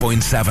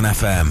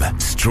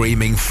FM,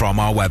 streaming from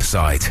our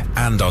website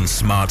and on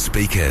smart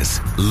speakers,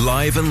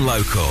 live and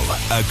local,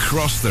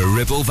 across the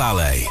Ribble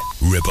Valley.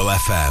 Ribble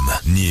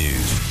FM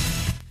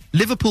News.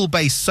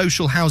 Liverpool-based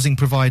social housing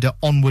provider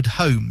Onward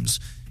Homes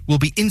will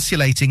be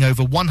insulating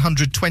over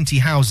 120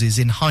 houses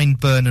in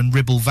Hyndburn and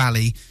Ribble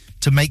Valley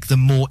to make them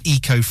more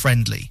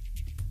eco-friendly.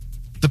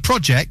 The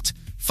project,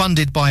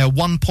 funded by a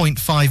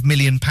 £1.5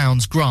 million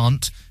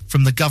grant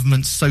from the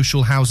government's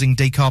Social Housing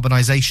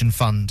Decarbonisation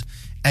Fund,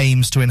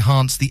 aims to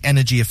enhance the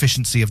energy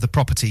efficiency of the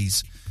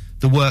properties.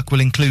 The work will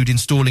include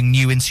installing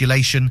new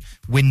insulation,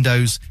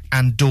 windows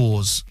and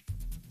doors.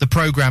 The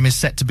programme is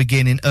set to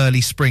begin in early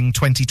spring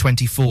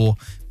 2024,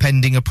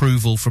 pending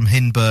approval from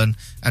Hyndburn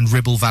and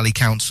Ribble Valley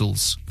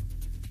councils.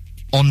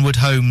 Onward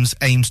Homes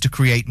aims to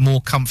create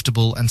more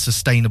comfortable and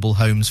sustainable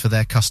homes for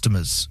their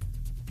customers.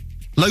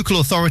 Local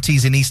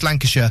authorities in East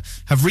Lancashire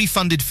have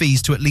refunded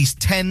fees to at least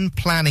 10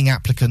 planning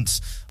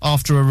applicants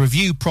after a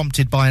review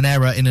prompted by an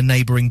error in a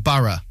neighbouring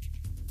borough.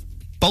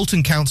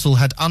 Bolton Council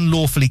had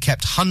unlawfully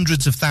kept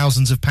hundreds of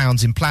thousands of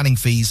pounds in planning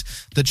fees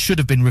that should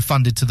have been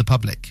refunded to the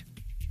public.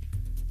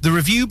 The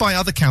review by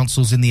other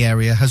councils in the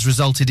area has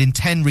resulted in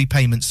 10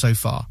 repayments so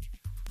far.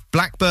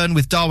 Blackburn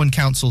with Darwen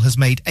Council has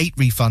made 8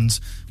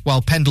 refunds,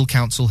 while Pendle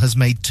Council has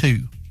made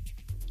 2.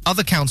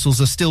 Other councils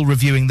are still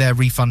reviewing their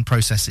refund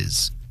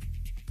processes.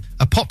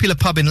 A popular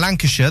pub in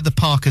Lancashire, the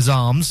Parker's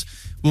Arms,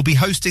 will be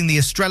hosting the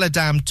Estrella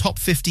Dam Top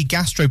 50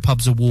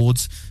 Gastropubs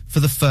Awards for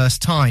the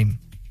first time.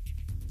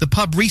 The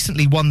pub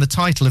recently won the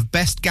title of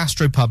Best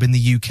Gastropub in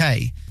the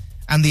UK,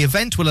 and the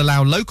event will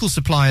allow local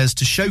suppliers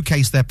to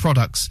showcase their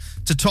products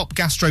to top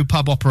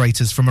gastropub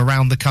operators from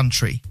around the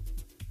country.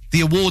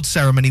 The awards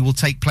ceremony will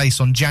take place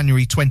on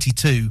January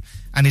 22,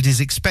 and it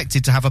is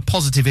expected to have a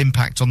positive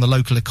impact on the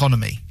local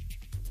economy.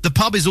 The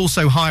pub is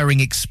also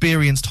hiring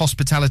experienced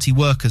hospitality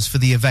workers for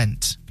the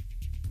event.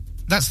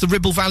 That's the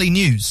Ribble Valley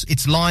News.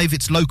 It's live,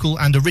 it's local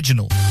and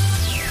original.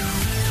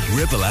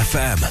 Ribble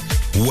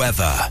FM.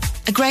 Weather.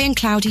 A grey and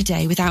cloudy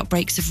day with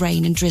outbreaks of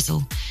rain and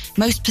drizzle,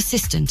 most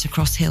persistent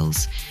across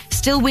hills.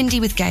 Still windy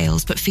with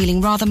gales, but feeling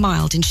rather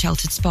mild in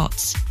sheltered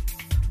spots.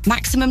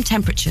 Maximum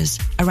temperatures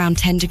around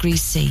 10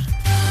 degrees C.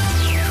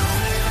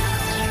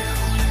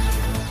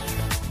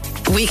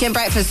 Weekend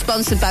Breakfast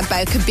sponsored by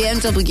Bowker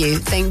BMW.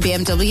 Think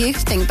BMW,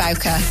 think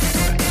Bowker.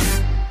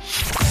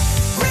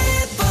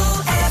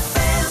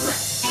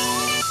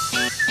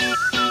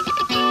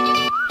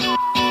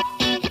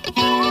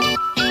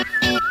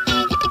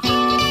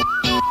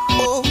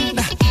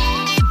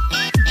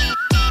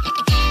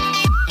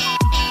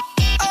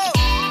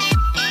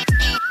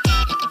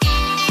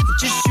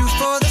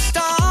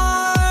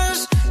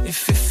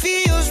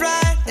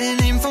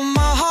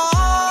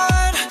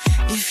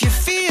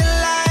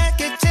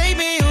 Take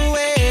me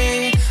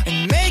away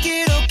and make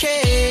it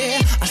okay.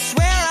 I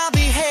swear I'll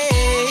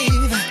behave.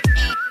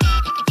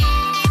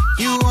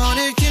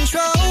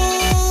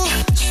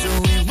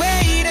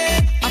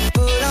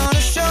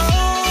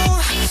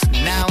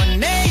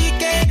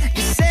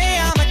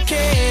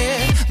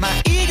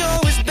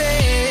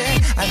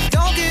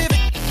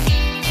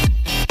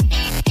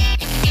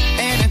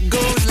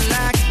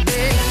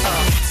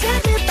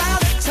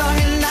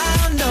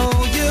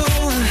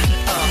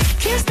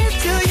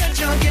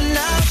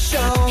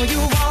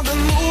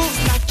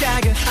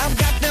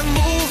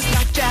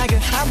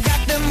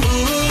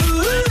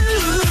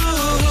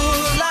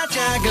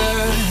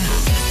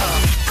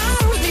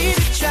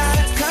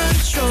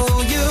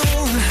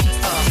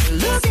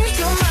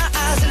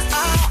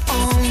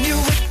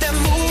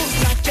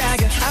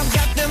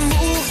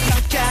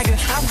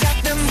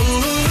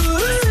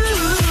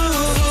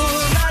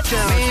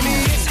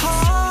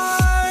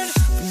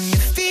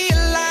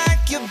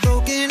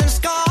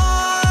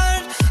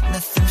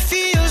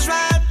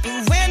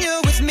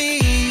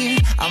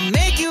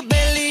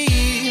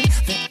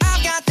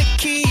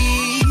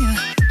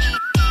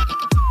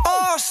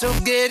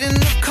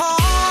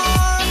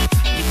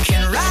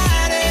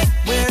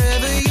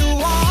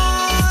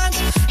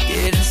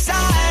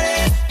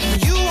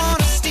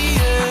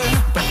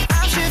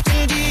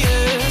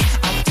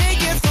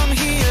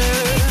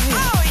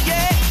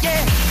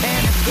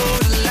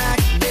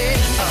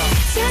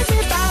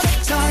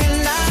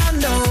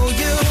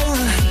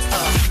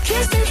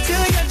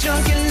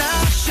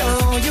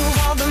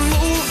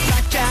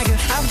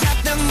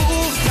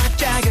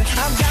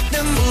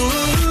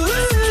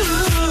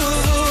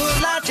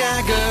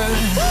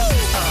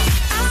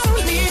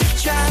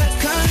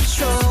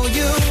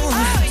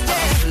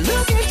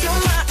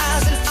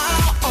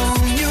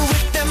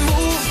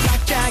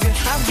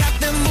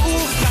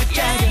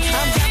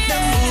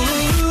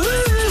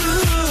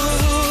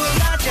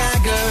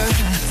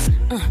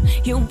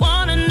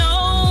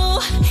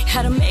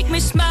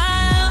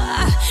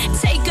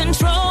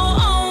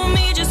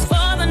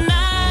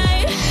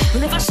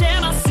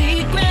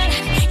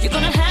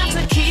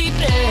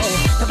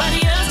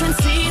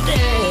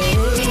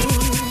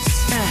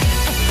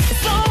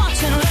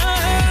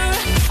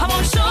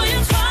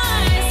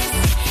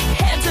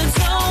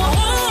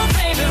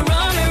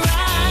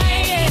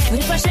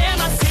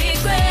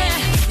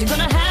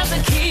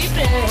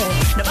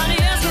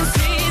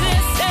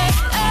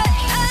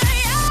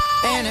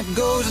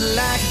 goes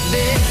like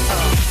this.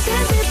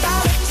 Take me by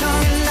the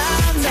tongue and I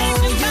know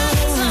you.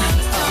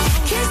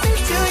 Kiss me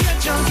till you're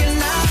drunk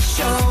and I'll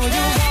show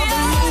you all the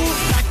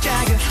moves like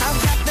Jagger. I've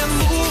got the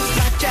moves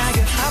like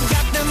Jagger. I've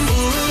got the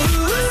moves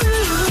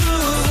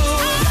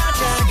like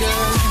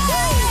Jagger.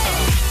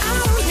 I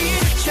don't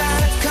need to try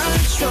to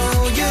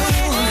control you.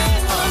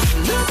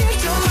 Look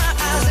into my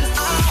eyes and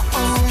I'll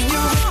own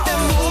you. With the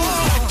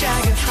moves like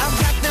Jagger. I've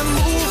got the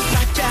moves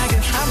like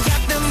Jagger. I've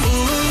got the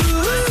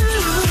moves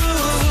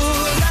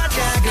like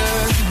Jagger.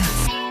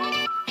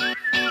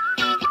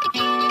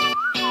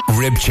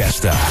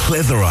 Ribchester,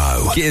 Clitheroe,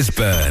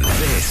 Gisburn.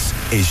 This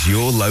is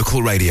your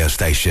local radio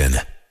station.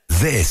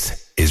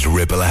 This is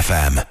Ribble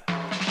FM.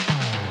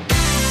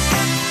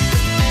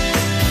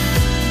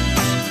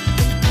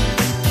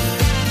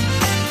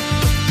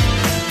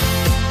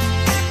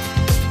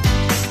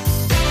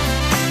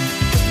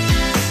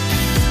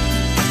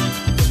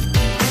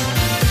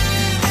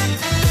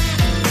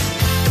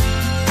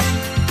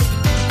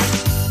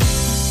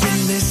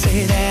 Didn't they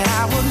say that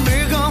I would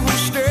make a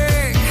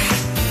mistake?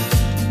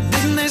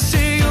 Didn't they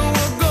say you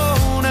were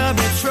gonna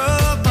be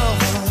trouble?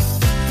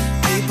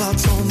 People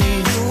told me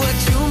you were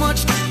too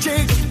much to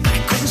take. I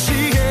couldn't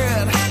see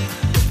it.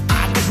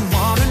 I didn't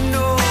wanna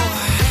know.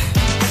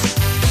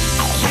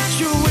 I let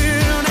you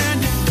in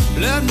and you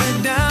let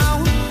me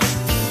down.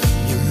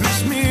 You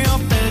messed me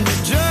up and you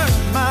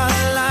turned my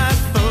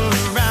life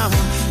around.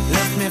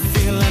 Left me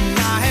feeling I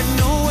had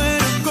nowhere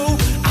to go.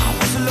 I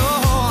was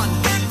alone.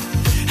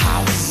 How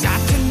was I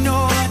to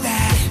know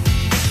that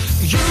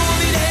you would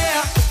be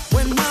there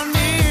when I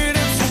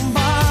needed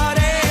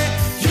somebody?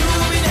 You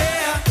would be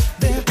there,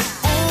 the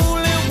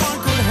only one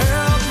could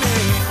help me.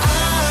 I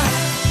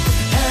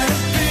had a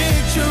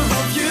picture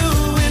of you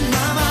in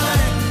my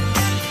mind.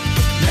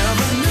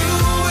 Never knew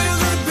it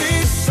would be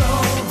so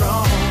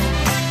wrong.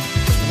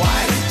 Why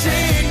did it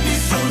take me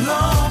so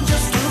long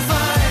just to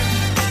find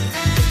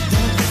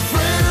the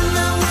friend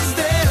that was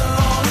there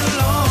all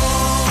along?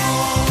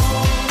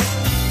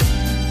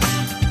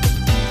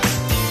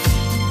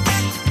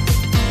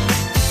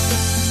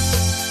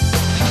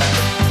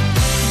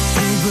 Do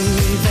you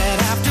believe that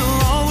after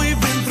all we've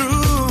been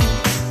through,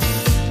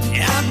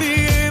 I'd be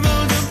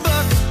able to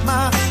put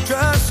my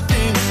trust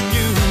in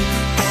you?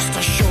 Just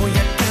to show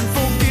you can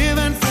forgive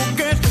and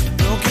forget.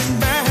 Looking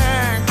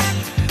back,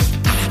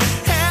 I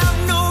have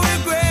no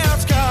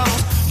regrets,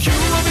 'cause you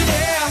will be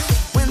there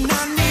when I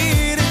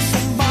needed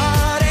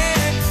somebody.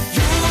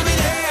 You will be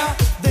there,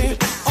 the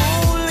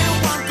only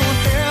one could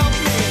help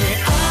me.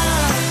 I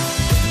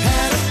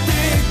had a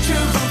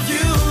picture of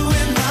you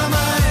in my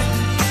mind.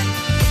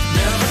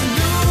 Never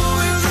knew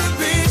it would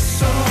be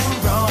so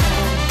wrong.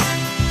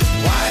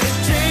 Why did it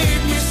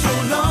take me so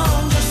long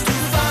just to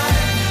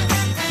find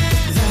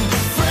the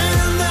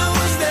friend that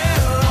was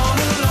there all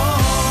along?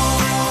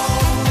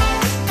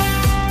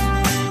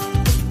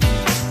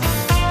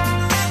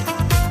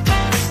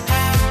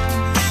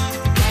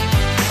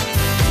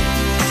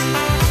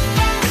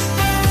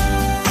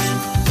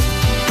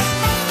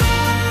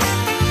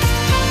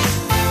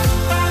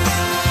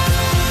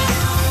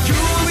 You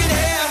will be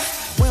there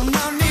when I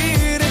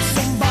needed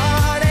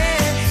somebody.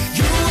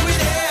 You will be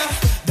there,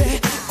 the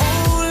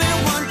only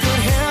one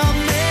could help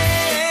me. I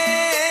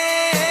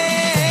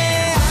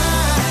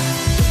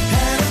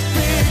had a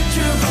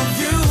picture of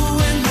you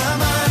in my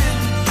mind.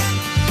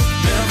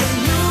 Never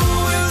knew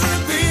it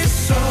would be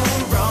so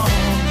wrong.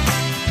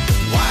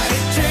 Why did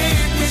it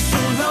take me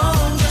so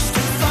long just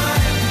to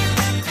find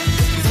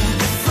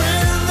the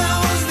friend that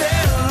was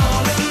there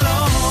all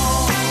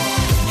along?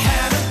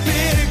 Had a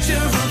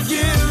picture of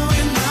you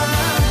in my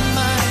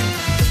mind.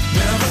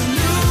 Never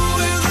knew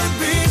it would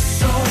be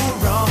so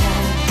wrong.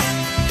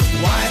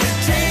 Why did it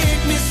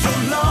take me so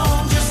long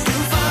just to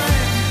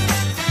find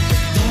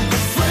the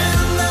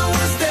friend that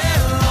was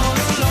there all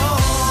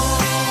along?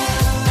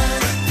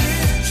 Had a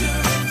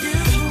picture of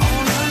you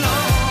all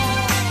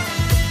along.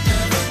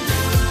 Never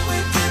knew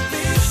it could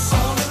be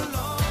so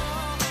long.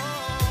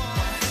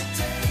 Why did it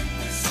take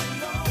me so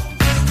long?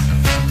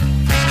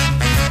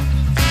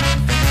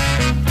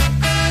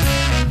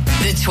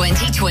 The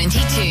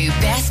 2022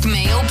 Best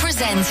Male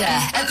Presenter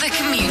at the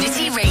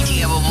Community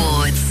Radio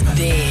Awards.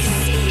 This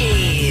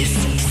is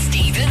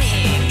Stephen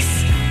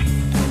Higgs.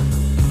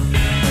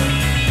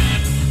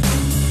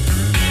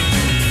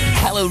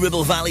 Hello,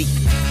 Ribble Valley.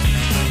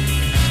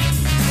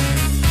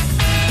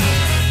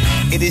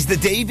 It is the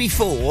day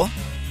before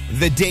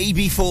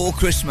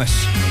Christmas.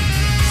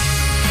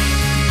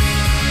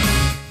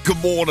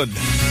 Good morning.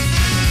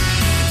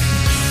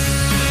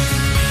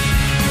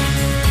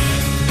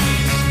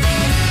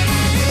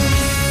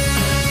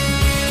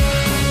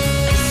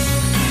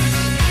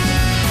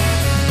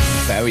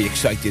 Very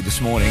excited this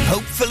morning.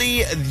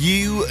 Hopefully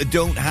you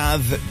don't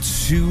have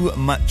too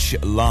much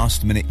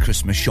last-minute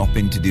Christmas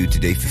shopping to do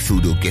today for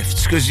food or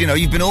gifts, because, you know,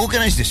 you've been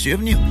organised this year,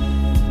 haven't you?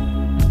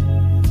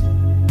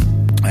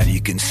 And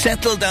you can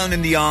settle down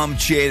in the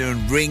armchair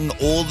and ring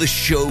all the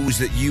shows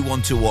that you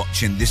want to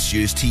watch in this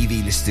year's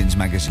TV Listings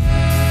magazine.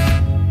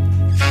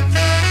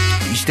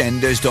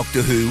 EastEnders,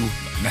 Doctor Who,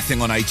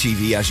 nothing on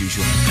ITV as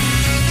usual.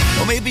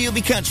 Or maybe you'll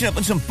be catching up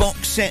on some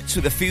box sets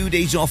with a few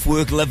days off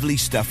work, lovely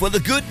stuff. Well,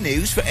 the good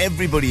news for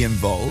everybody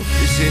involved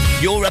is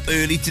if you're up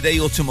early today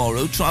or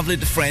tomorrow, travelling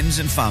to friends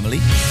and family,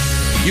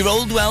 your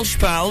old Welsh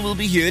pal will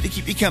be here to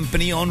keep you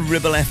company on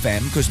Ribble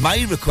FM, because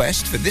my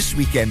request for this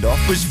weekend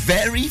off was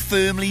very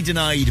firmly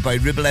denied by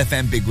Ribble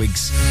FM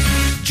bigwigs.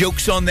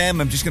 Joke's on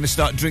them, I'm just going to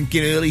start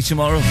drinking early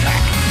tomorrow.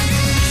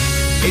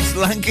 It's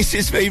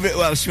Lancashire's favourite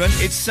Welshman.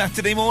 It's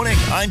Saturday morning.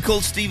 I'm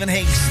called Stephen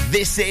Higgs.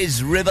 This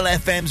is Ribble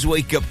FM's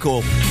Wake Up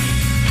Call.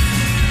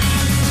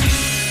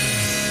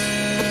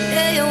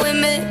 Yeah, you're with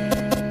me.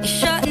 You're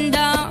shutting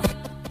down.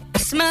 I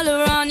smell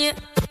her on you.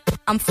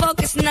 I'm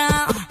focused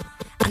now.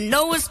 I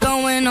know what's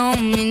going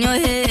on in your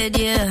head,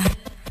 yeah.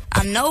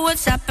 I know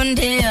what's happened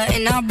here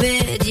in our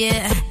bed,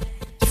 yeah.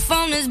 Your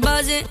phone is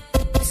buzzing,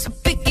 so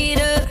pick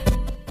it up.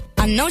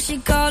 I know she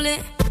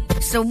calling,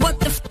 so what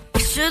the f***?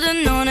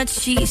 Should've known that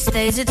she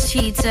stays a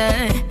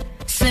cheater.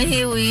 So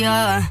here we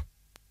are.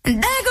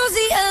 And there goes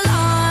the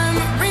alarm,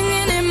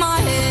 ringing in my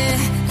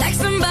head. Like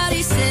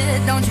somebody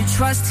said, don't you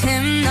trust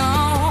him,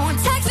 no.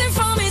 Texting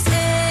from his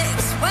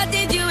ex, what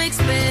did you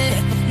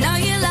expect? Now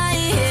you're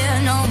lying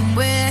here, knowing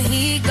where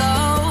he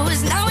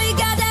goes. Now he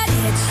got that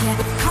itch, yeah.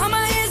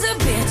 Karma is a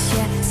bitch,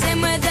 yeah.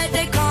 Same way that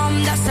they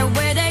come, that's the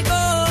way they go.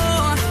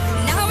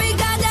 Now he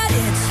got that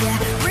itch, yeah.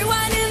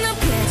 Rewinding the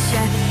pitch,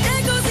 yeah.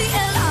 There goes the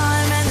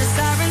alarm and the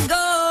sirens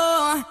go.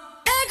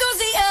 There goes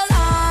the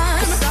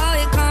alarm. I saw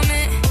it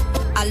coming,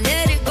 I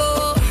let it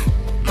go.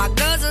 My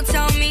girls will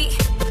tell me,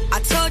 I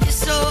told you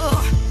so.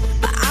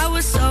 But I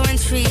was so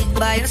intrigued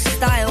by your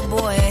style,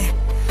 boy.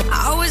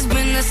 I always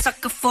been a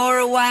sucker for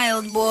a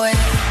wild boy.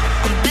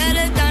 I'm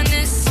better than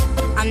this,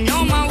 I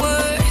know my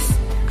worth.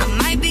 I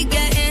might be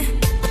getting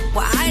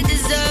what I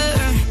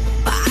deserve,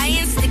 but I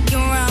ain't sticking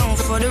around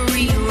for the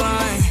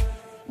rerun.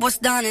 What's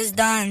done is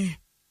done.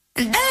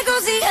 And there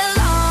goes the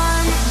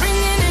alarm,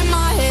 ringing in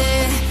my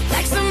head.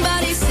 Like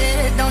somebody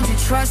said, don't you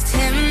trust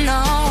him,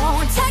 no.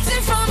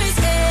 Texting from his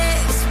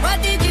ex,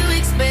 what did you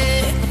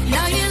expect?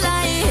 Now you're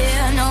lying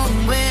here,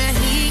 knowing where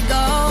he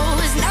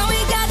goes. Now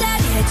he got that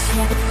itch,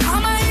 yeah.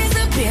 Karma is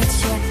a bitch,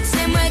 yeah.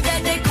 Same way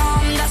that they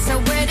come, that's the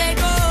way they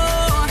go.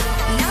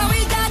 Now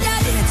he got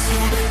that itch,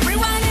 yeah.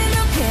 Rewinding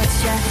the pitch,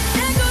 yeah.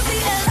 There goes the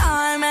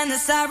alarm and the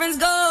sirens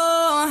go.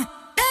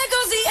 There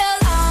goes the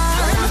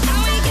alarm. Now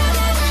we got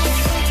that itch.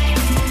 Now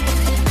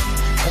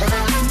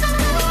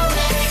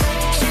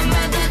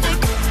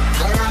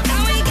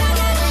we got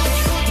that itch.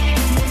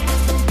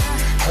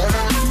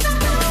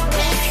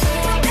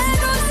 There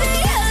goes the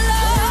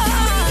alarm.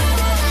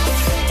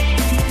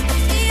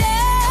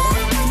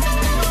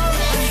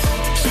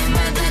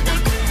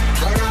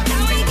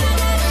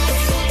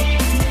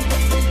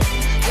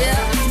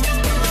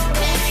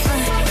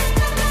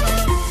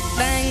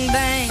 Bang,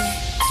 bang,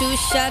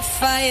 two-shot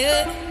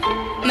fire.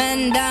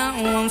 Man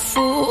down, one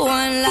fool,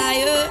 one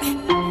liar.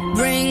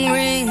 Ring,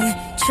 ring,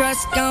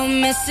 trust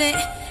gone missing.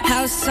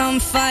 House on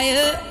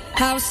fire,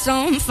 house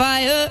on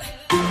fire.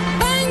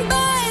 Bang,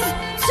 bang,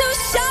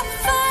 two-shot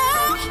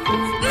fire.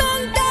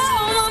 Man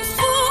down, one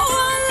fool,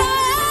 one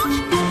liar.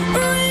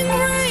 Ring,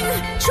 ring,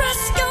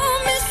 trust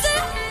gone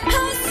missing.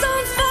 House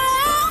on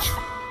fire.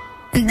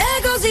 And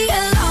there goes the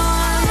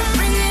alarm,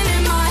 ringing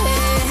in my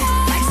head.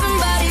 Like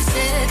somebody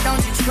said,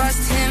 don't you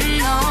trust him,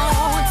 no.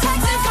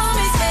 Texting from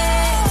his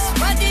ex,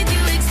 what did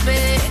you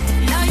expect?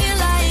 Now you're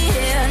lying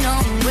here,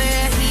 knowing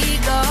where he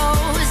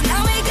goes.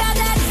 Now he got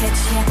that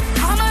itch, yeah.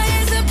 Karma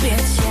is a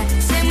bitch, yeah.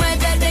 Same way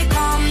that they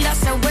come,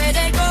 that's the way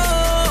they go.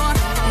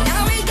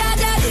 Now he got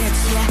that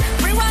itch, yeah.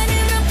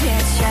 Rewinding the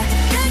pitch, yeah.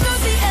 There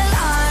goes the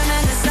alarm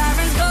and the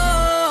sirens go.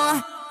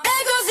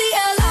 There goes the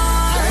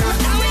alarm.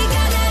 Now we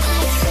got that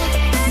itch.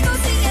 There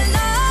goes the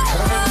alarm.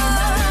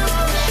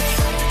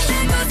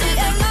 There goes the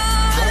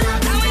alarm.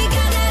 Now we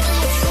got that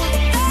itch.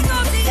 There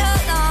goes the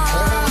alarm.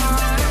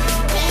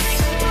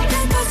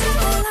 There goes the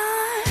alarm.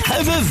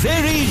 Have a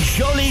very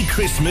jolly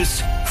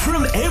Christmas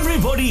from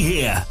everybody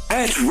here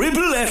at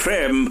Ribble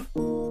FM.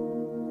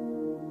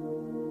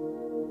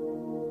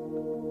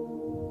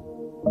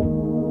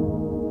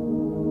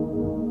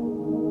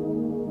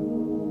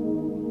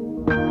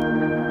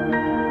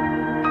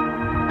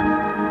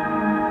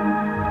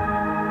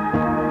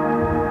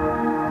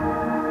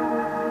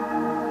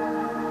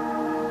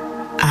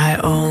 I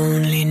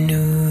only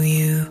knew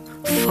you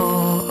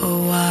for a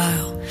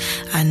while.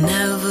 I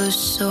never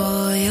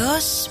saw your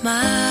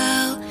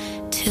smile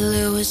till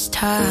it was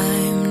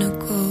time to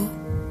go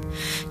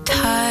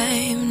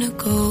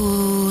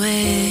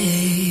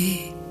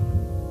away.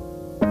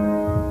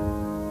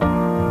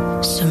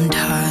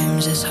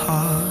 Sometimes it's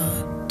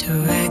hard to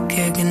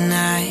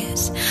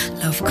recognize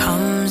love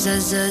comes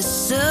as a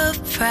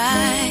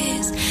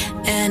surprise,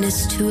 and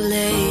it's too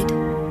late.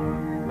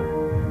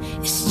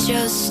 It's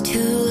just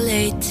too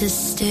late to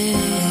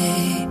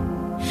stay.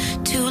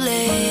 Too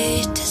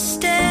late to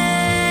stay.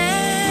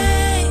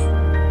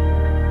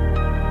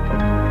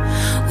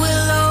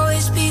 We'll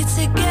always be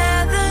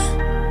together,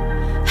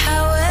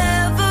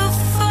 however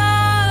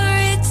far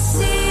it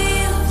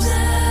seems.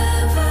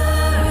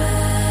 Ever.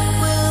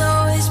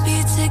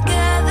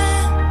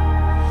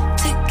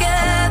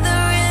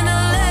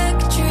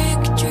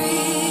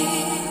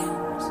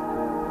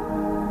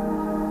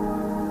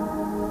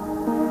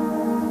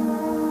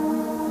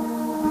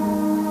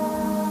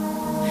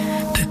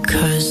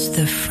 'cause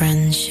the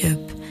friendship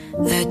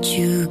that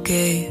you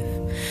gave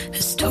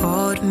has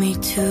taught me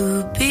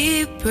to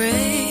be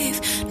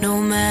brave.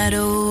 No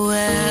matter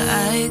where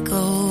I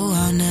go,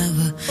 I'll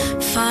never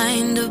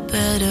find a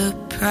better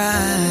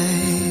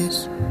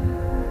prize.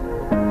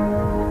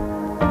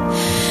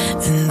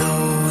 And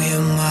though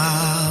you're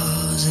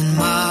miles and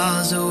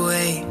miles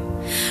away,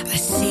 I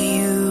see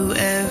you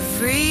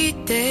every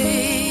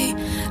day.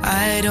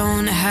 I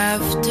don't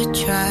have to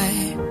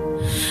try,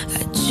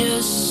 I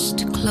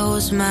just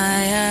close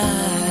my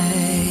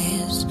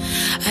eyes.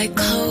 I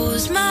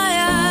close my eyes.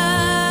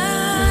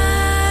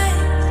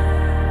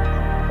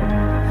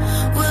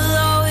 We'll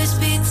always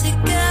be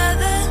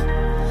together,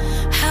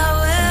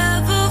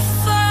 however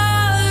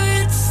far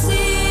it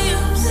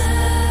seems.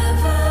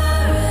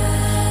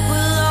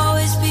 We'll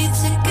always be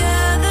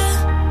together,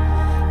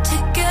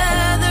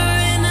 together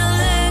in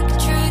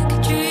electric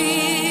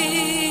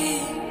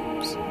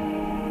dreams.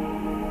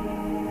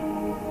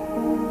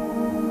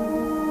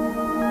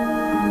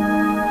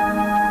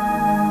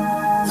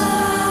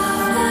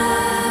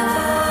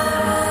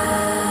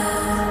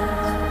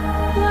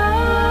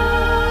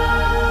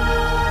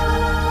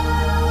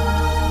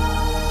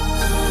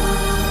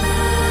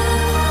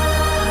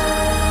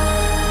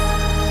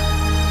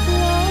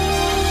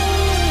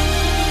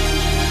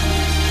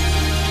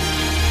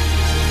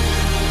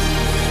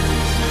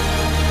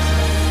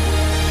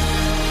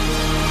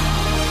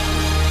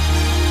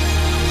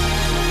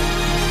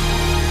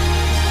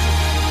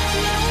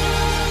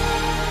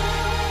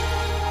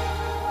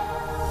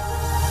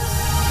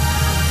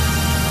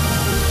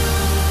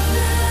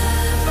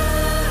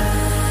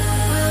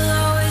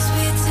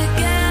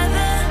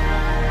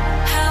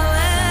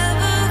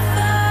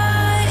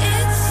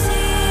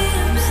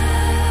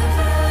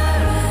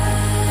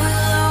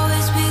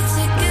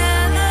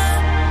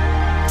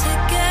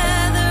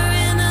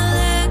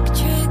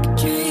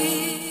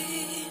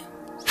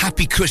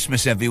 Happy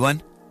Christmas,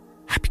 everyone.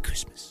 Happy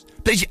Christmas.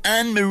 Please,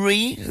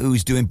 Anne-Marie,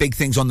 who's doing big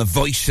things on The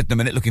Voice at the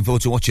minute. Looking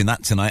forward to watching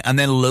that tonight. And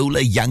then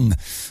Lola Young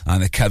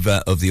on the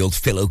cover of the old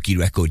Phil Oakey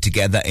record,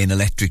 Together in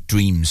Electric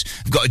Dreams.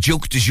 I've got a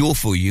joke du jour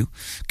for you.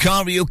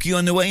 Karaoke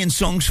on the way and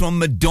songs from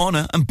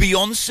Madonna. And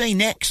Beyonce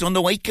next on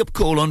the wake-up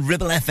call on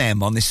Ribble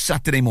FM on this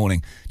Saturday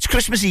morning. It's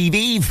Christmas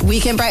Eve.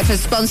 Weekend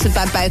breakfast sponsored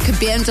by Bowker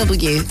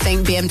BMW.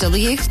 Think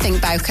BMW,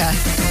 think Bowker.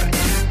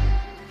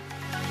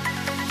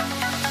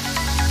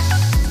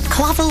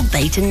 Clavel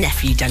Bait and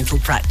Nephew Dental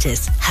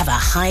Practice have a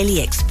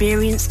highly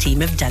experienced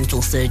team of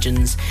dental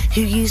surgeons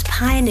who use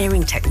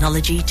pioneering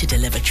technology to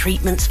deliver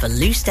treatments for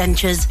loose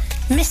dentures,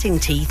 missing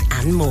teeth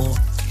and more.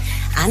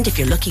 And if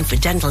you're looking for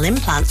dental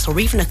implants or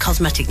even a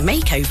cosmetic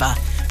makeover,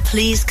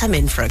 please come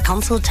in for a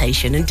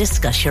consultation and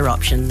discuss your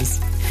options.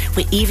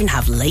 We even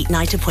have late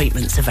night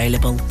appointments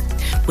available.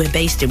 We're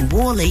based in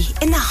Worley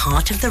in the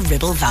heart of the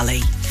Ribble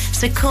Valley.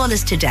 So call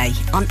us today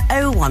on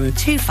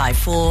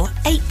 01254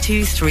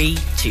 823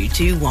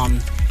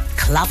 221.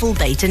 Clavel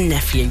Bait and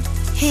Nephew,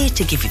 here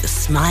to give you the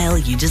smile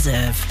you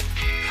deserve.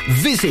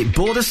 Visit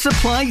Border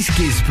Supplies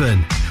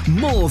Gisborne.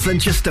 More than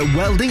just a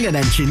welding and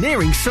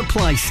engineering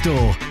supply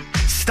store.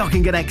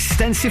 Stocking an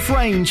extensive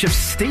range of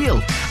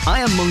steel,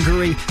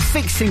 ironmongery,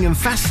 fixing and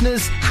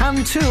fasteners,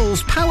 hand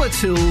tools, power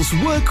tools,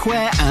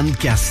 workwear and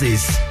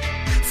gases.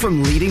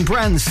 From leading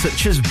brands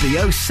such as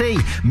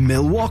BOC,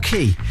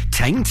 Milwaukee,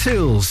 Teng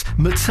Tools,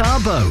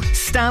 Metabo,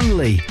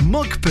 Stanley,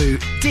 Muck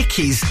Boot,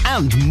 Dickies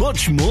and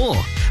much more.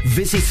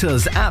 Visit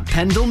us at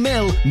Pendle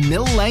Mill,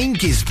 Mill Lane,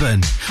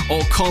 Gisborne,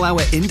 or call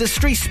our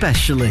industry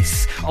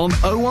specialists on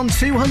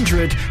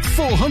 01200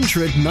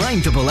 400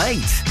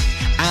 988.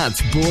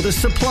 At Border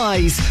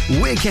Supplies,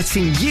 we're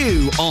getting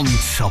you on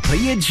top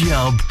of your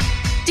job.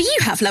 Do you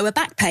have lower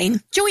back pain,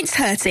 joints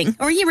hurting,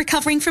 or are you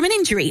recovering from an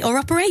injury or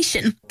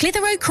operation?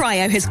 Clitheroe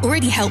Cryo has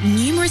already helped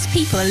numerous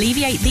people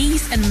alleviate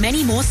these and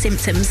many more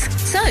symptoms.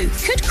 So,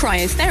 could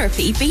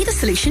cryotherapy be the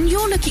solution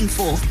you're looking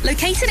for?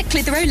 Located at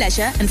Clitheroe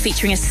Leisure and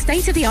featuring a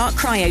state-of-the-art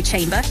cryo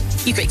chamber,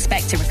 you can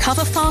expect to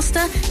recover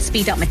faster,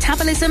 speed up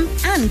metabolism,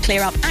 and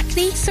clear up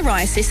acne,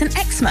 psoriasis, and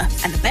eczema.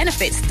 And the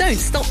benefits don't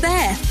stop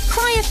there.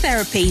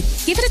 Cryotherapy.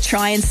 Give it a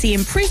try and see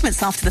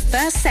improvements after the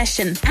first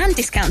session, and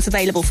discounts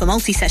available for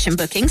multi-session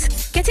bookings.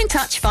 Get in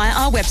touch via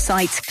our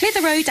website,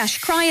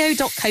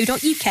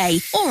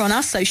 clitheroe-cryo.co.uk, or on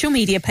our social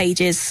media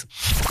pages.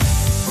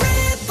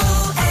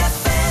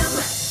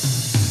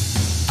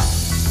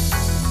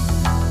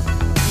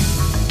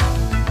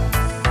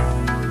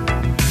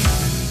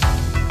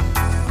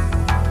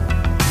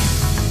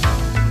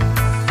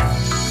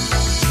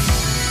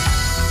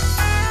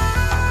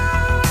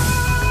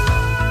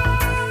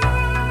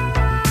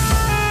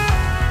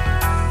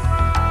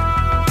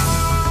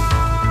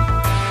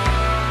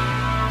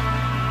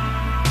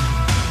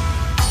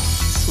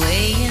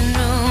 Swaying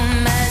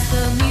room as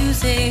the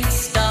music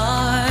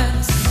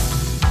starts.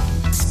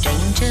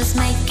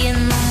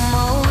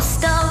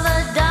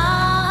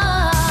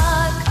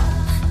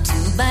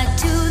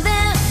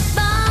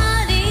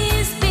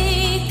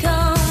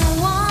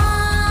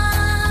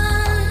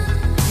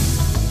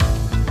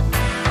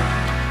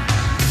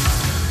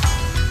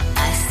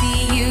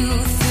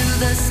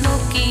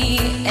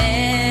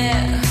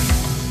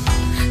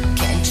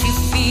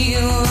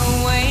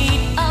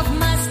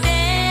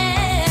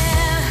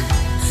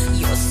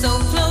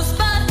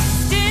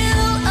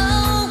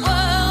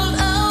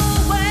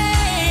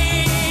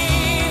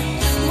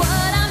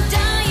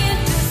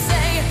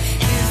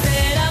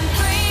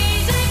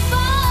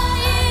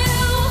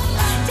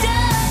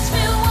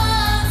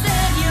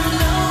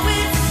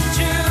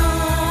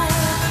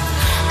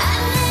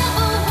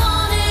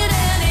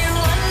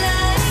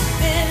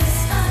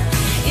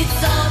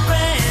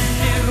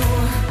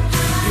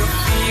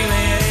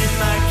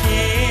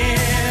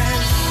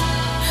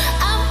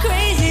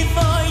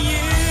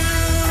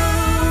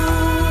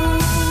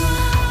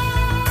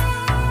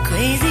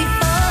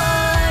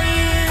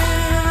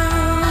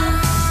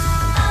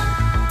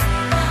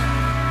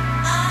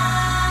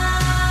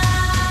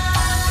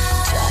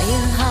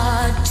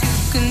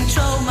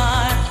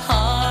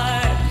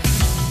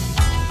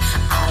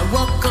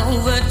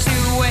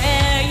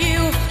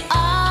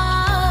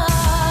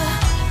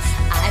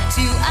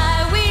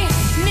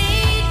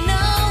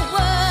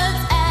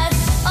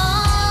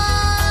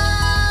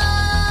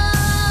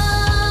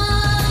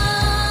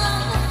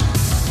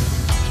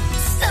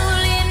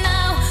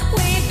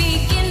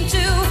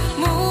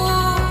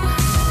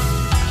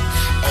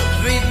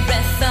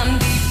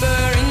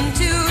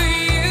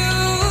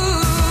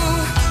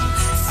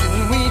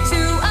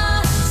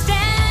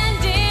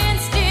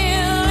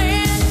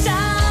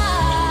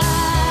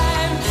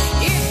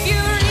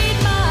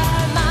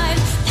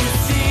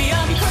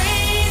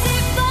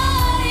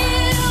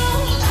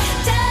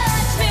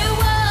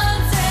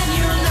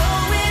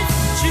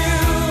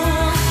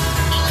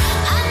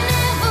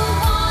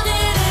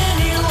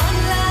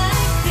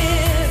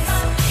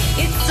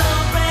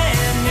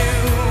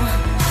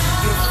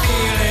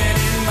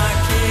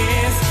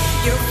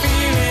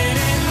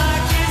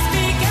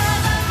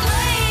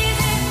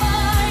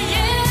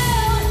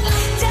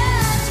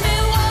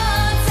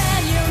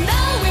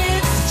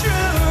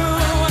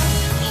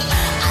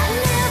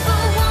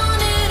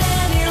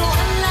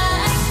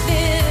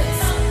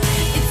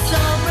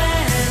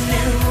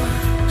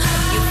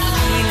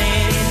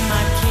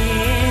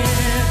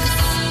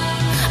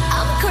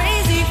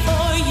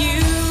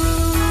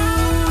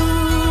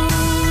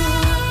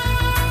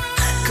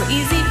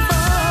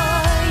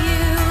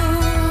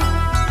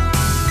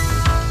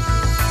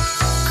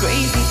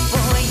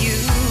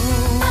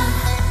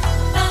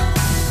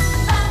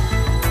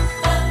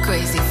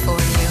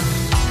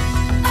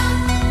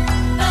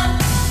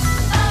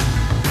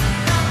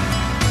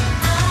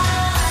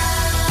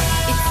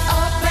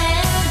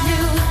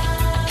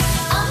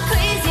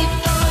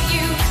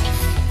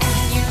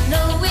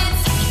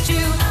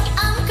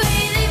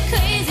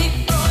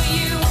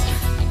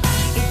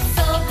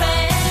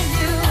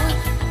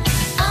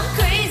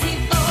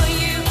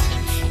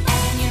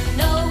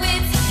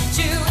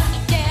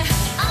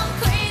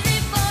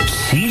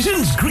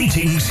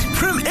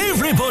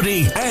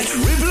 everybody at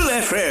Ribble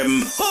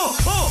FM. Ho,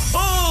 ho,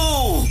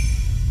 ho!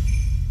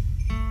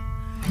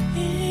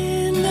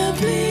 In the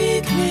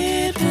bleak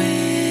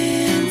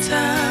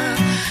midwinter,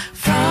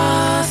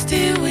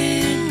 frosty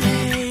wind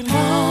made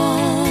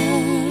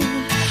moan.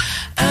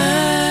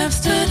 Earth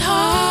stood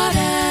hard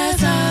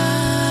as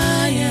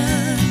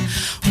iron,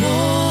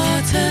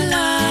 water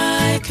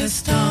like a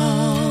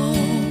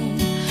stone.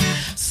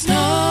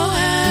 Snow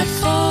had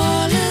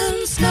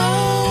fallen, snow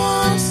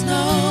on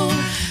snow,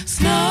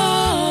 snow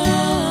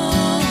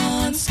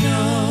on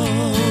snow.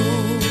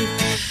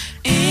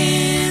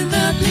 In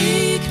the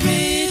bleak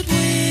midwinter,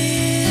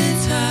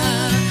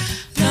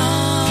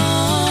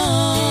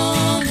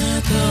 long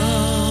ago.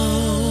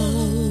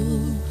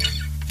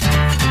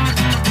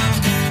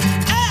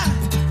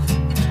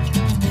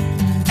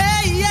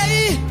 Hey,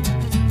 hey.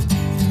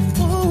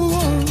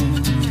 Whoa.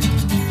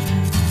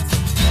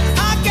 I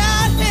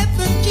got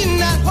heaven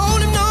cannot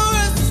hold him nor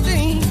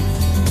sustain.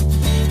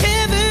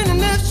 Heaven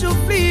and earth shall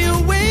flee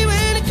away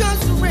when it comes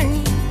to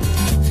rain.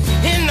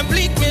 In the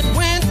bleak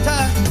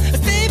midwinter, a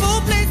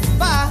stable place to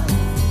find.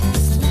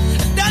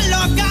 The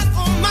Lord God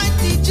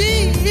Almighty,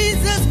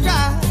 Jesus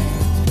Christ.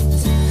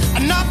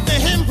 And after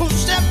him who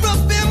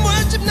cherubim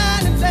worship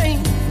night and day.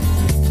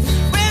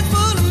 Bread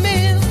full of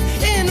milk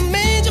in a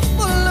manger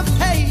full of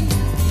hay.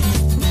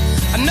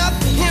 And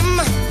after him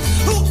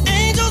who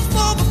angels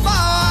fall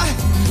before.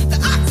 The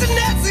oxen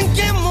and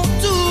camel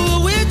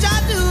too, which I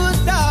do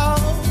adore.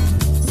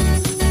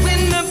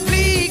 When the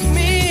bleak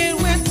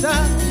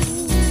midwinter,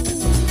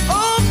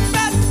 oh,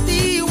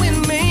 frosty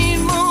wind made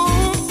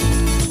moan.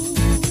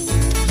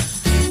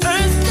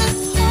 Earth stood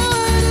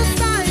hard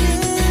as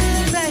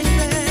iron,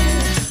 baby.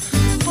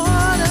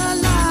 Water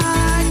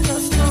like a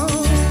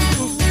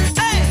stone.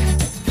 Hey,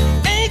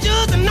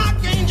 angels and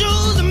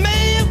archangels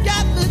may have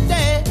got the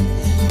dead.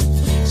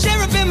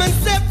 Cherubim and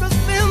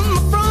seraphim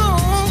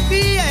from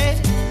VA.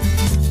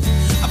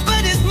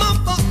 But his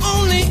mama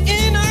only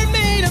in her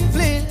maiden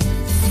bliss.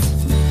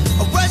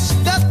 I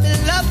rushed up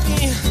and loved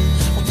me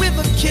with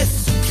a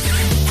kiss.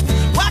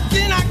 What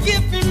can I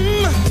give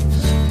him?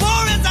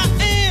 Poor as I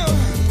am.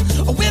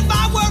 If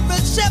I were a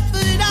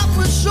shepherd, I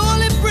would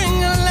surely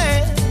bring a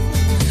lamb.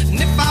 And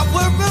if I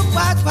were a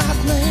wise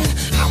man,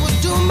 I would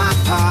do my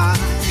part.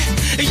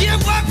 Yeah,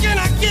 what can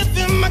I give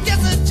him? I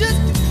guess I just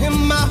give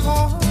him my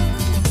heart.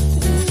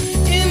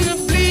 In the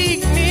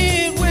bleak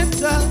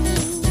midwinter,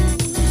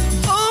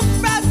 oh,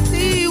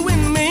 frosty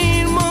wind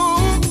made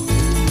moan.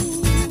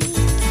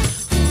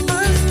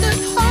 Earth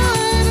stood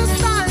hard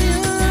as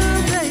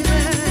iron,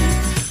 baby.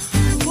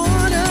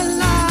 Water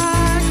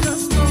like a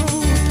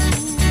stone.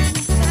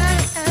 Hey,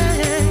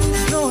 hey,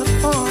 snow had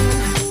fallen.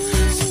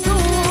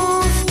 Snow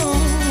on snow.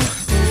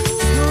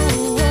 Snow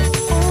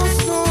on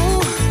snow.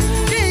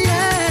 Yeah,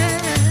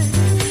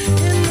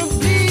 yeah. In the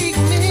bleak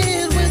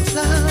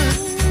midwinter,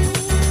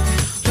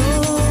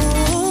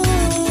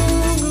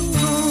 long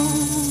ago.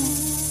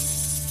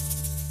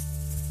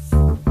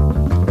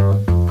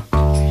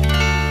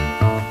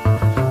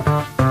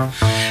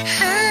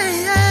 Hey,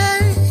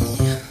 hey,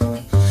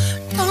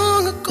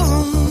 long ago.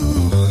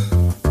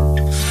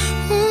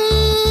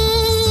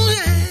 Ooh,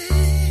 yeah.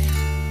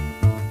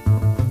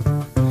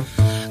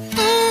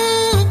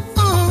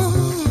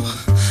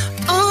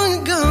 Long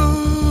ago.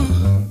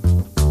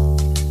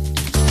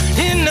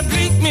 In the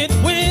bleak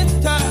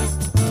midwinter,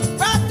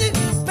 frosty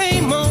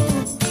rain moan.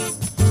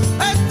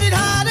 Earth stood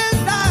hard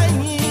as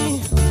iron,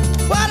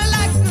 water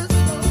like a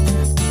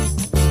stone.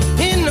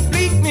 In the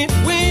bleak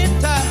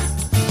midwinter,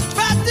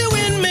 frosty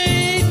wind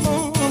made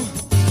moan.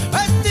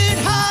 Earth stood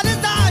hard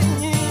as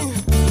iron,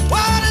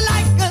 water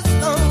like a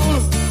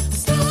stone.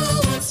 Snow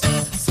on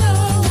snow, snow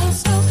on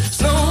snow,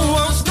 snow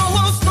on snow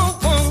on snow on.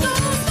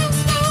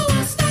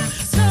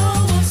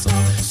 Snow on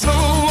snow,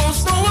 snow on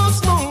snow on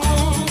snow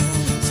on.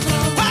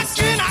 What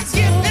can I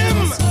give him?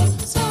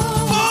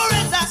 For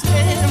as I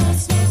am.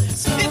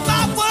 If I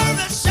were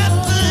a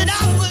shepherd, I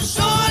would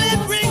surely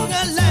bring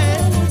a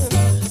lamb.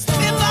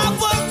 If I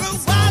were a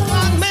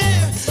wise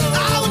man, I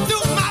would do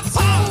my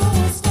part.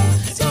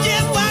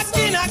 Yeah, what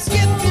can I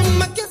give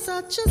him? I guess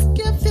I'll just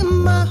give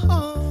him my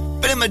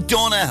heart. Bit of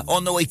Madonna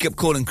on the wake-up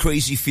call and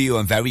Crazy for You.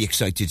 I'm very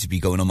excited to be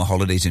going on my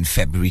holidays in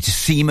February to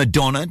see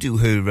Madonna do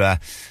her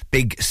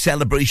big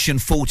celebration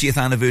 40th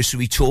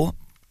anniversary tour.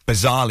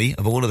 Bizarrely,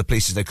 of all of the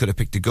places I could have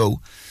picked to go,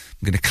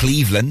 I'm going to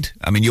Cleveland.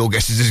 I mean, your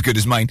guess is as good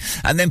as mine.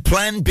 And then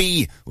Plan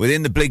B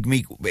within the bleak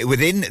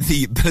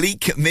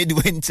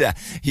midwinter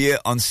here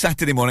on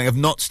Saturday morning. I've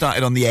not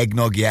started on the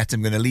eggnog yet.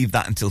 I'm going to leave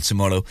that until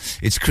tomorrow.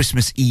 It's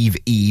Christmas Eve,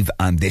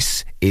 and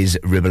this is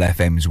Ribble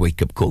FM's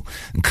Wake Up Call.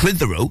 And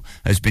Clitheroe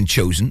has been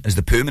chosen as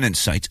the permanent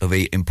site of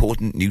an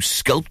important new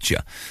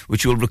sculpture,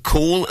 which will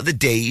recall the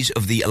days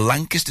of the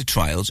Lancaster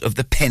trials of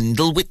the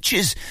Pendle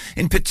Witches.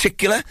 In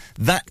particular,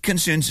 that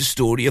concerns the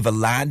story of a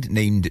lad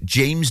named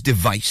James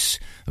Device,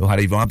 who had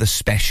a rather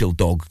special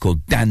dog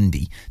called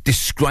Dandy,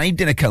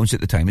 described in accounts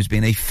at the time as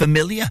being a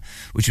familiar,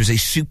 which was a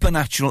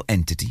supernatural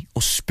entity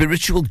or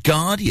spiritual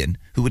guardian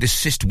who would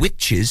assist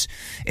witches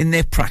in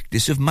their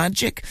practice of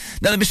magic.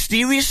 Now, the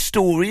mysterious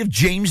story of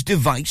James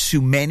Device, who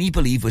many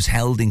believe was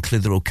held in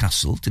Clitheroe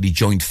Castle till he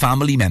joined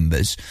family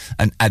members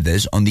and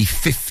others on the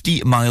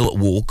 50-mile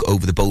walk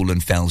over the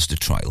Bowland Fells to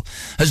trial,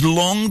 has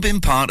long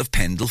been part of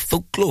Pendle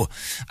folklore.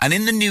 And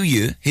in the new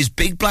year, his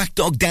big black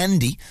dog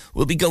Dandy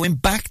will be going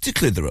back to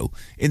Clitheroe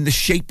in the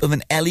shape of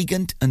an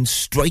elegant and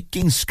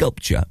striking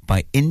sculpture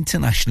by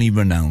internationally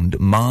renowned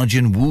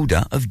Marjan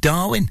Wooda of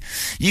Darwin.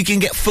 You can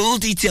get full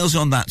details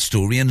on that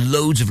story and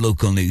loads of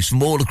local news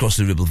from all across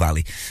the Ribble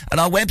Valley at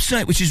our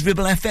website, which is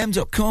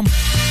ribblefm.com.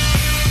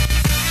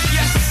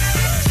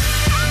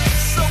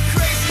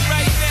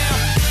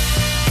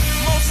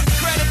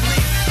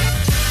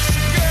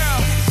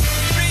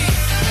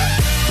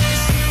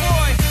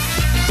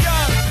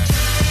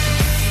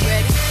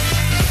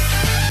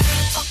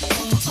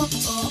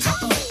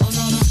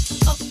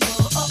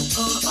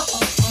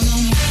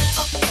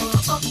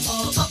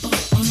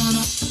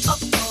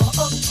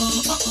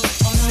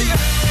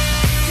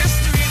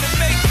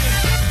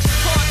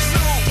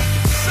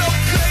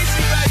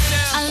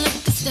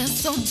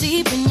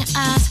 Deep in your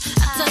eyes,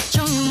 I touch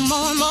on you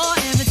more and more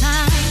every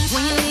time.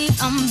 When you leave,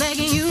 I'm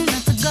begging you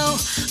not to go.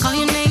 Call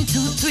your name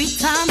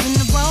 2-3 times in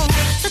a row.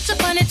 Such a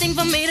funny thing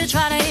for me to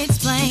try to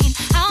explain.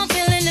 How I'm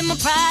feeling and my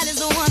pride is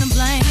the one to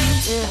blame.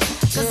 Yeah.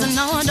 Cause I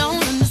know I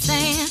don't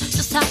understand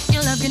just how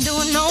your love can do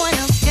it, no one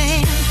else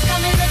can.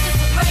 Got me looking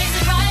so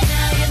crazy right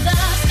now. Your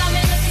love got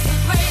me looking so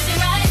crazy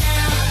right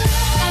now.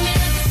 Got me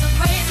looking so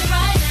crazy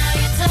right now.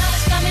 Your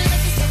touch got me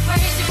looking so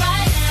crazy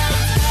right now.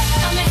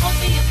 Got me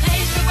hoping you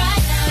page me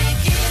right now. Your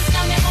kiss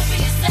got me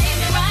hoping you save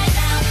me right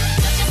now.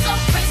 Looking so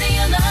crazy,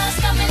 your love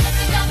got me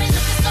looking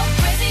so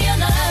crazy, your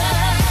love.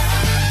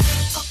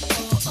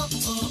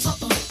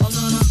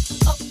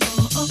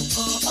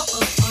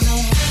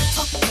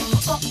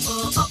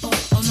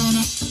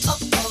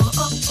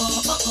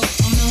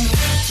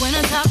 When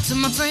I talk to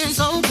my friends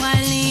so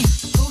quietly,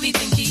 who we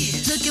think he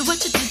is? Look at what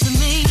you did to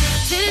me.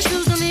 Fitted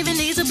shoes don't even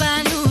need to buy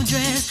a new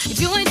dress.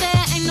 If you ain't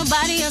there, ain't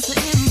nobody else to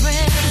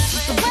impress.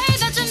 It's the way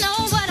that you know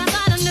what I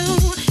thought I knew.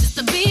 It's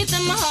the beat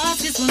that my heart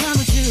gets when I'm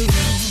with you.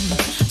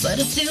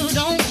 But I still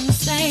don't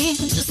understand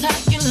just how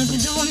you look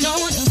and do what no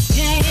one else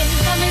can.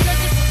 Got me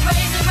looking so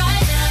crazy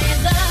right now. Your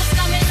love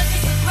got me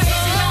looking so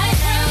crazy right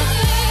now.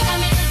 Got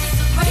me looking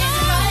so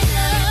crazy right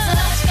now. Your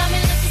touch got me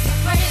looking so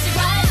crazy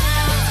right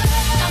now.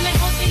 Got me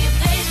hoping you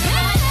page me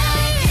right now.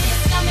 Your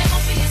kiss got me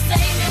hoping you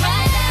save me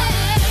right now.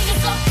 Looking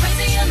so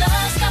crazy, your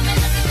love got me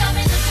looking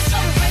so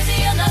crazy,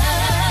 your love.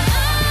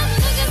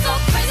 Looking so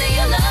crazy,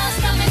 your love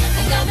got me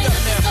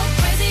looking so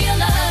crazy, your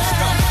love.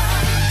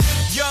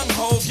 Young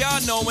Hov, y'all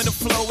know when the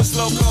flow is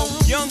loco.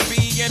 Young B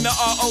and the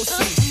ROC.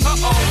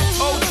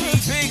 OG,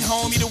 big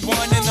homie, the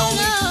one and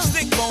only.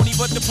 Stick bony,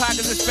 but the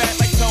pockets is fat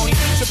like Tony.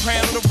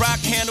 Soprano, the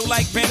rock handle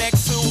like Ben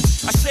X2.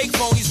 I shake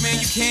phonies, man,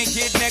 you can't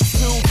get next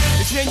to.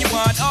 The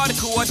genuine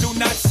article, I do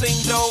not sing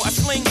though. I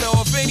sling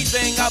though, if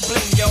anything, I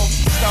bling yo.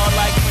 Star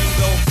like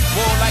Ringo,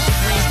 war like a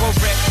green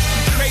beret.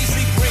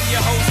 Crazy, bring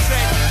your whole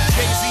set.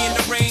 Crazy in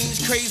the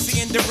range, crazy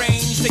in the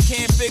range. They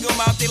can't figure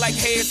him out, they like,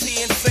 hey, is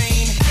he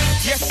insane?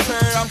 Yes, sir,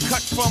 I'm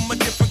cut from a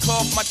different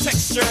cloth. My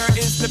texture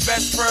is the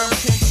best firm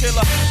chinchilla.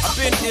 I've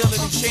been iller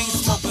than chain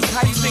smokers.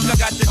 How do you think I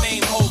got the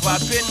name over?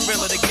 I've been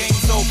realer, the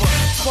game's over.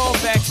 Fall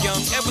back young,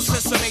 ever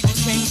since I made the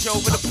change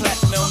over to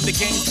platinum, the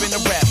game's been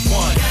a rap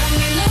one. Got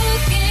me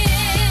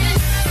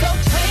looking so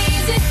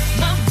crazy,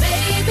 my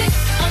baby.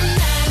 I'm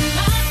not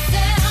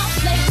myself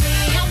lately.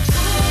 I'm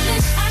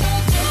foolish, I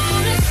don't do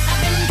this.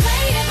 I've been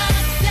playing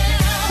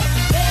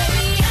myself,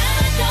 baby.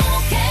 I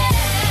don't care,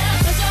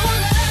 'cause your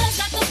love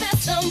got the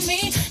best of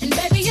me, and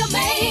baby you're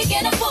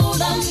making a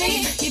fool of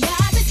me. You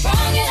got me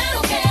strong and I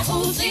don't care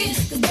who sees,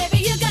 'cause baby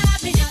you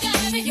got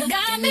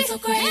me so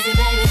crazy,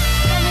 baby.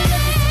 Got me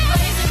looking so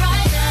crazy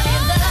right now.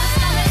 Your love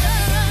got me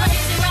looking so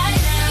crazy right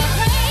now.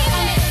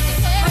 Got me looking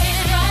so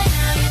crazy right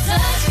now. Your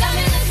touch got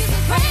me looking so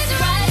crazy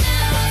right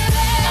now.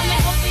 Got me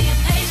hoping you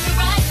page me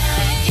right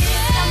now. Your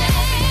kiss got me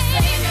hoping you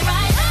save me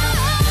right now.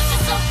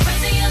 Looking so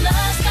crazy, your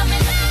love got me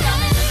looking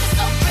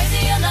so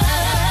crazy, your love.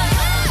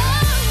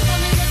 Got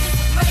me looking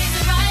so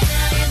crazy right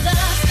now. Your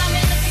love got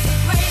me looking so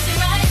crazy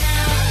right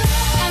now.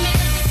 Got me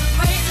looking so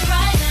crazy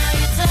right now.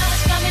 Your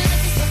touch got me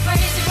looking so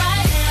crazy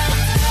right now.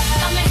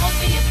 Got me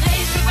hoping you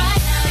page me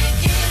right now. Your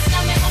kiss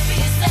got me hoping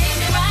you save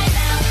me right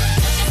now.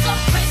 Looking so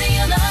crazy,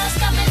 your love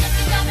got me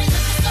looking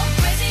so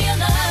crazy, your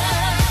love.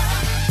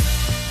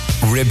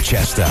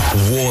 Ribchester,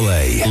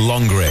 Worley,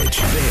 Longridge.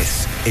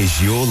 This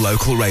is your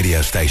local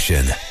radio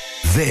station.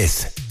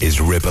 This is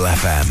Ribble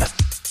FM.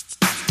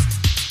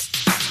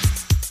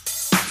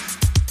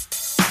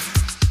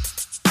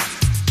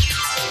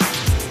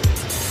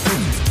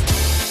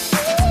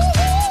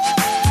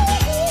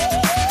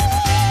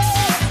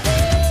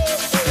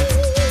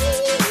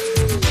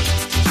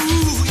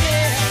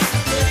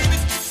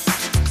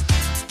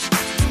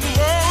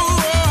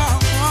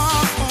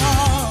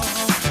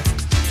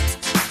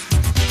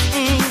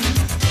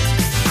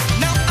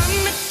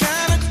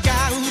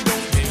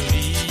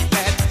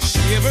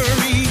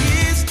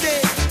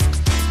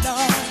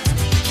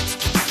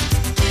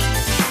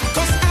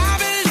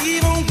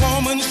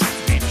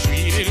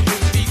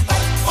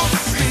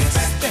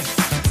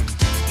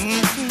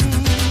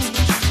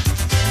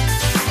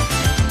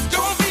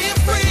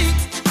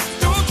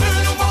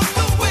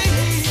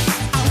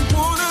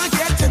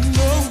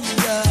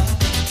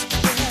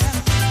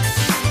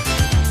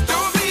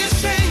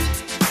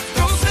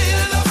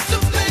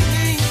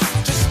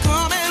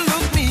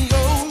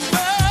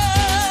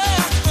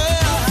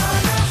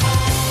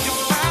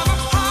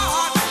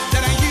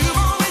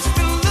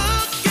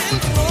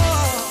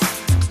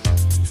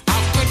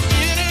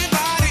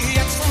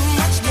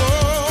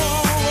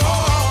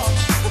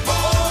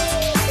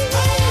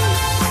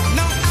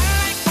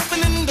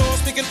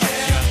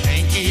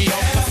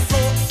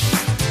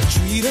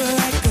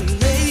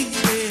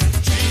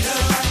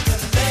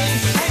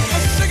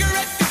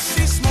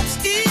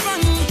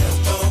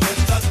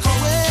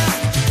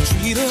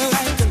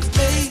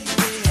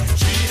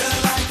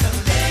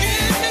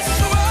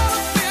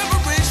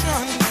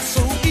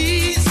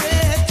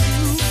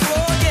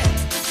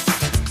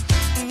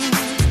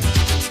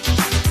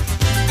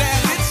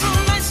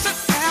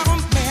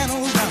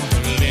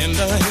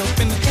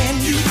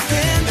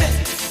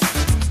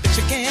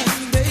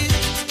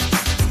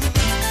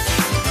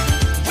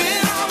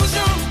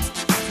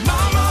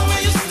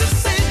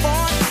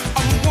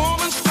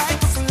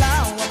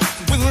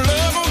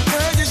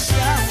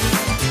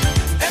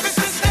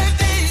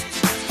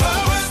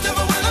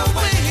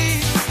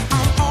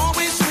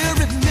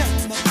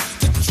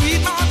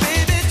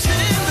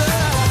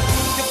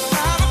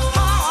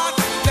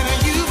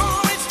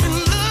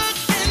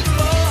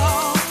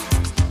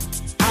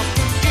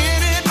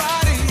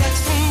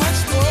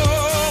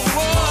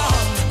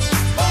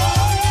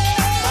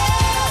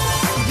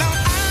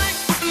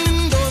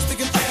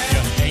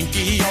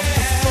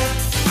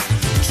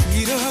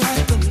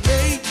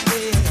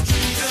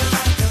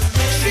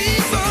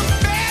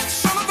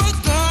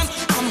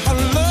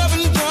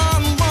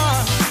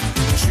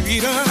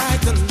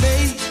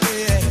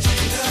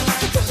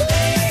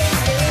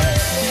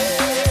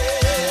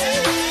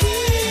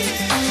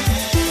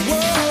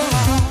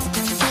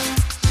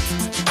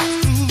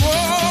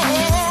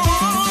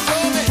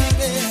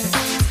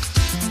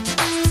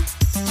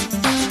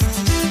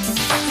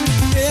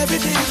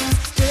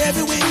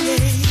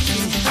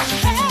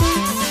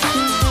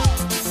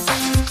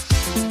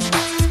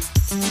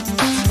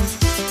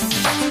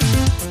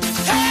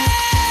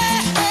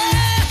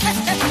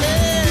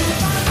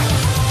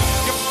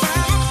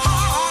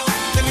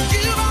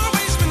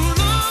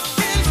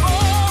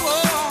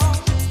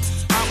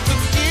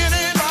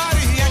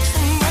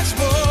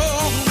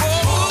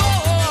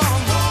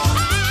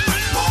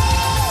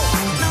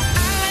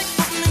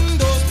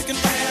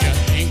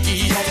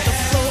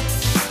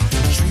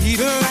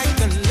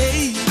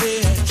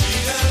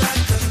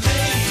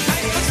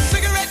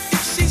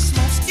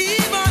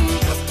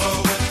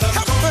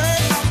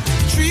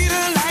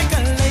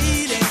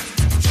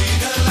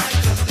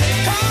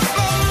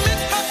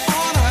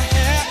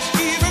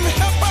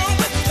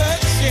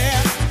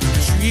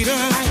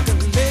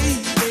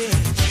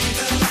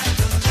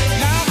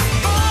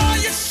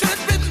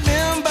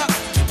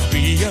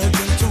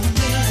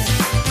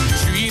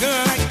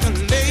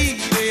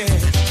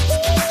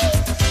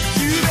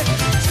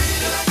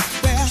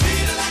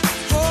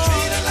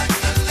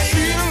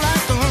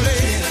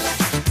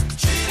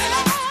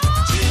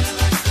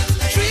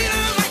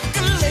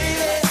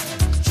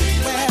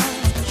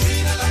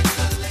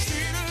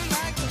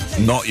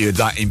 Not you,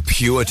 that in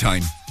pure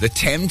time. The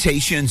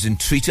Temptations and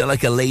Treat Her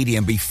Like a Lady,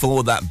 and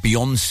before that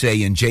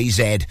Beyonce and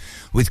Jay-Z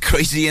with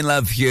Crazy in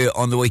Love here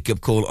on the Wake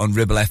Up Call on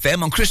Ribble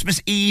FM. On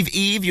Christmas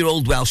Eve, your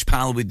old Welsh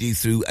pal with you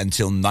through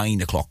until 9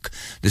 o'clock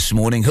this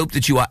morning. Hope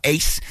that you are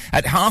ace.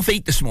 At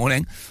 8:30 this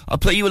morning, I'll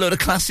play you a load of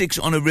classics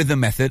on a rhythm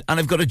method, and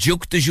I've got a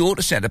joke du jour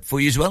to set up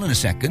for you as well in a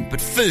second.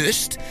 But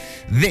first,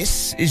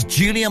 this is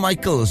Julia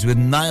Michaels with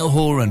Niall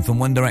Horan from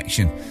One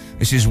Direction.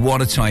 This is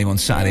What a Time on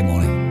Saturday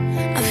morning.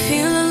 I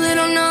feel a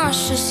little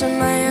nauseous and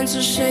my hands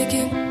are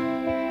shaking.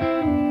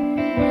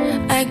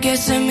 I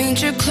guess that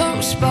means you're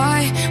close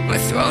by. My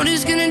throat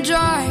is gonna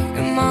dry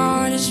and my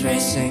heart is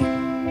racing.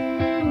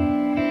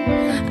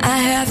 I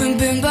haven't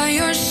been by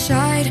your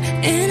side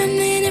in a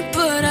minute,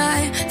 but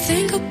I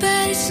think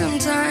about it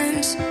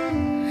sometimes.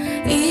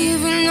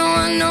 Even though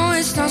I know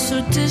it's not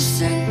so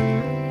distant,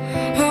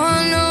 oh,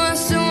 I know I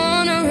still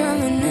wanna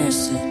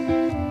reminisce it.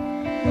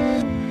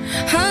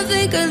 I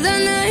think of the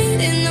night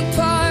in the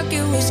park.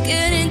 It was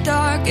getting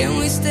dark and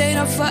we stayed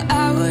up for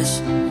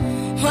hours.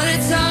 What a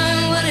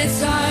time, what a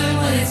time,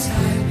 what a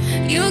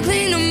time. You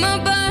cleaned up my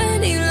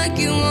body like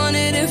you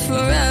wanted it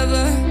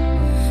forever.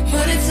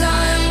 What a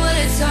time, what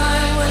a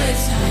time, what a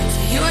time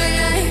for you and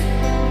I.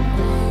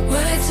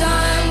 What a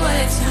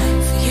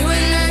time for you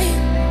and I.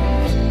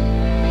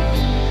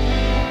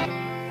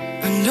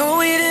 I know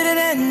we didn't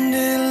end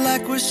it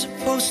like we're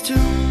supposed to,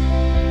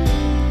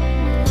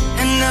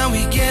 and now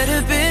we get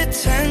a bit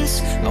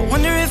tense. I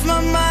wonder if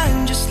my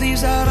mind just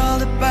leaves out all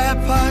the bad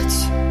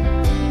parts.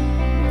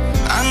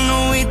 I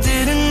know it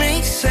didn't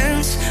make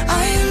sense.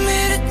 I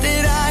admit it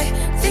that I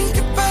think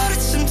about it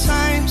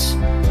sometimes.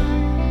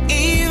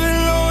 Even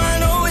though I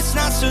know it's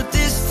not so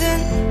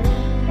distant,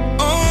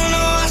 oh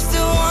no, I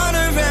still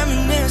wanna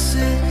reminisce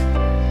it.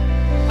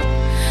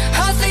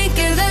 I think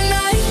of the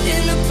night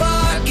in the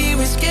park. It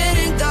was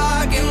getting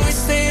dark and we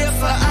stayed up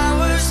for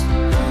hours.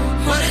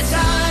 What a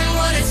time,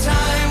 what a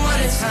time, what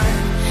a time.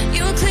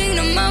 You cleaned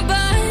up my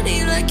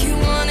body like you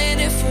wanted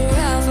it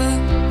forever.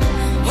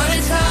 What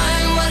a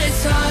time, what a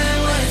time,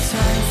 what a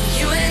time for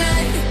you and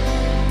I.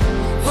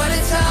 What a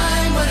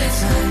time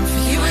for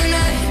you and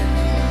I.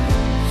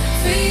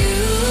 For you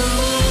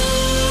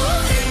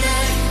and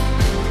I.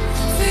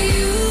 For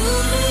you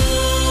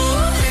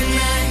and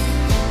I.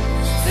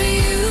 For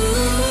you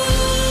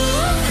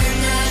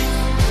and I.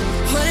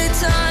 What a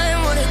time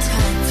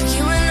for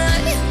you and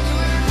I.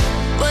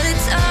 What a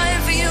time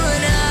for you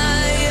and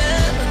I,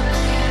 yeah.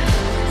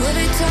 What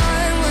a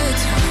time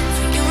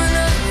for you and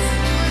I.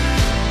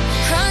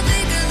 I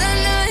think of the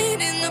night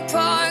in the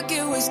park.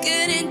 It was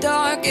getting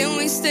dark and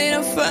we stayed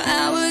up for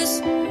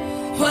hours.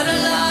 What a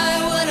lie,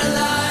 what a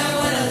lie,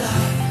 what a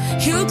lie.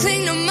 You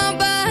cleaned up my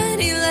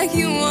body like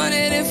you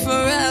wanted it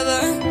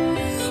forever.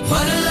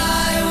 What a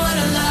lie, what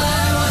a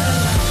lie, what a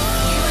lie.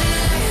 You and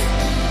I.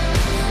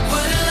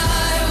 What a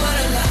lie, what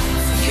a lie.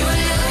 You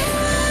and I.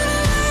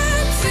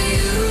 For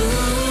you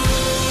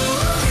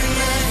and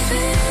I.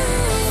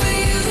 For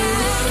you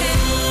and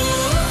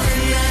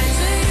I.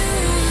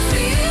 For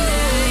you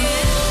and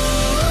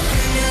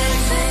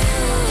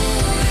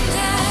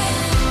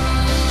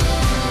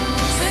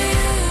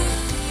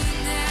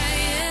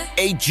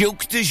I. A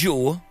joke du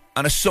jour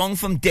and a song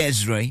from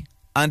Desiree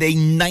and a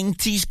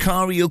 90s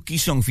karaoke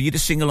song for you to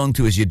sing along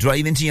to as you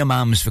drive into your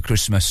mum's for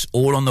Christmas,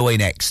 all on the way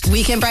next.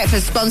 Weekend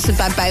Breakfast sponsored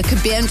by Bowker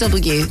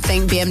BMW.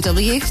 Think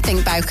BMW,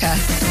 think Bowker.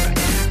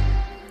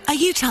 Are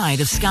you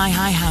tired of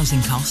sky-high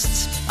housing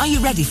costs? Are you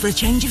ready for a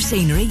change of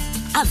scenery?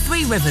 At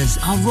Three Rivers,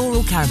 our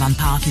rural caravan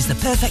park is the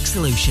perfect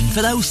solution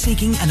for those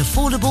seeking an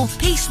affordable,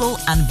 peaceful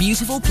and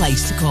beautiful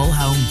place to call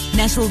home.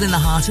 Nestled in the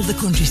heart of the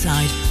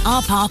countryside,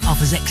 our park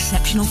offers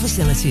exceptional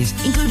facilities,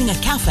 including a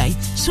cafe,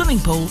 swimming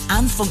pool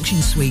and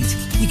function suite.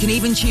 You can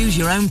even choose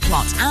your own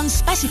plot and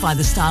specify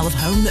the style of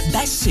home that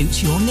best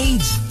suits your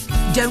needs.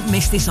 Don't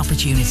miss this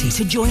opportunity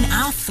to join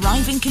our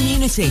thriving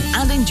community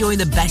and enjoy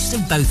the best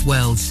of both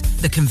worlds.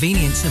 The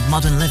convenience of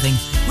modern living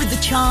with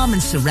the charm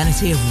and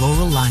serenity of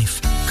rural life.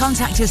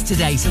 Contact us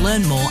today to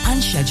learn more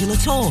and schedule a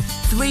tour.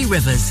 Three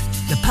Rivers,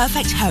 the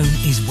perfect home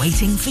is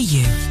waiting for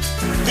you.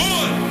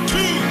 1, 2,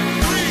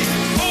 3,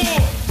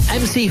 4.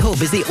 MC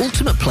Hub is the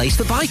ultimate place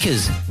for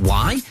bikers.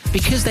 Why?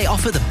 Because they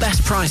offer the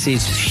best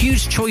prices,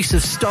 huge choice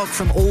of stock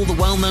from all the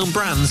well-known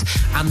brands,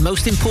 and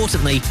most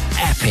importantly,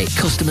 epic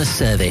customer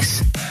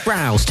service.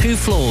 Browse 2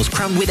 floors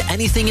crammed with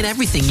anything and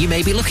everything you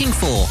may be looking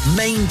for.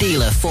 Main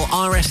dealer for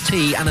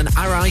RST and an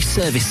RI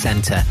service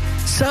centre.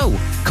 So,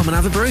 come and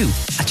have a brew,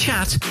 a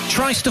chat,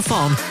 try stuff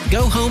on,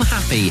 go home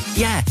happy.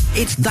 Yeah,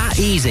 it's that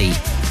easy.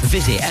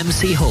 Visit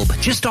MC Hub,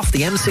 just off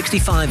the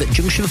M65 at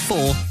Junction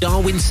 4,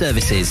 Darwin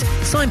Services.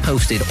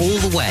 Signposted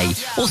all the way,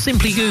 or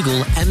simply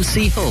Google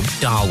MC Hub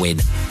Darwin.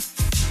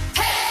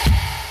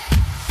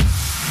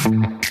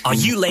 Are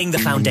you laying the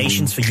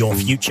foundations for your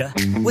future?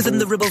 Within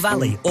the Ribble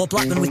Valley or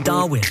Blackburn with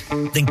Darwin?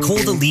 Then call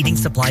the leading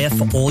supplier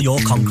for all your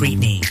concrete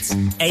needs.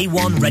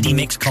 A1 Ready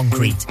Mix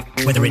Concrete.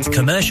 Whether it's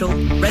commercial,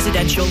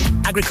 residential,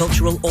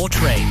 agricultural or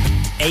trade,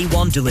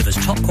 A1 delivers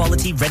top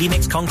quality ready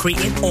mix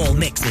concrete in all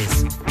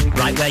mixes.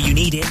 Right where you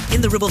need it,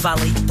 in the Ribble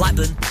Valley,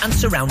 Blackburn and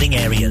surrounding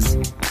areas.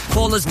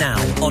 Call us now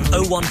on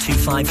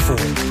 01254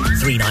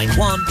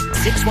 391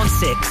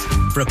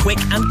 616 for a quick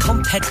and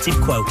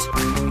competitive quote.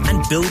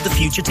 And build the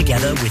future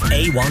together with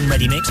A1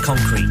 Ready Mix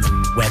Concrete,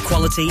 where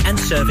quality and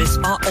service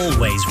are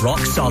always rock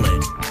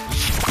solid.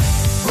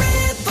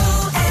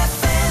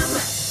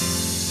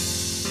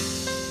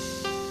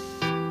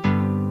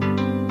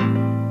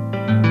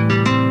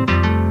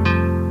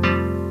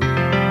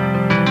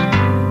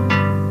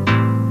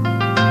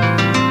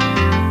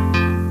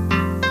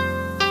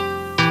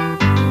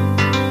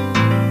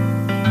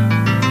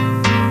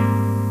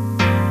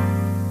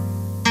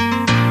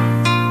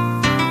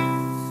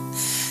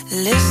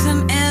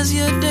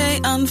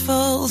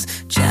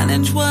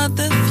 Challenge what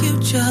the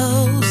future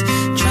holds.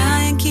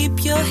 Try and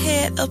keep your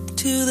head up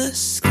to the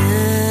sky.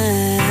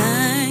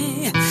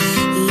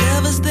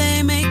 Lovers,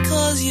 they may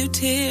cause you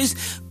tears.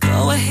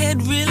 Go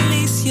ahead,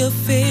 release your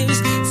fears.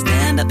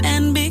 Stand up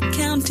and be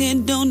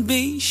counted. Don't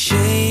be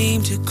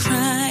ashamed to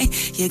cry.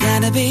 You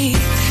gotta be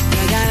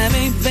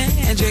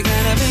bad. You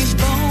gotta be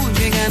bold.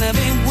 You gotta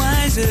be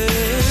wiser.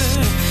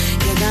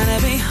 You gotta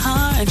be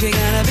hard. You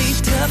gotta be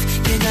tough.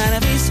 You gotta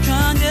be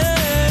stronger.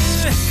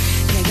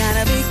 You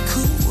gotta be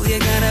cool, you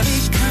gotta be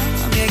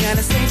calm, you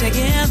gotta stay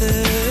together.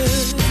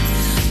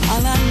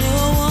 All I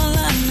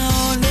know,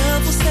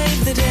 love will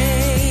save the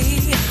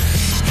day.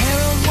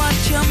 Herald what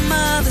your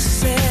mother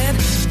said,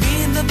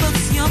 read the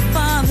books your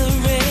father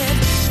read,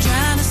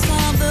 trying to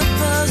solve the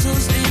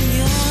puzzles in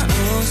your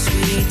own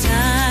sweet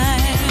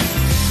time.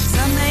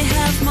 Some may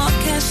have more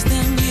cash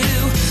than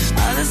you,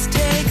 others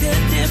take a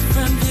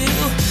different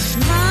view.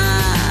 My,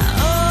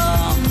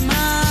 oh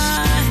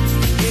my,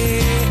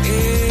 yeah,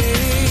 yeah.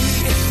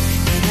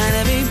 You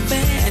gotta be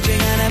bad, you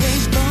gotta be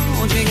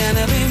bold, you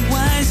gotta be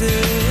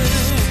wiser.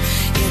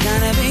 You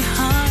gotta be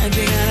hard,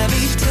 you gotta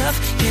be tough,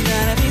 you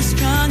gotta be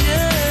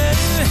stronger.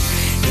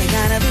 You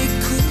gotta be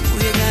cool,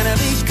 you gotta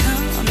be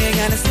calm, you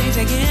gotta stay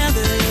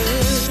together.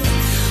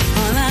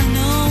 All I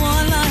know,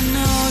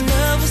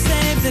 love will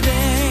save the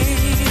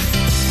day.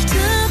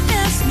 Time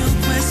asks no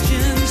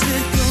questions,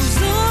 it goes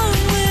on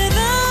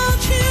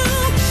without you,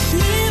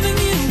 leaving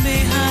you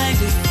behind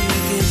if you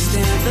can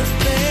stand the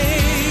pace.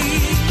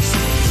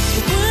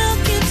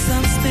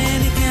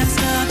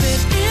 Stop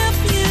it if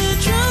you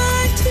try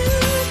to.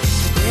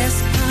 This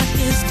part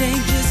is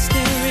danger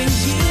staring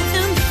you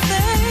in the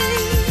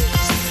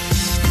face.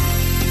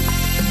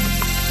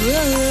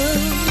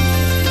 Whoa.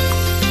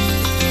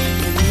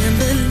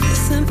 Remember,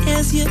 listen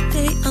as your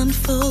day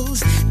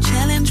unfolds.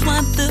 Challenge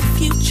what the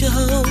future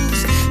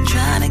holds.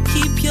 Try to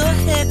keep your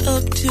head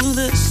up to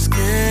the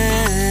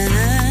sky.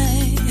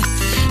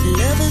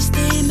 Lovers,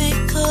 they may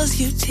cause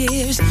you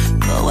tears.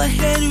 Go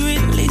ahead,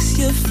 release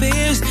your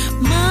fears.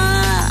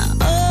 My,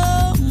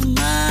 oh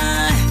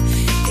my,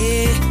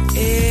 eh,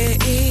 eh,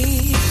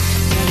 eh.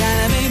 You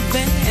gotta be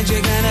bad, you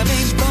gotta be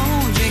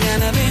bold, you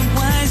gotta be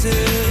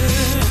wiser.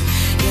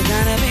 You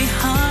gotta be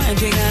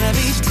hard, you gotta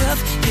be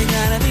tough, you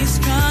gotta be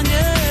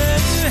stronger.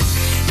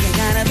 You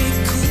gotta be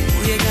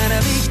cool, you gotta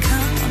be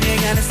calm, you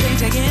gotta stay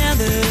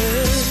together.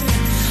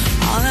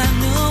 All I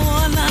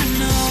know,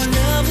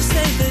 love will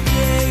save the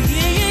day.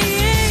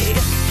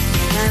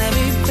 You gotta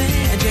be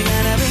bad, you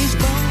gotta be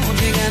bold,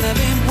 you gotta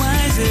be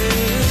wiser.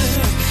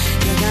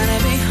 You gotta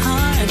be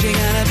hard, you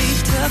gotta be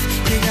tough,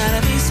 you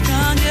gotta be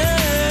stronger.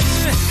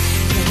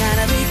 You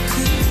gotta be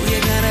cool, you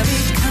gotta be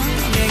calm,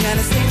 you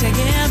gotta stay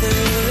together.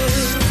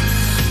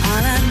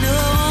 All I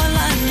know,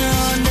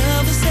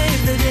 love will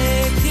save the day.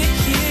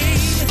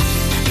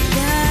 You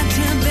got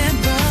to be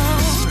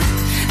bold,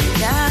 you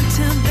got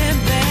to be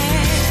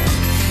bad,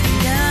 you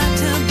got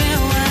to be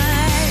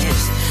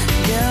wise.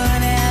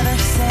 Don't ever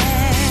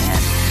say.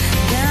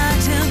 Got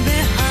to be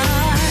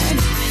hard,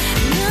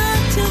 not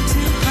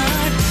too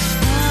hard.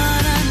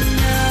 All I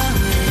know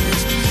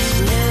is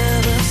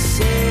love will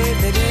save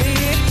the day.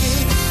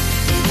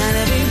 You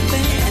gotta be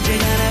bad, you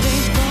gotta be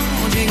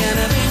bold, you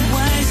gotta be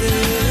wiser.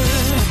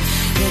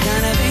 You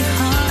gotta be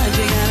hard,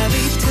 you gotta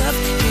be tough,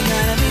 you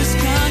gotta be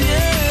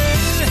stronger.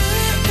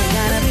 You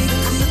gotta be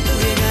cool,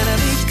 you gotta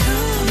be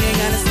calm, you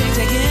gotta stay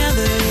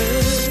together.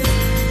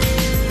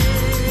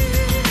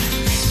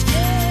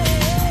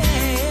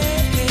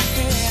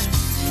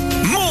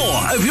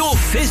 More of your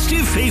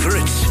festive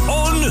favourites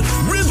on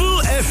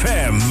Ribble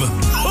FM.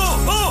 Ho,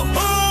 ho,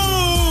 ho!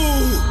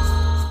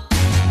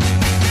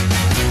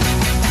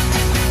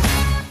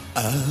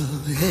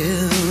 I'll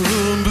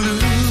have blue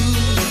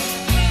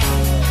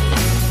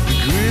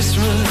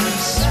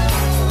Christmas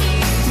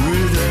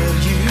without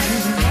you.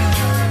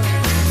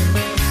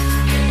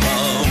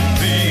 I'll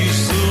be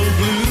so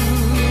blue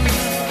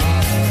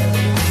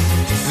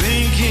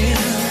thinking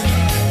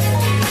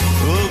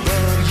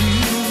about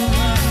you.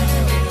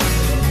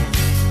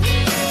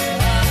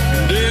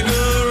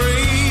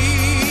 Decorate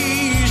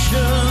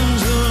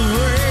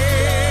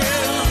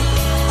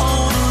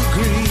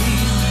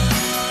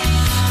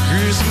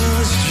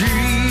Christmas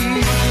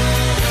tree.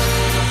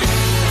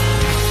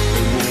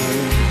 It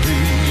won't be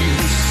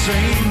the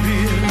same,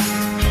 dear,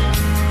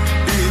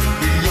 if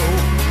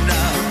you're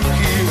not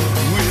here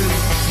with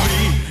me.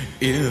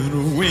 In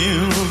a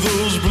wind of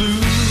those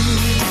blue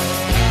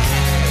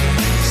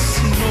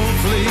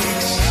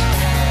snowflakes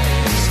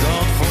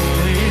start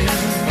falling.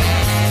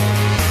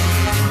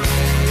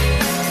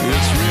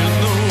 It's when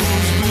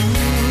those blue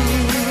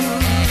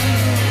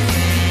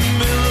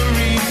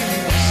memories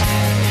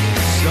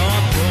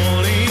start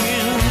calling,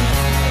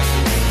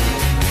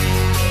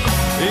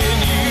 and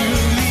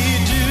you'll be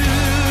doing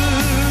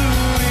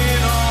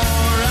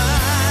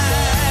alright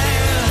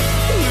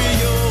with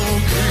your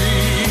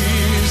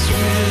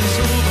Christmas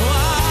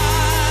wine.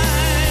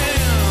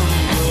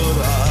 But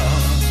I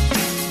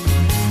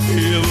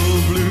have a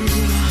blue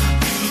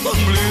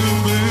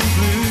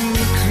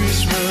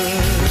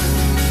Christmas.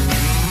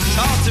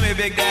 Talk to me,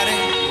 Big Daddy.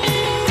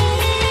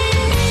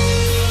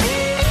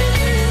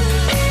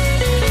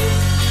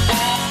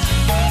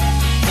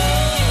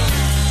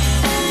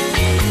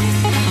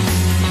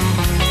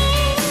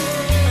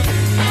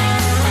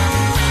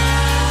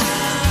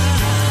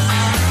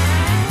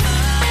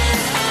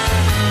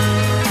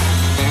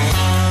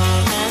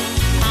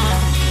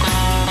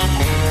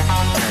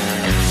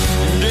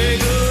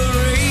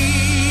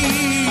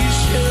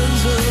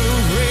 Decorations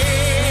of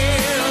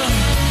red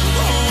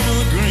on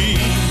a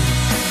green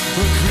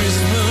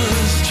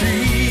Christmas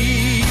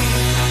tree.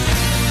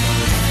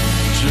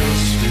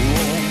 Just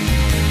won't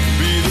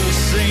be the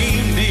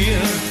same,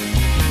 dear,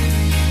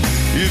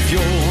 if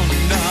you're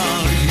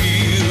not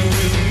here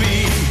with me.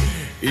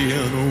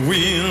 In a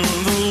wind,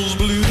 those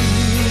blue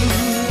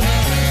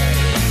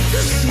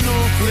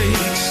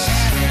snowflakes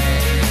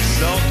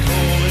start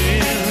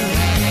calling.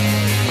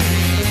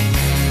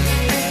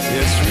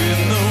 It's when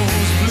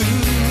those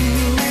blue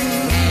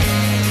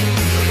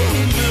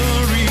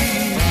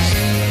memories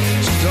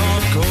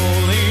start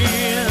calling,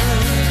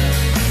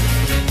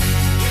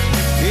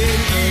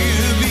 and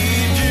you'll be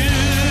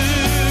doing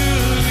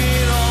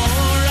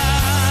alright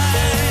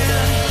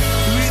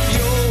with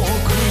your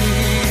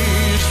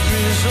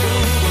Christmas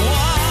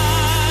wine.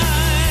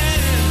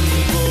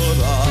 But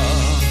I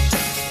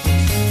have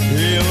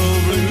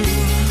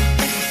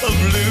a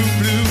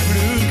blue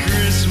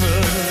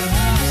Christmas.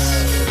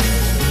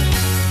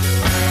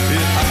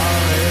 If I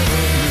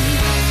ever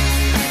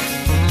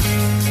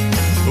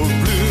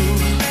knew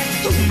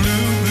a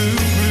blue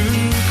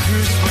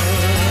Christmas.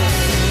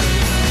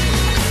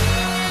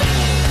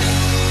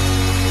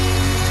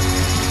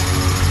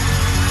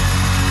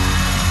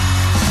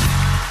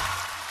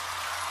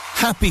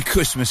 Happy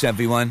Christmas,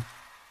 everyone.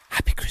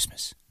 Happy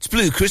Christmas. It's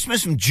Blue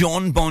Christmas from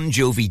John Bon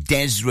Jovi,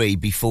 Desiree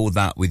before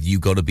that with You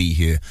Gotta Be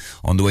Here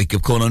on the Wake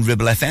Up Call on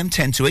Ribble FM,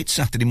 10 to 8,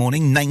 Saturday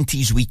morning,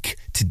 90s week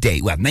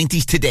today. Well,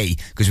 90s today,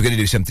 because we're going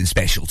to do something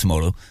special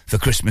tomorrow for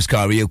Christmas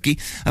karaoke.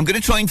 I'm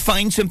going to try and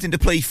find something to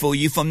play for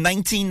you from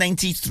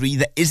 1993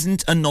 that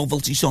isn't a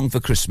novelty song for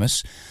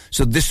Christmas,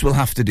 so this will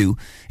have to do.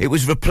 It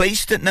was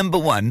replaced at number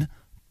 1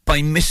 by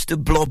Mr.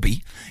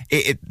 Blobby.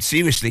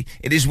 Seriously,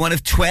 it is one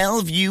of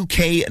 12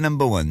 UK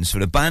number ones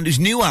for a band whose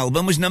new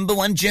album was number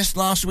 1 just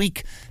last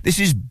week. This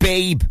is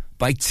Babe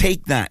by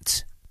Take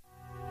That.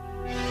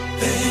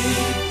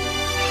 Babe,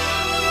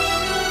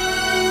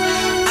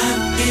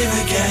 I'm here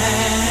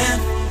again.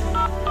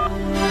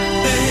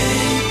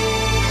 Babe,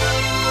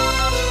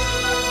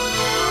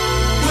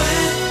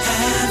 where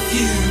have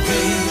you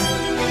been?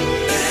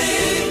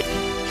 Babe,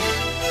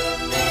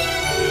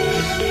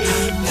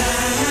 I'm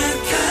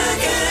back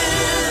again.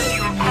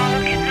 Your call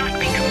cannot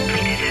be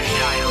completed as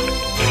dialed.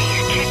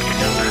 Please check the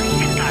number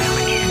and dial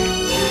again.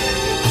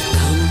 I've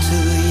come to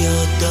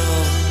your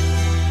door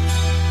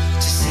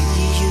to see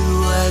you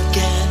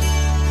again,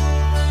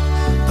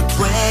 but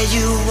where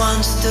you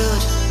once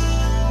stood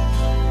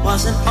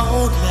was an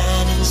old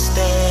man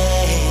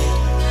instead.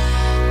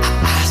 I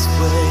asked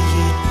where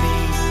you'd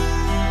been.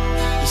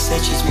 You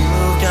said she's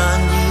moved on,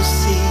 you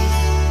see.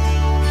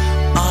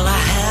 All I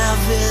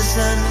have is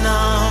a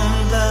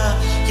number.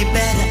 You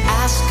better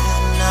ask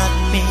her, not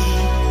me.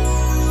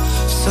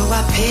 So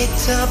I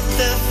picked up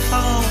the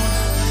phone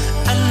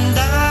and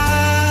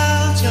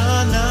dialed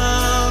your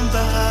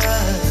number.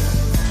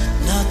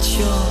 Not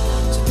sure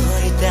to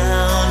put it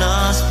down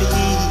or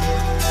speak.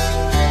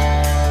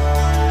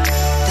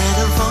 Then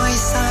a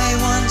voice I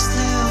once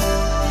knew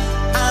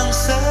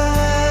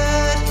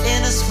answered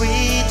in a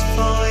sweet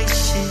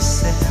voice. She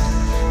said,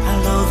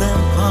 hello, then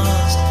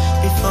paused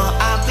before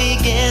I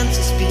began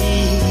to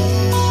speak.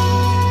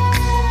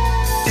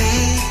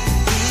 Babe,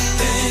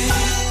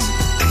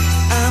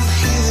 I'm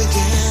here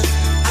again.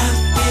 I'm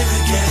here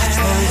again. I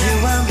tell you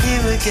I'm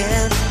here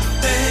again.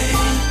 Babe,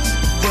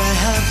 where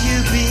have you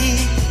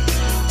been?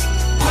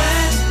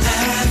 Where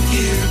have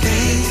you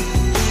been?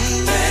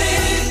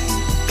 Babe,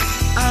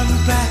 I'm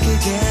back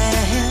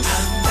again.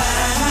 I'm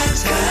back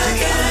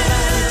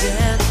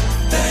again.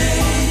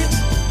 Babe,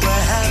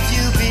 where have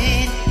you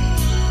been?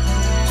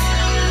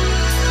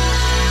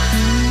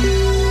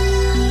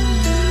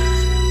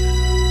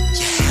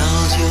 You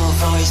held your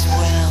voice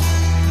well.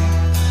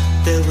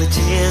 There with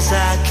tears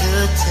I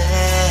could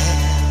tell.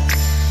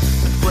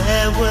 But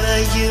where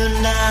were you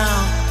now?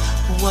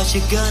 What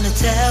you gonna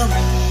tell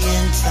me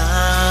in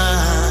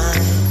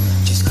time?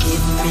 Just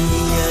give me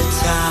a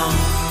towel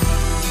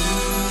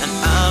and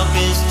I'll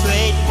be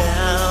straight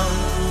down.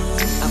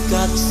 I've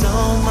got so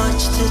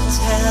much to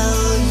tell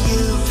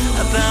you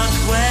about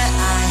where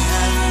I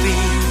have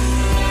been.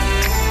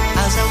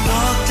 As I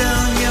walk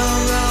down your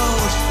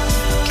road,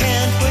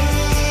 can't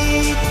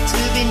wait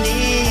to be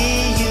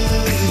near you.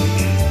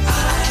 I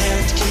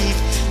can't keep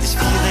this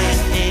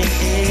feeling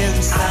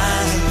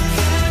inside.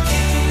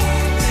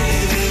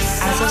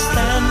 As I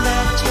stand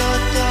at your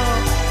door,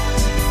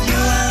 you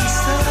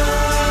answer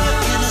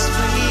in a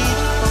sweet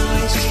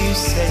voice. You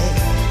say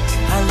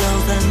hello,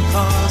 then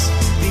pause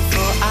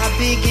before I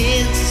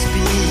begin to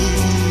speak.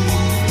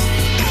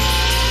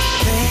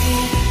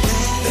 Babe,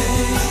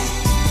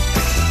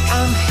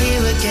 I'm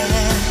here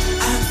again.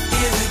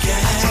 I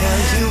tell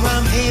you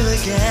I'm here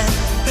again.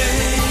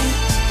 Babe,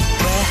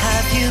 where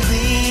have you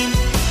been?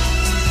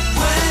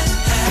 Where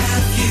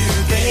have you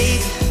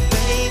been?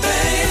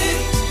 Babe,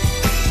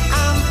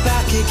 I'm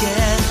back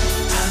again.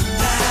 I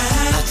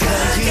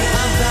tell you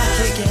I'm back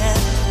again.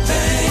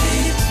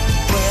 Babe,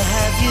 where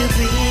have you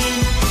been?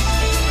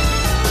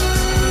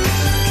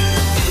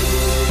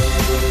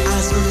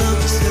 As I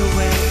looked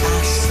away, I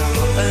saw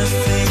a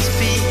face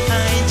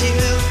behind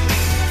you.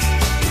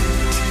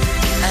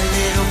 A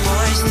little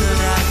boy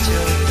stood at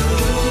your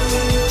door.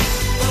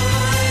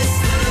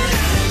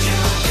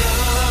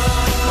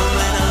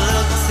 When I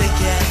looked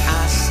again, I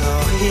saw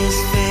his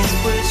face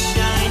was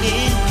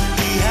shining.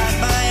 He had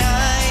my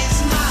eyes,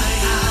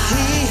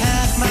 he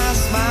had my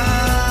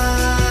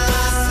smile.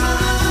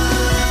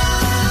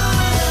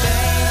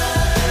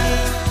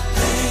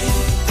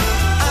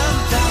 I'm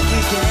back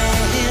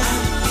again.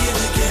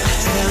 I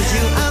tell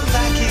you I'm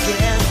back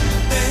again.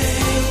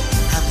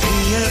 I'm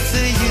here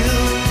for you.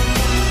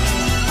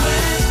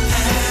 Where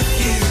have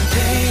you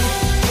been?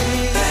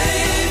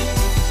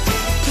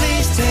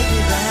 Please take me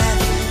back.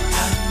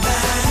 I'm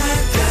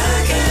back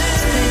again.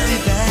 Take me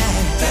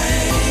back,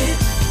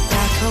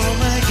 back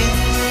home again.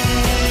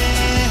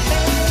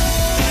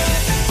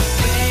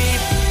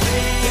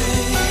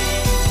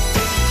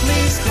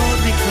 Please hold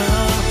me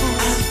close.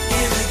 I'm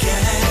here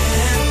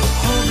again.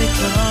 Hold me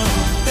close,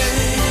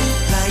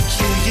 like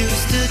you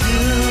used to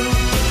do.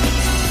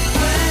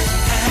 Where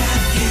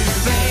have you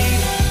been,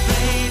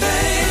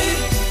 babe?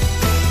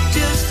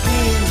 Just me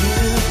and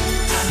you.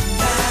 I'm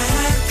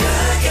back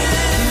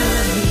again. You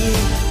and me,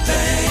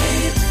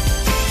 babe.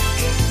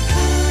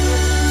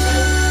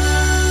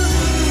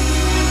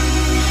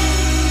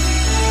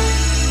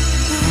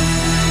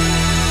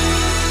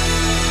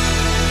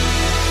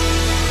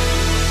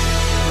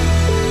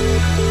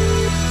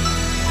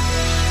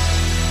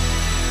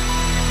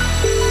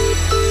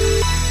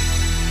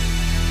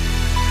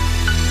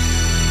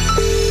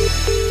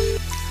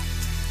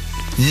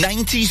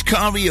 90s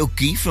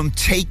karaoke from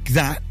Take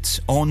That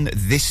on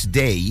this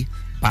day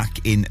back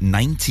in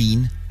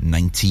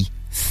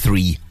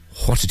 1993.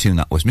 What a tune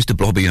that was. Mr.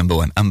 Blobby number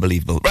one.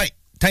 Unbelievable. Right,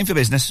 time for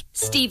business.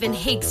 Stephen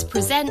Higgs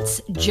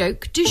presents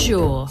Joke du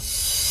Jour.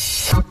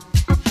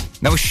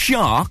 Now, a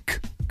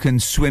shark can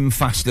swim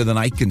faster than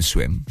I can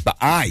swim, but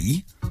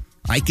I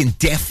can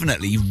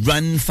definitely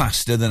run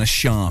faster than a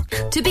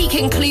shark. To be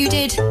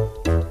concluded.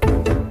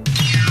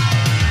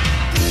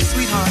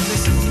 Sweetheart,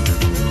 listen.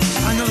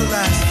 I know the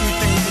last few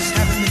pages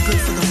haven't been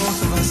good for the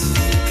both of us,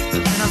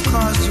 and I've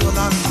caused you a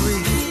lot of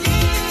grief.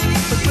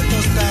 But put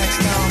those bags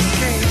down,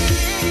 okay?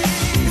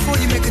 Before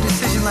you make a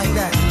decision like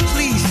that,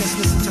 please just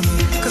listen to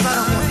me, because I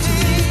don't want you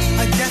to leave.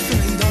 I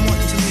definitely don't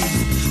want you to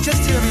leave.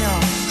 Just hear me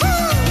out.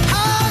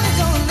 Honey,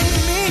 don't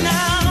leave me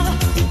now,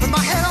 with my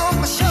head on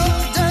my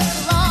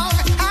shoulders long.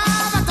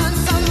 Have I done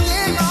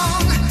something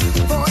wrong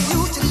for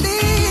you to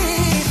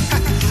leave?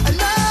 I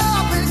know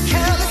I've been a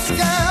careless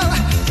girl,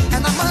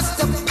 and I must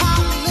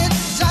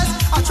apologize.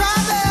 I'll try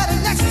better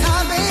next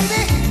time,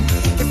 baby.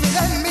 If you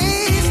let me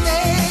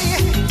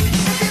stay,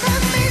 if you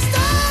let me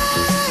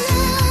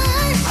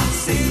stay, I'll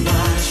see what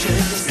I should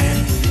have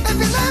said.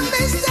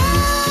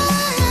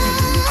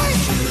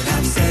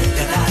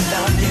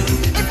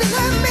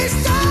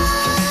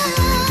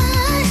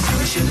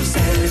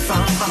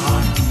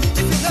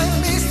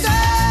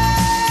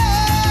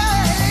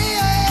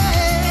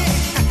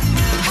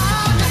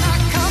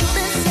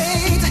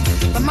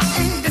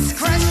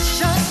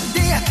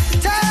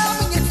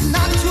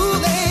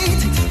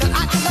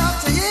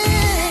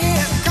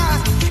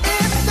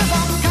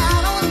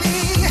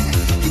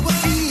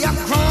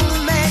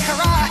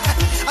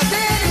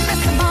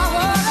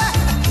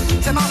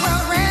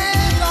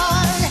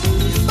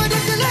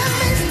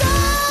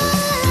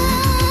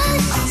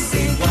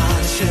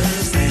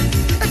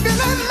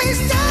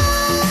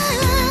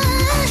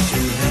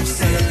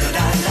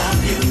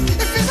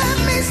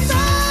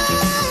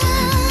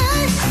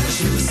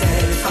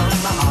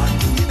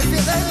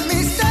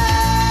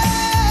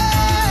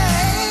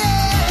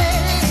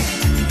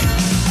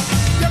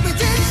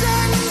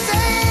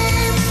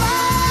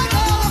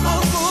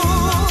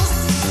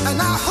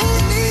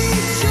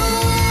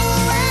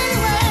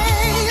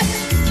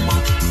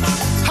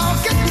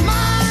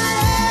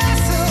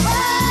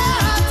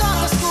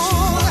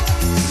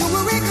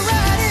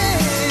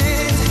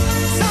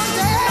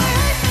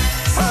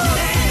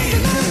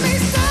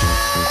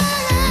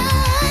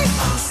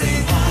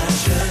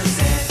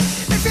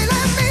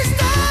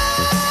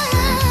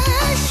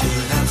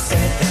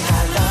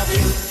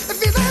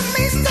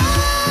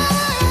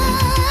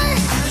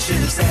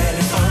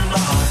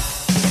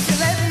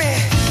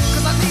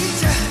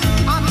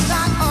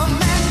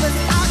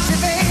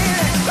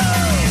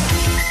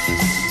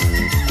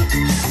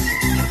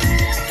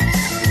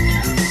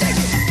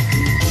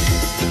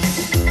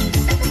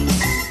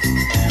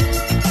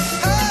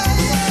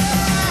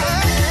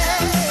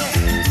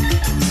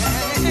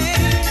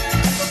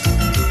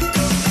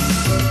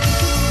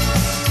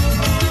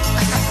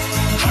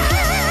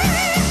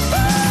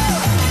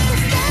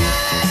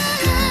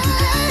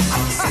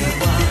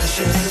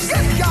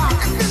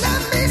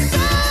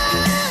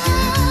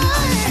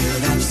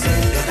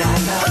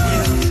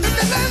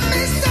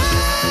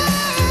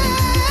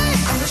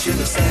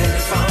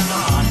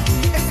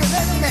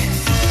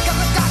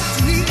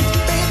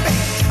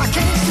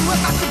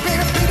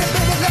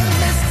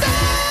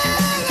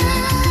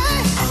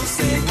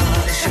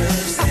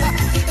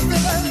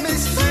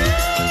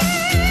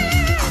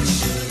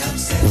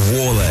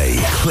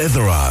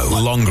 Clitheroe,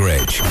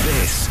 Longridge.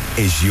 This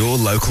is your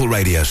local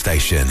radio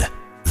station.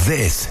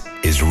 This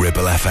is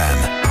Ribble FM.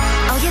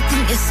 Oh, you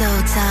think you're so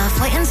tough.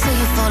 Wait until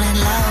you fall in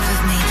love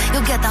with me.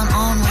 You'll get down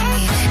on with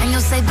me. And you'll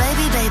say,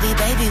 baby, baby,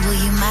 baby, will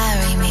you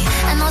marry me?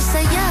 And I'll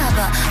say, yeah,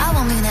 but I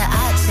won't mean it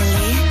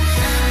actually.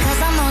 Cause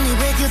I'm only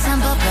with you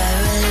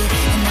temporarily.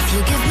 And if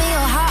you give me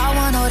your heart, I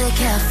want hold it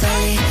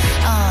carefully.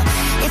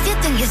 If you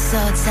think you're so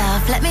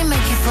tough, let me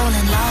make you fall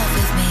in love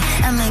with me.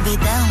 And maybe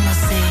then we'll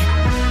see.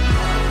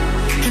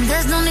 And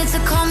there's no need to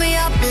call me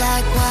up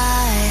like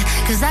why.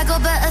 Cause I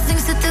got better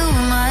things to do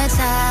with my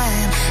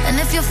time. And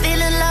if you're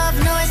feeling love,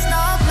 no it's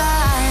not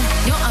blind.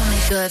 You're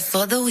only good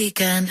for the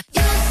weekend.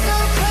 You're so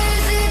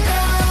crazy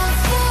down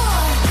for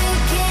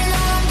thinking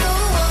I'm the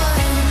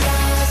one.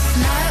 Last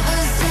night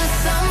was just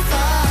some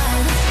fun.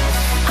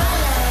 I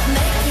love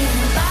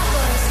making bad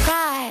boys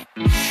cry.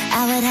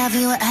 I would have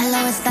you at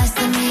hello, it's nice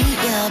to meet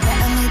you.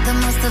 Better make the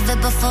most of it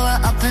before I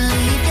up and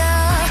leave ya.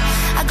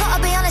 I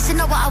gotta be honest, you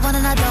know what I want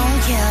and I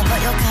don't care.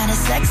 But you're kinda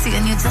sexy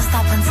and you just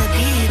happen to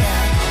be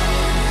there.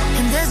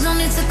 And there's no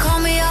need to call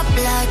me up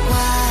like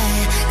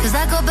why. Cause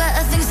I got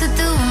better things to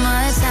do with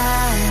my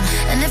time.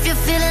 And if you're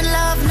feeling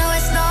love, no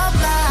it's not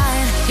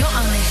blind. You're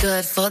only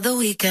good for the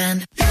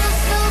weekend. You're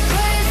so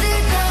crazy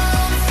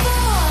down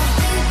for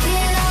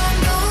thinking I'm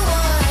the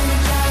one.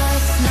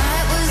 Last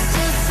night was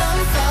just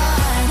some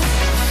fun.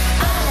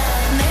 I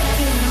love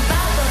making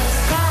bad boys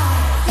cry.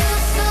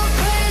 You're so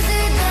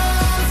crazy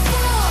down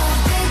for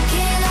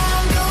thinking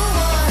I'm the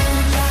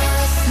one.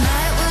 Last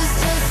night was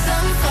just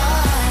some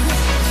fun.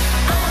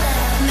 I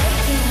love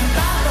making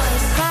bad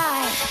boys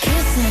cry.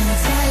 Kissing,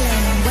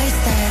 telling,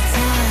 waste their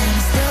time.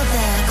 Still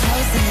there,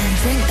 closing,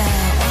 drink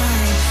that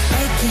wine.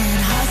 Breaking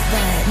hearts,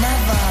 but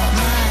never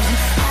mind.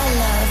 I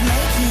love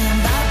making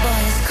bad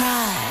boys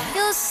cry.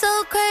 You're so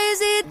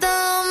crazy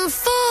dumb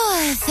for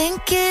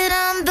thinking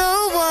I'm the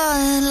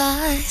one.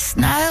 Last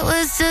night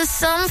was just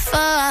some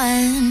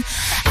fun.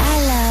 I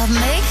love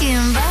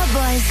making bad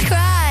boys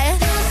cry.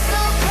 You're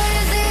so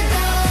crazy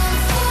dumb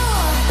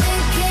for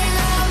thinking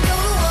I'm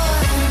the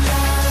one.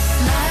 Last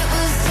night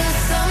was just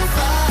some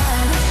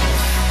fun.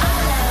 I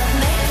love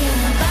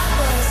making bad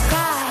boys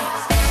cry.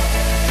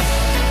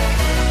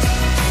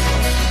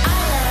 I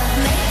love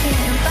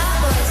making bad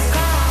boys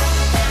cry.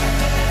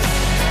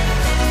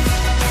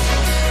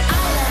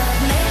 I love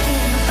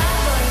making bad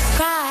boys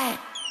cry.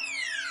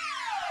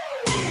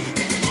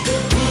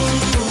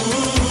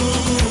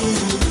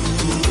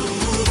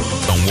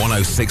 On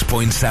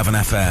 106.7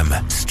 FM,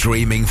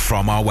 streaming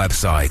from our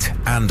website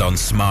and on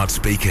smart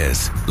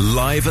speakers,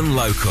 live and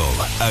local,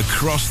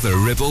 across the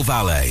Ribble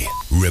Valley.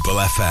 Ribble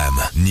FM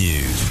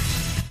News.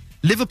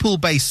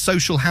 Liverpool-based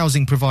social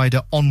housing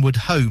provider Onward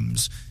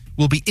Homes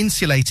will be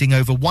insulating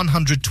over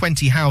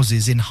 120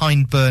 houses in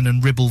Hyndburn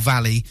and Ribble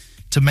Valley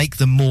to make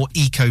them more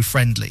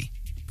eco-friendly.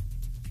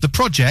 The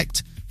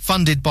project,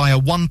 funded by a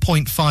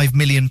 £1.5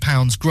 million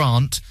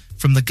grant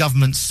from the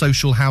government's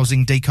Social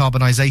Housing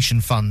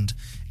Decarbonisation Fund,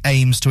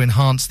 aims to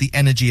enhance the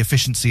energy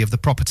efficiency of the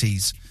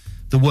properties.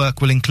 The work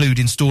will include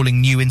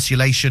installing new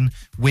insulation,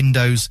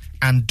 windows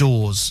and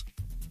doors.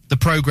 The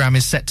programme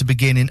is set to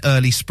begin in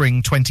early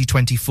spring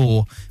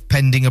 2024,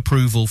 pending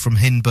approval from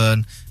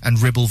Hyndburn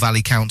and Ribble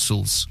Valley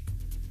councils.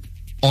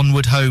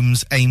 Onward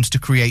Homes aims to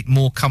create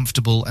more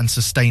comfortable and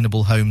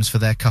sustainable homes for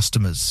their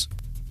customers.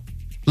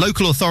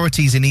 Local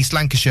authorities in East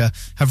Lancashire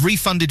have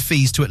refunded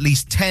fees to at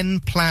least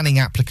 10 planning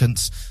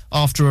applicants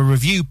after a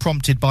review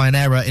prompted by an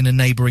error in a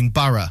neighbouring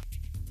borough.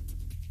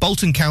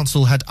 Bolton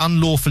Council had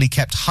unlawfully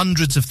kept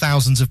hundreds of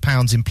thousands of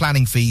pounds in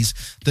planning fees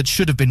that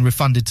should have been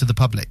refunded to the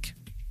public.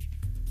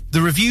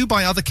 The review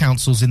by other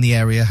councils in the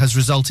area has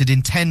resulted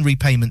in 10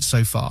 repayments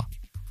so far.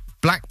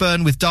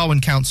 Blackburn with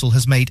Darwen Council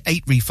has made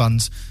 8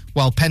 refunds,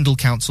 while Pendle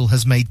Council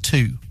has made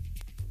 2.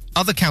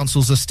 Other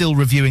councils are still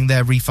reviewing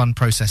their refund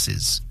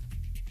processes.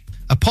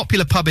 A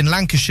popular pub in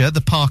Lancashire,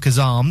 the Parker's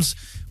Arms,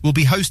 will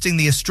be hosting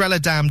the Estrella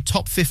Dam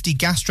Top 50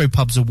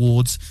 Gastropubs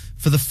Awards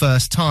for the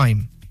first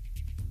time.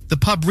 The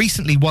pub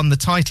recently won the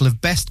title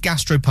of Best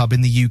Gastropub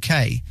in the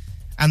UK,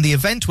 and the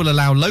event will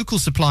allow local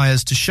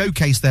suppliers to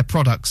showcase their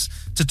products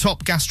to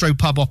top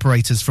gastropub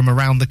operators from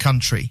around the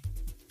country.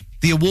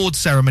 The awards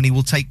ceremony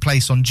will take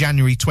place on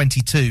January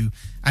 22,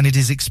 and it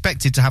is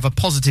expected to have a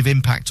positive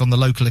impact on the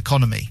local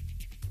economy.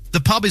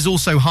 The pub is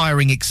also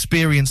hiring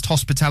experienced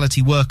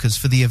hospitality workers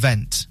for the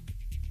event.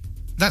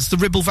 That's the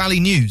Ribble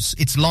Valley News.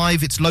 It's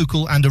live, it's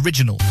local and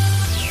original.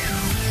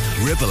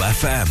 Ribble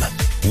FM.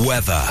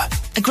 Weather.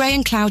 A grey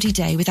and cloudy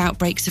day with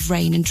outbreaks of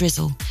rain and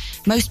drizzle,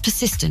 most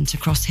persistent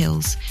across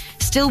hills.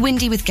 Still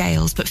windy with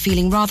gales, but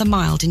feeling rather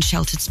mild in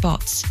sheltered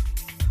spots.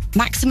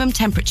 Maximum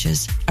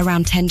temperatures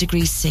around 10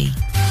 degrees C.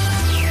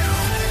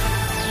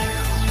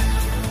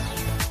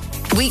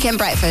 Weekend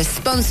Breakfast,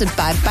 sponsored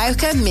by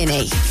Bowker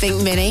Mini.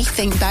 Think Mini,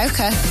 think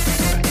Bowker.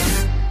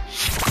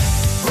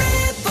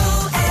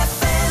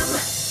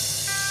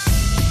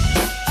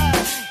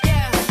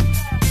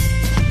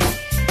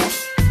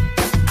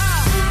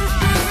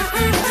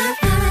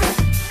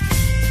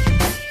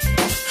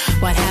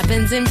 What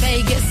happens in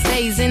Vegas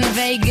stays in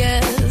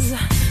Vegas.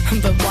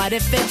 But what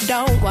if it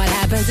don't? What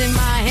happens in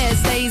my head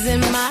stays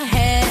in my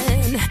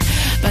head.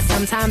 But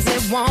sometimes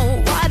it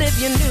won't. What if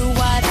you knew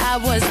what I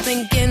was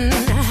thinking?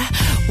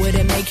 Would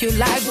it make you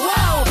like,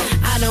 whoa?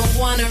 I don't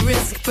wanna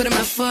risk putting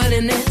my foot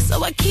in it,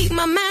 so I keep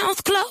my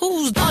mouth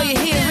closed. All you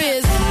hear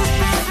is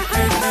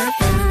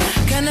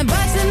kinda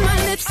biting my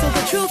lips so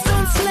the truth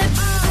don't slip.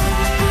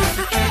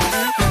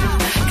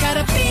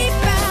 Gotta beep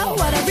out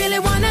what I really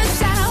wanna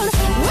shout.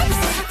 Whoops,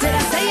 did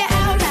I say it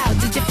out loud?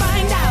 Did you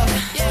find out?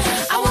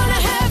 I wanna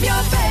have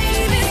your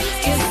baby,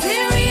 get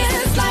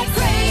serious like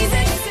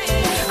crazy.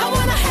 I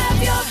wanna have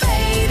your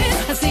baby,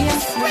 I see him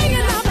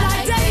springing up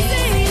like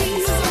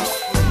daisies.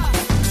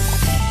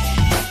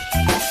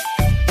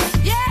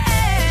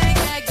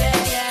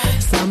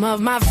 Some of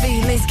my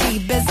feelings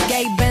keep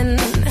escaping,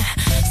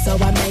 so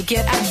I make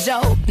it a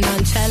joke,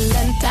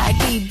 nonchalant, I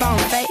keep on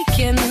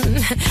faking.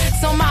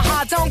 So my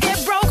heart don't get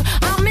broke,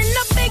 I'm in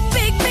a big,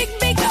 big, big,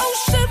 big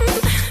ocean.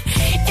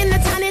 In a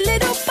tiny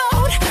little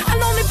boat,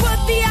 I'll only put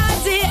the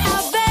idea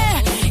out there.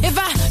 If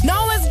I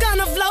know it's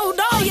gonna float,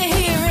 all you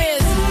hear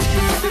is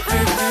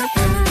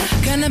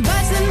gonna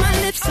buzz in my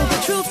lips so the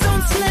truth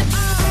don't slip.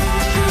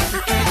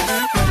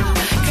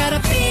 Gotta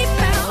beep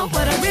out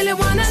what I really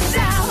wanna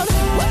shout.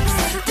 Whoops,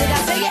 did I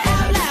say it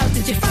out loud?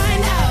 Did you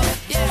find out?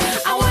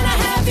 I wanna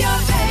have your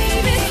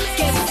baby,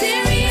 get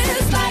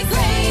serious like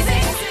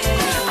crazy.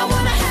 I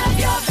wanna have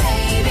your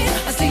baby,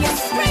 I see him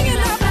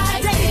springing up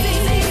like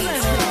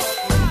daisies.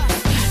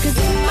 'Cause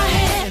in my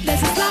head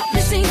there's a slot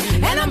machine,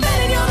 and I'm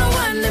betting you're the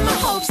one in my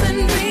hopes and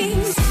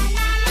dreams.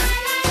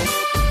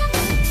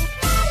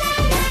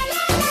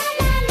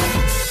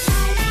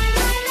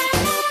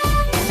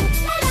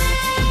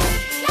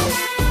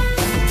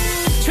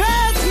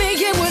 Trust me,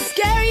 it would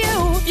scare you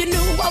if you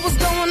knew what was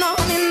going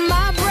on in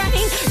my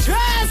brain.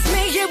 Trust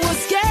me, it would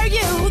scare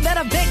you that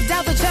I picked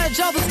out the church,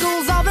 all the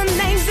schools, all the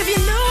names. If you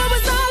knew it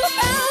was all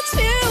about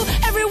you,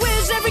 every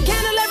wish, every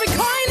candle, every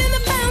coin in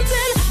the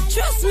fountain.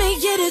 Trust me,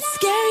 it'd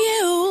scare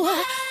you.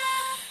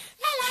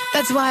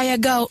 That's why I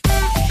go.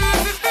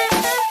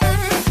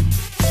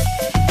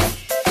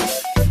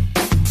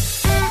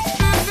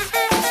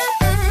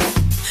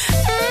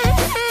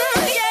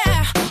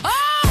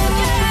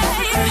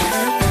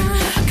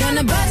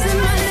 Gonna buzz in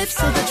my lips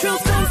so the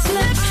truth don't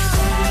slip.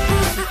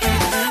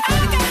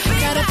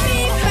 Gotta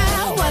beep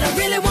out what I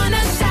really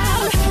wanna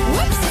shout.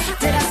 Whoops,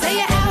 did I say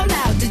it out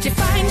loud? Did you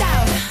find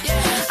out?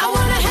 I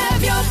wanna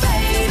have your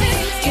baby,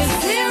 get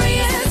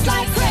serious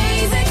like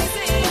crazy.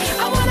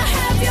 I wanna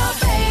have your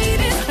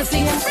baby, I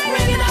see him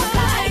springing up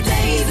like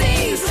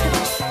daisies.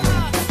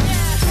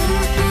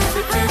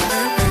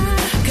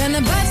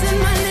 Gonna buzz in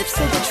my lips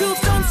so the truth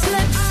don't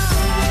slip.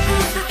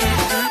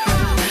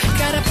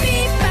 Gotta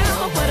beep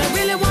out what I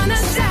really wanna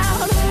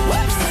shout.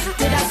 Whoops,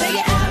 did I say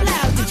it out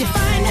loud? Did you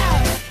find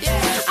out?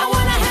 I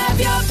wanna have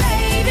your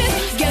baby,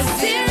 get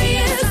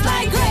serious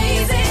like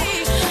crazy.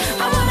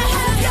 I wanna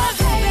have your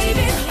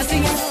baby, I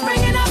see him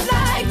springing up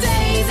like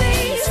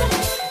daisies.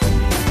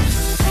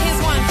 Here's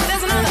one,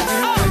 there's another,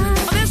 oh,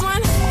 there's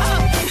one, oh.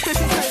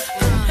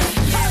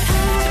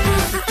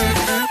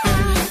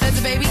 There's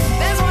a baby,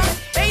 there's one,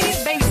 babies,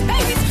 babies,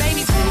 babies,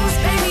 babies, babies,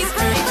 babies,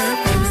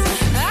 babies.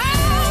 I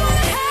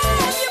wanna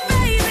have your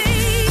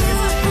babies.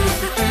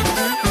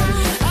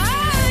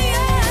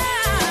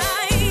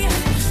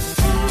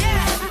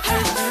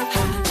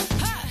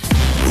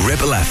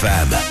 Ribble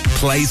FM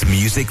plays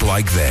music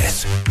like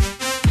this.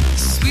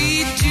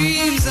 Sweet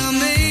dreams are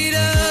made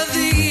of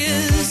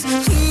these.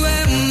 Who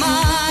am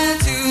I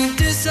to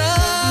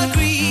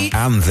disagree?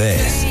 And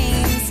this.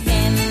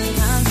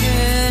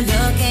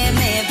 Look at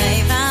me,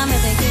 babe, I'm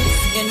with you.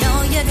 You know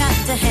you got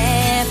to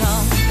have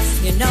hope.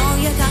 You know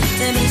you got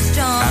to be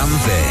strong. And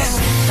this.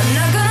 I'm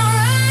not gonna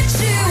write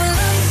you a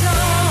love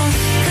song,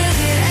 'cause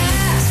you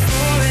asked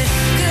for it,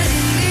 'cause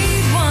you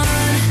need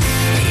one.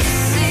 You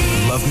see.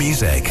 Love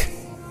music.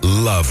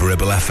 Love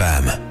Ribble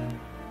FM.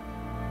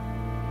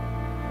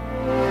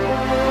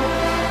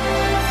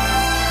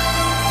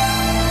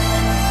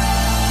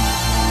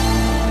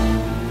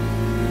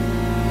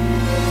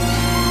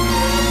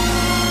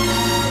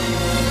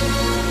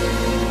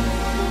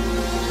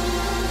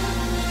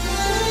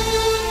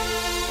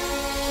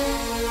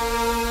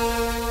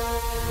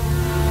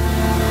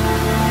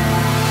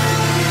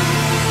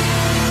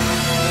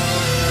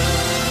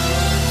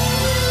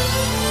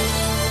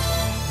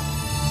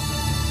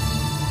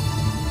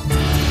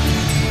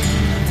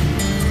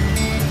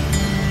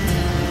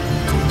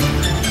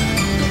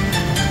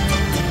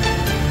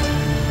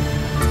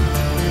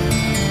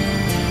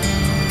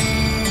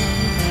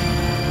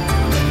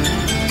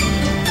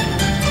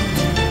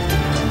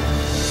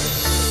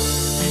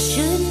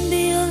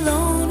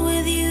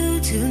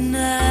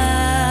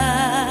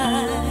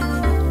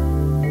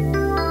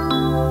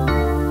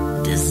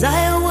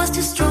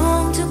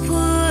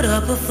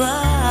 up a fight.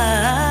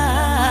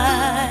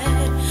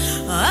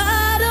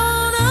 I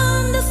don't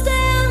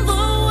understand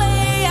the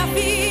way I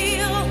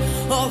feel,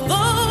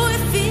 although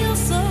it feels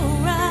so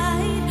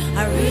right.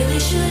 I really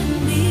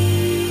shouldn't be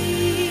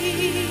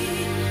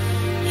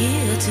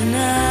here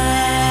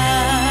tonight.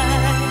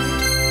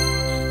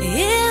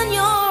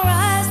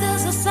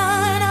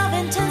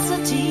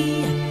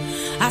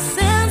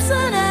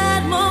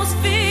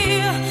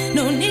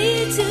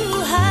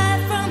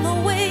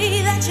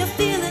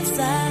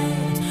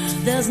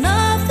 There's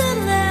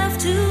nothing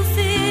left to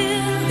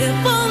fear,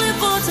 if only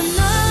for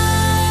tonight.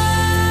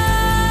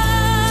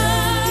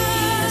 Don't be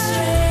a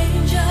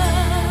stranger.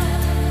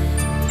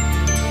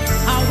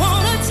 I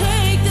wanna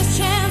take this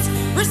chance,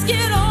 risk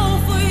it all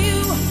for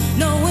you,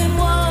 knowing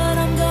what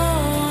I'm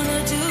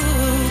gonna do,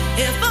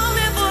 if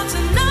only for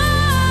tonight.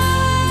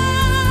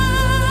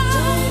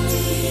 Don't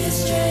be a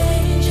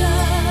stranger.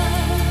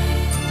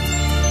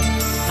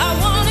 I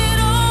want it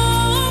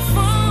all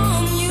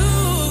from you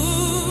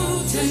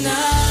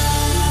tonight.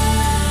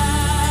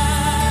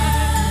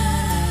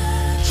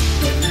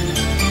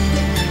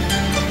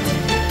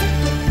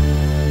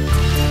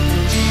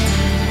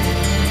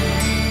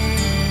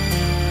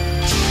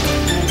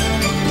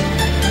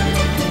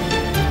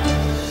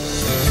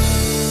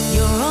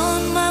 You're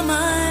on my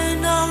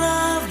mind all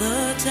of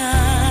the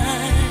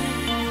time.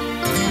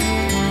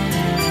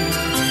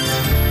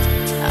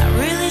 I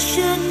really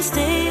shouldn't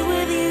stay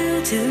with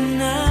you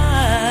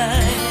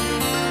tonight.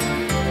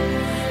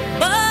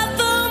 But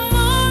the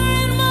more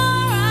and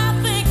more I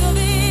think of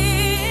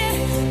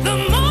it, the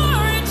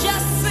more it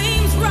just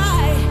seems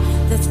right.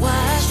 That's why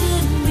I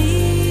shouldn't be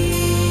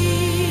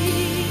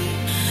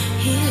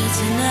here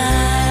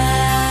tonight.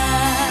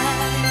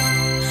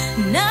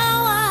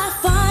 Now I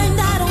find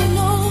I don't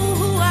know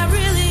who I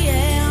really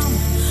am.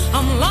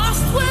 I'm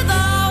lost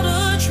without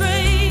a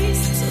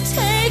trace. So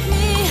take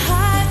me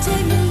high,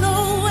 take me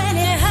low,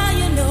 anyhow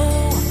you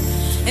know,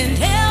 and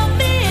help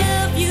me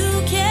if you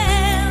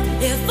can,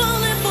 if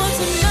only for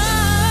tonight.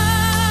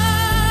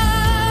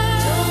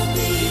 Don't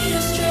be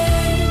a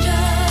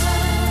stranger.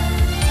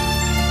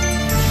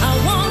 I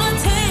wanna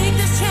take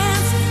this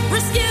chance,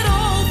 risk it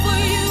all for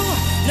you,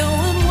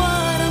 knowing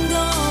what I'm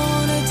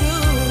gonna do,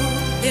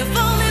 if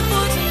only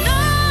for tonight.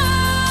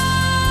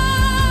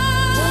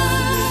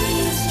 Don't be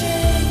a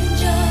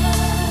stranger.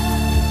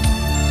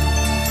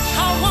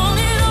 I want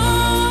it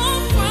all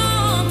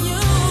from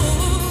you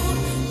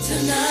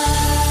tonight.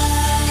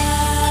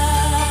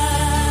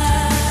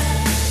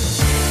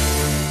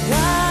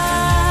 Why,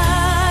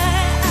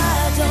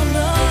 I don't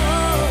know.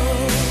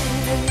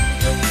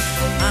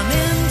 I'm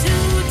in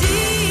too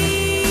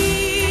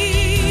deep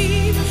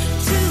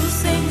to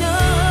say no.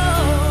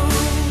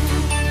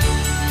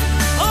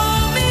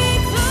 Hold me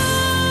close,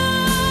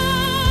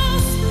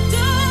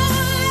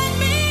 don't let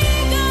me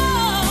go.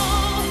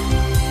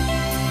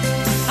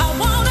 I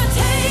wanna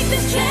take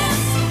this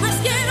chance,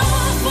 risk it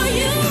all for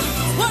you.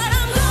 What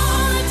I'm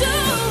gonna do,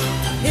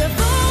 if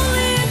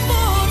only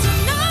for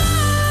tonight.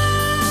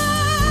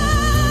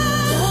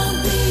 Don't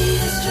be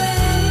a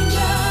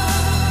stranger.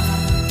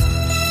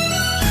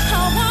 I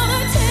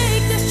wanna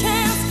take this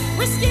chance,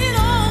 risk it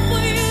all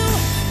for you,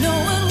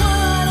 knowing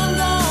what I'm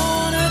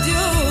gonna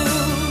do,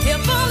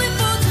 if only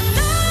for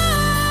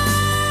tonight.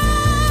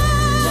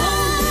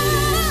 Don't be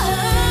a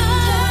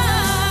stranger.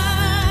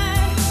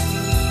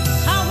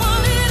 I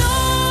want it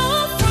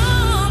all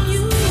from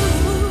you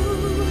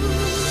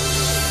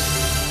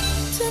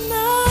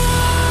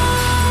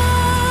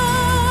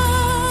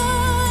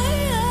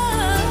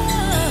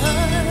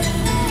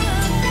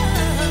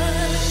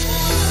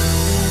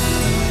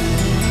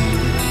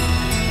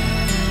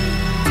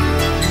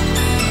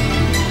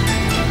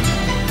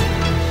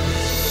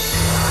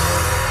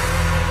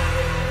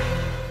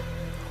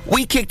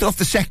We kicked off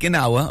the second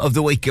hour of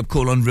the Wake Up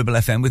Call on Ribble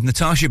FM with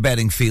Natasha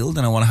Bedingfield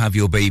and I Want to Have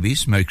Your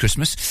Babies. Merry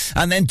Christmas.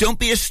 And then Don't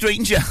Be a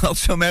Stranger.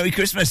 Also Merry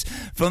Christmas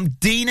from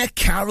Dina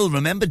Carroll.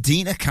 Remember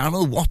Dina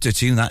Carroll? What a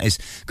tune that is.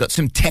 Got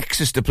some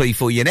Texas to play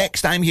for you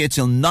next. I'm here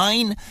till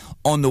 9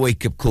 on the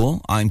Wake Up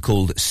Call. I'm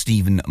called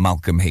Stephen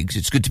Malcolm Higgs.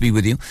 It's good to be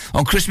with you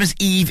on Christmas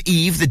Eve,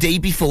 the day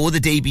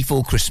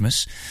before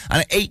Christmas.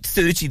 And at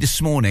 8:30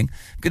 this morning,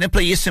 I'm going to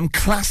play you some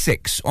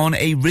classics on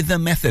a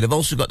rhythm method. I've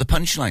also got the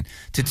punchline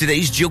to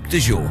today's joke du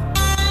jour.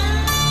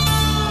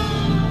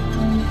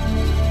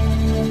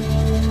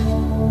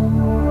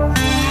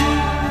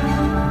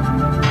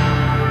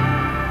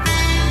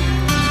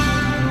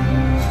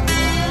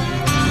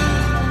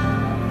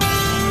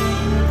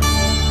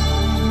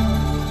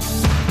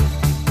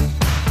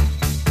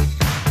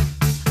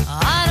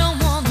 I don't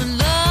want a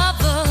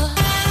lover,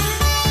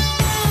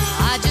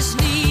 I just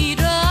need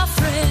a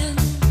friend.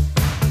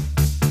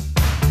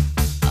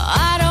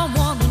 I don't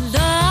want a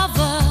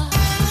lover,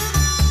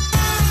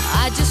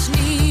 I just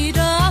need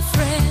a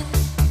friend.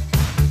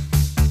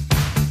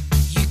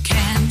 You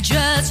can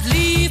just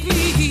leave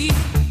me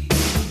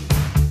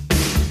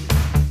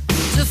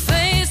to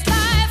face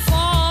life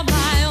on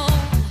my own.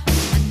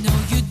 I know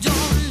you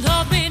don't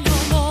love me no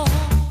more.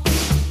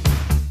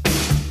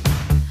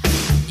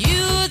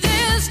 You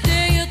this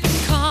day it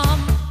would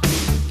come,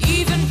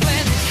 even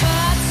when it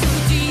cuts so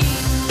deep.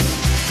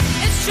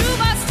 It's true,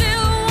 I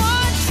still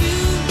want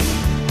you,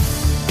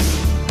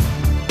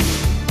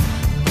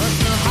 but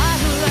the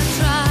harder I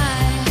try,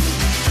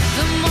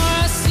 the more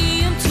I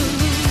seem to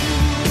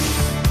lose.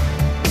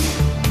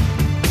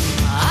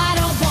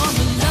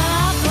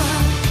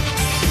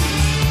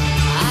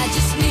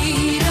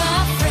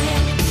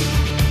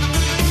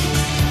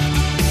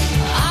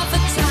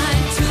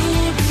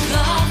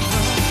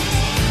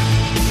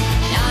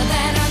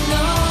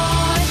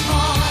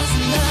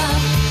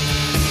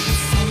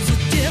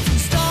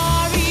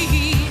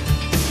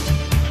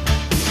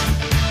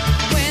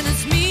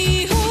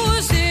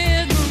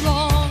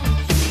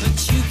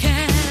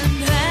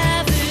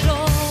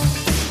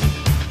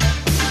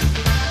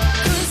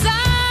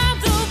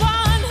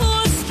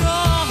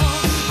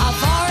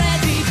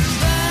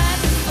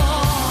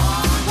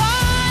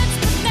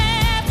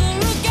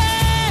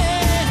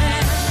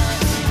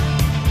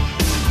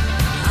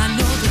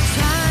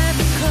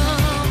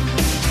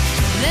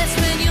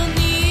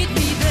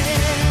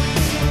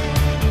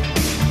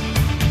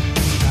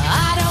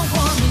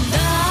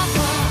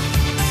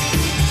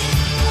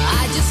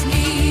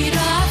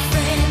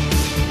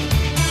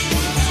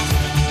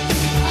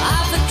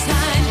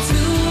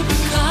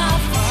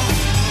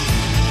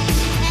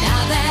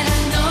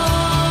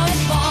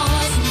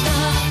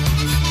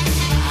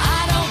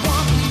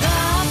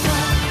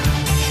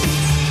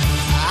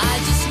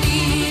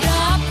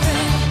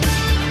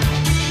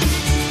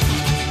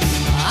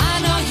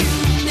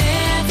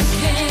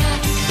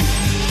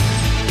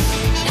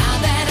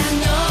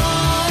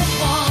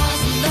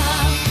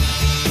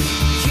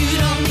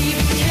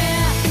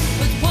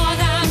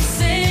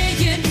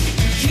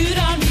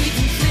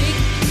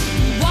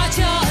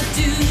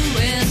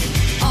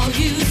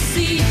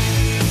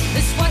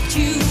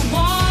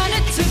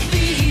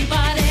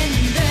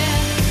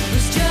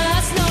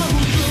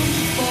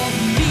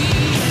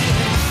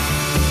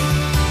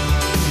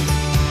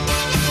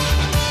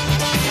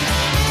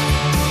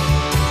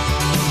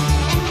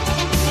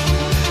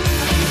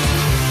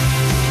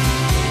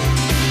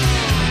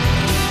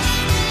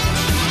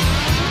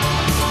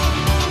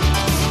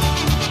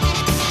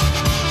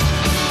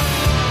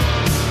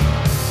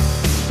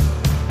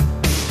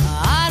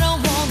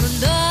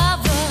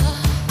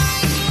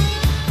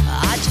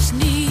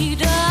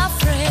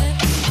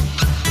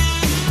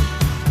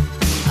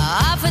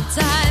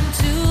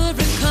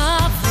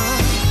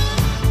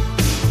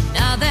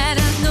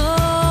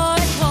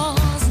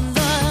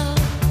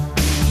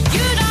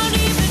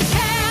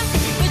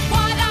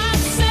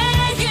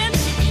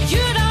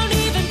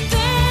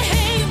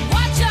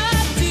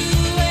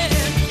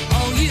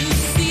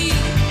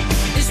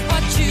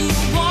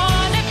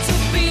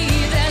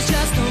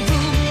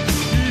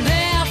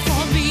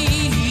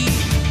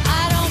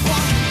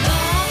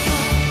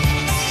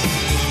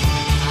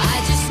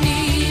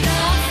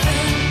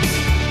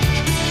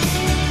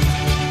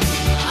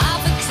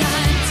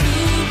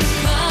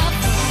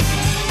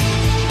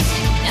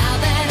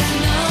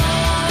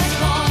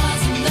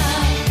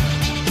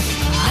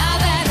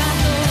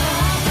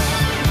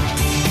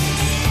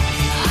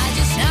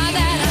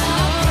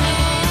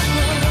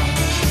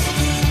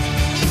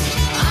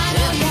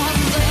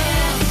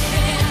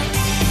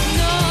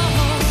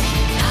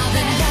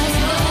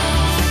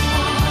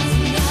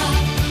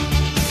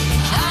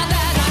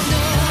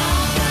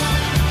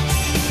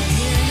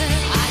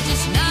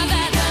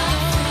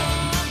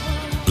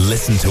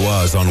 Listen to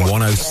us on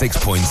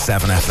 106.7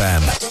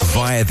 FM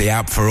via the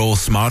app for all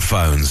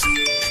smartphones.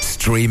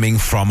 Streaming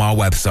from our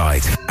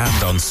website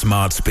and on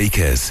smart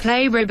speakers.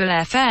 Play Ribble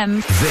FM.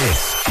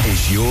 This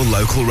is your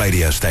local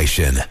radio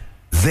station.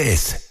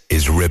 This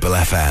is Ribble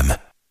FM.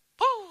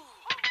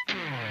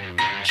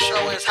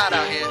 Sure is hot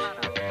out here.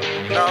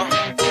 No,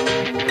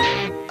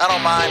 I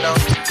don't mind though.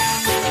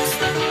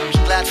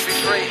 Just glad to be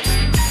free. You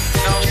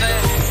know what I'm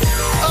saying?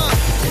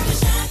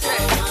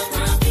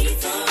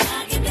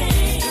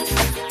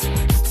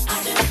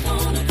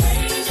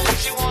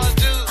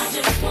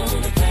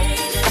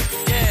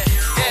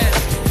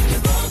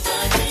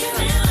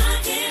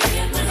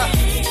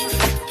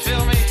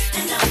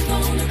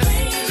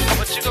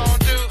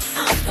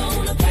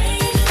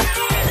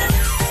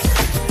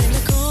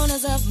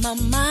 My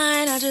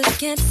mind, I just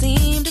can't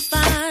seem to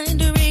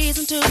find a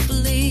reason to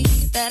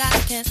believe that I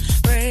can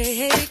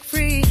break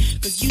free.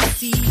 Cause you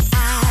see,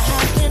 I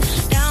have been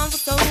down for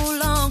so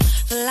long,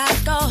 feel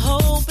like all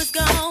hope is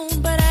gone.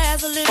 But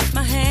as I lift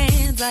my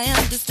hands, I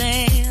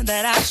understand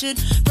that I should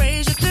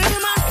praise you through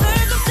my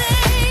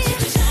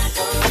circumstance.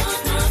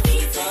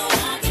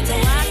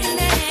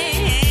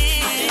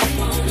 Just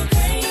wanna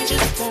praise you.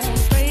 Just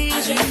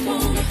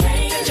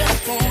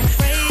wanna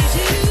praise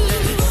you.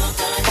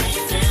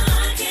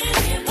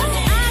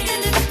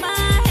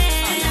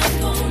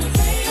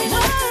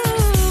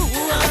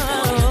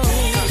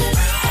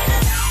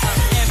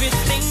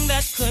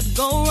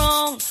 Go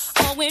wrong,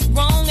 all went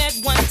wrong at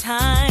one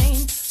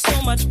time.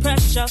 So much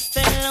pressure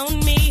fell on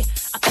me.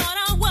 I thought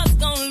I was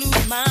gonna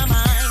lose my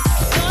mind.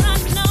 But I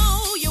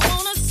know you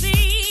wanna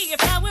see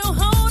if I will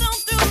hold on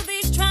through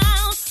these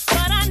trials.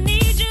 But I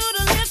need you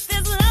to lift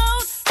this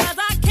load, cause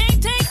I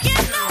can't take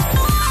it no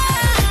more.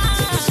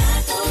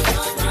 Shackles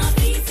on my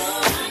feet so I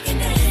can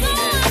dance.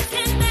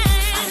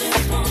 I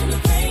just wanna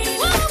praise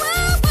you. I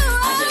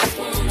just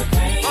wanna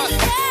praise you.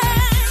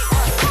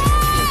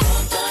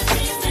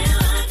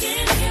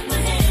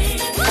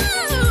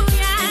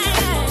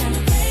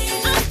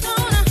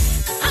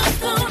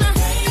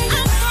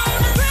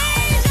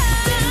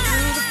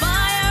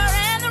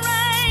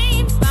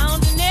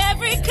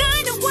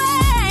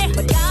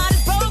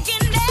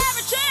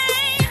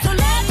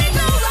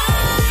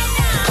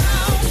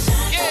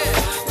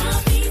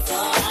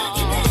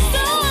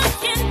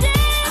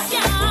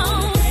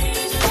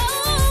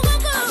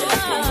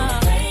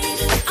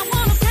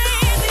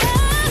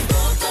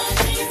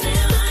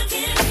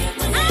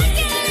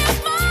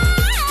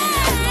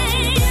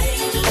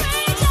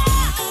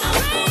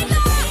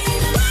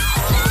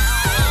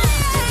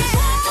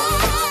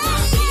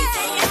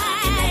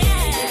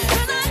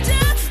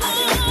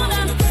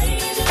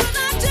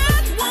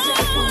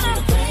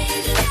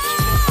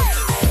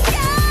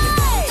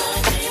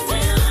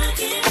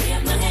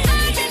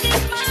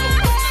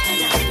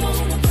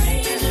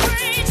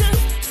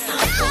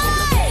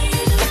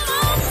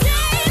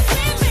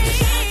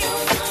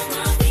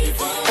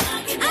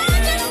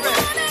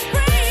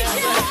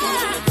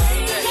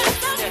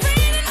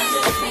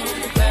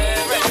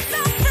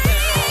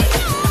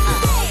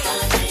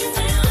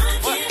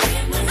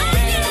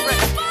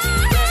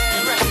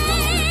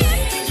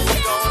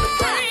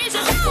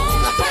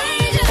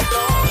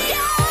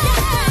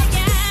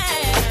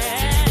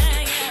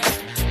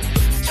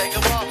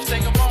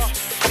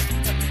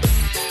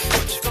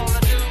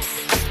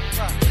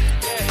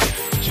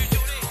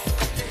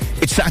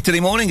 Saturday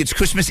morning, it's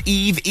Christmas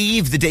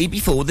Eve, the day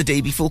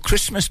before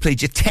Christmas.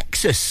 Played you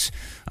Texas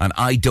and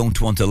I Don't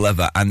Want a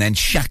Lover, and then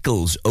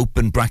Shackles,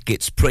 open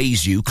brackets,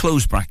 Praise You,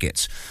 close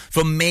brackets,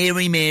 from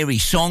Mary Mary,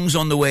 Songs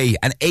on the Way,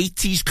 an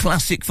 80s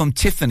classic from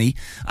Tiffany,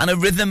 and a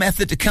rhythm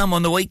method to come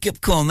on the wake-up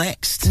call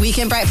next.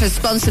 Weekend Breakfast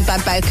sponsored by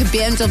Bowker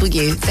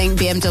BMW. Think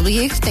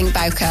BMW, think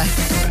Bowker.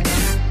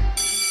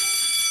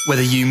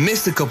 Whether you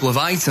missed a couple of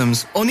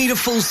items or need a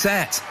full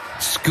set,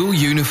 school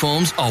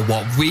uniforms are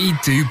what we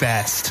do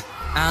best.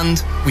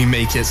 And we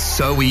make it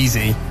so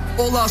easy.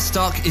 All our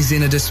stock is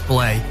in a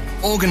display,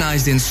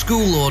 organised in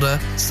school order,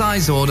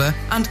 size order,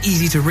 and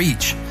easy to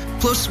reach.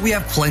 Plus, we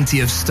have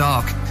plenty of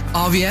stock.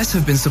 RVS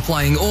have been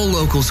supplying all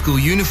local school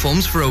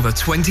uniforms for over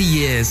 20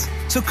 years.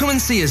 So come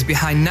and see us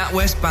behind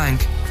NatWest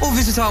Bank or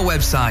visit our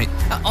website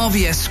at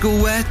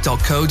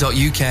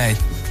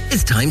rvsschoolwear.co.uk.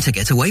 It's time to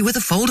get away with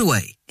a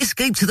foldaway.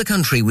 Escape to the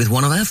country with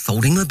one of our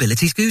folding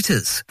mobility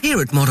scooters.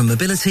 Here at Modern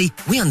Mobility,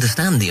 we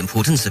understand the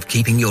importance of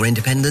keeping your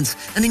independence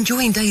and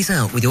enjoying days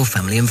out with your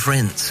family and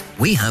friends.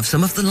 We have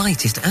some of the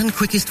lightest and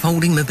quickest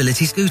folding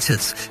mobility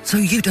scooters, so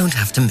you don't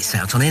have to miss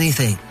out on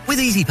anything. With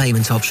easy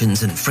payment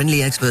options and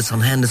friendly experts on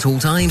hand at all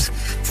times,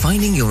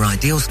 finding your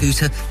ideal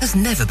scooter has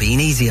never been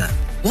easier.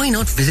 Why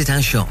not visit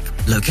our shop,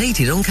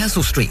 located on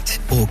Castle Street,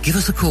 or give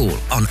us a call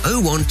on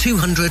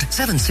 01200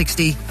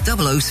 760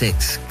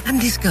 006. and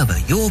discover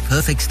your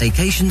perfect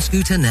staycation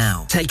scooter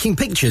now. Taking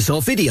pictures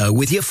or video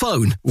with your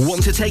phone?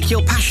 Want to take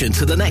your passion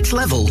to the next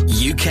level?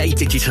 UK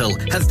Digital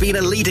have been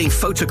a leading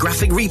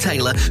photographic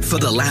retailer for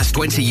the last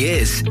 20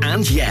 years.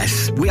 And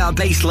yes, we are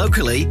based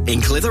locally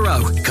in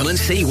Clitheroe. Come and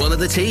see one of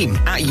the team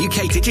at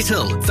UK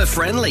Digital for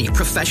friendly,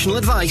 professional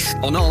advice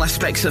on all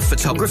aspects of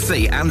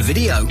photography and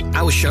video.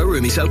 Our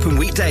showroom is open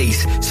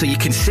weekdays, so you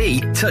can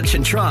see, touch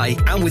and try.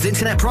 And with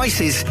internet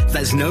prices,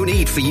 there's no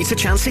need for you to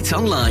chance it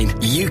online.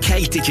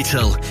 UK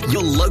Digital,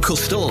 your local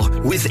store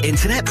with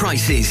internet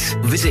prices.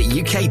 Visit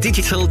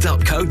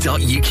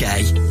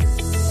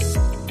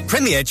ukdigital.co.uk.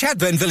 Premier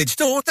Chatburn Village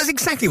Store does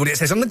exactly what it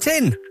says on the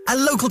tin. A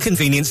local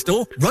convenience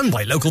store run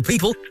by local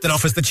people that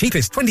offers the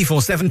cheapest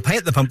 24/7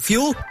 pay-at-the-pump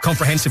fuel,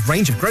 comprehensive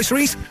range of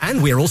groceries,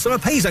 and we're also a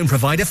pay zone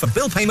provider for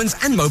bill payments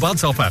and mobile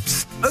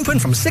top-ups. Open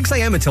from 6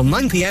 a.m. until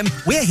 9 p.m.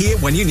 We're here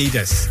when you need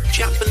us.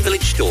 Chatburn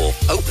Village Store,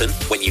 open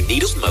when you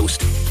need us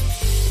most.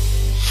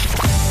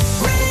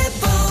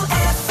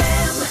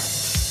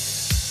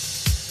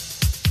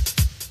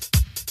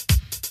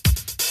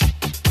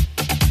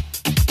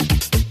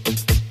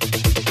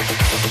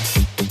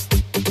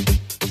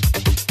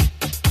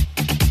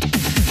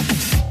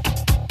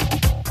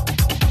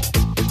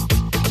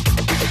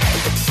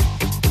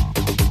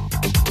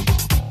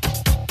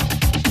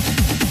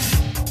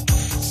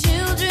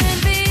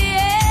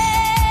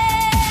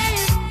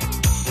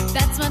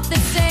 That's what they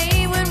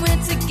say when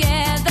we're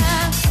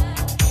together.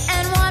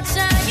 And watch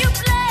how you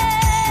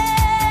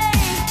play.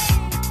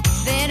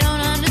 They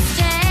don't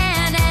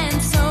understand,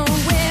 and so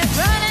we're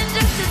running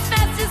just as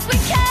fast as we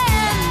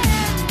can,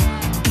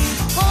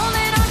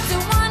 holding on to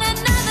one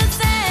another's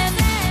hand,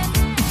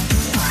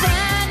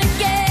 trying to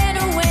get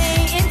away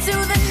into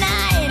the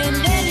night. And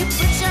then you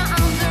put your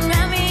arms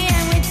around me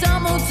and we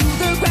tumble to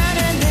the ground.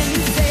 And then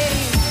you say,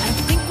 I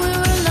think we're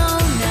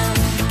alone now.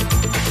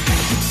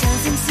 It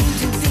doesn't seem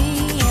to be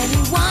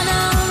anyone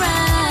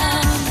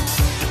around.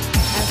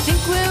 I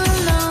think we're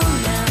alone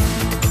now.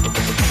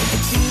 The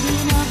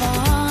beating of our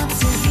hearts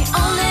is the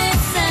only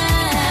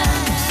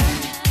sound.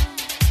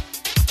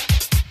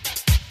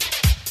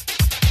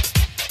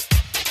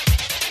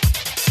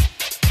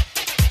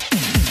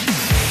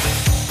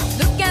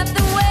 Look at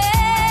the way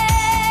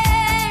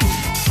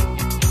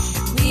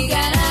we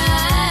gotta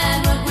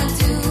hide what we're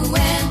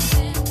doing.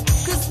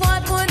 'Cause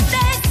what would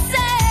they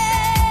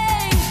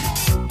say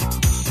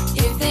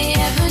if they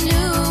ever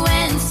knew?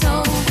 And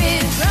so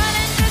we're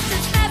running just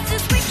as fast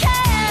as we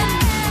can,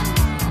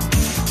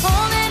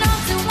 holding on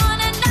to one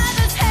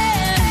another's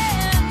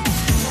hand,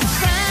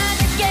 trying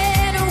to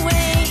get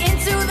away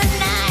into the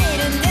night.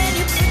 And then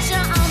you put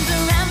your arms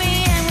around me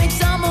and we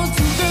tumble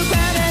to the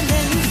ground. And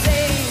then you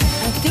say,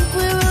 I think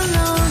we're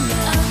alone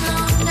now.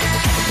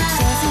 It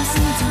doesn't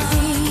seem to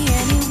be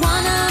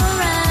anyone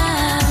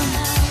around.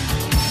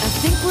 I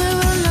think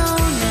we're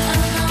alone now.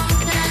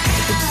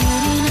 The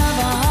beating of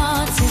our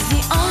hearts is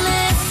the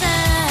only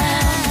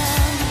sound.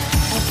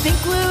 I think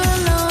we're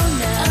alone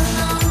now.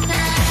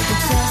 It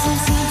doesn't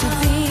seem to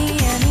be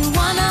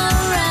anyone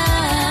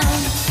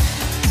around.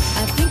 I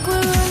think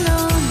we're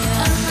alone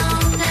now.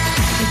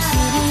 The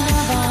beating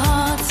of our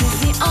hearts is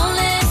the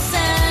only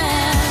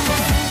sound.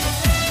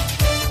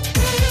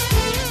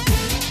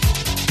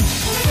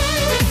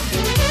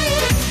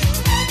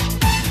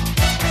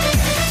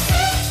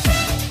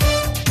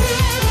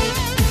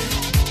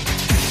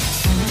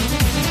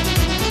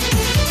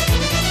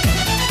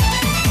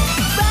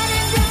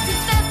 Running just as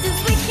fast as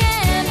we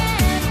can,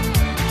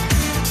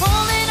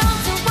 holding on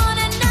to one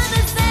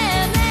another's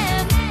hand,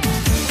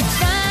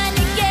 trying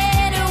to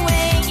get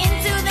away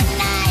into the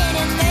night.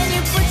 And then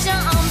you put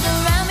your arms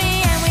around me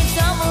and we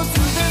tumble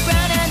to the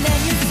ground. And then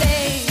you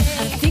say,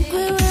 I think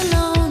we're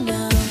alone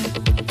now.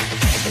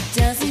 It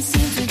doesn't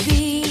seem to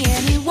be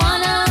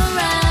anyone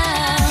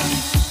around.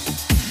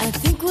 I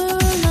think we're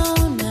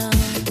alone now.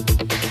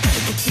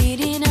 The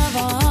beating of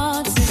our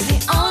hearts is the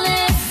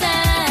only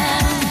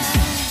sound.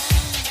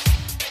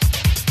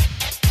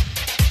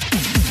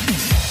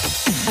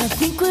 I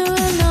think we're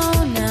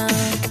alone now.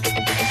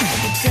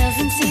 It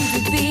doesn't seem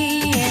to be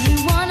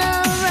anyone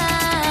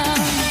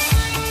around.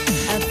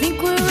 I think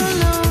we're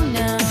alone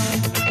now.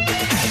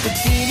 The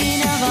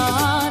beating of our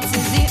hearts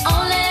is the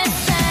only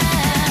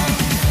sound.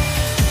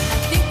 I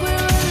think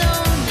we're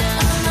alone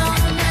now.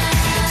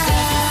 It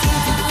doesn't seem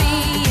to be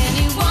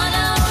anyone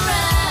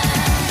around.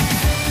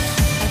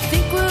 I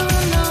think we're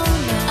alone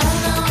now. The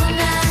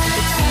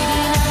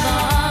beating of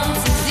our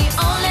hearts is the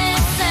only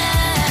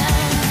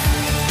sound.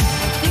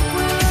 I think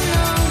we're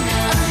alone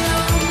now.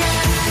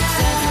 It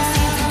doesn't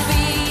seem to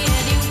be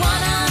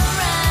anyone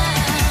around.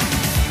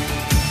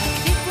 I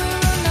think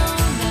we're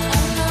alone now.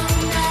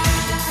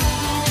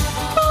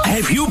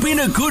 Have you been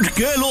a good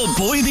girl or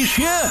boy this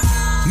year?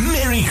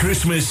 Merry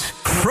Christmas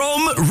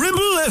from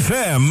Ribble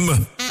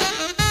FM.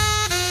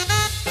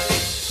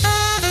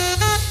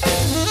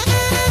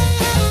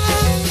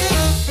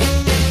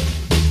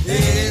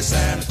 Hey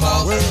Santa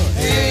Claus,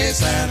 hey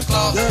Santa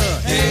Claus,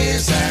 hey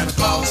Santa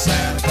Claus,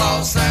 Santa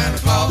Claus, Santa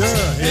Claus,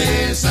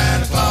 hey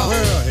Santa Claus,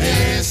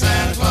 hey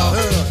Santa Claus,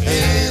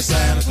 hey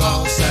Santa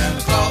Claus, Santa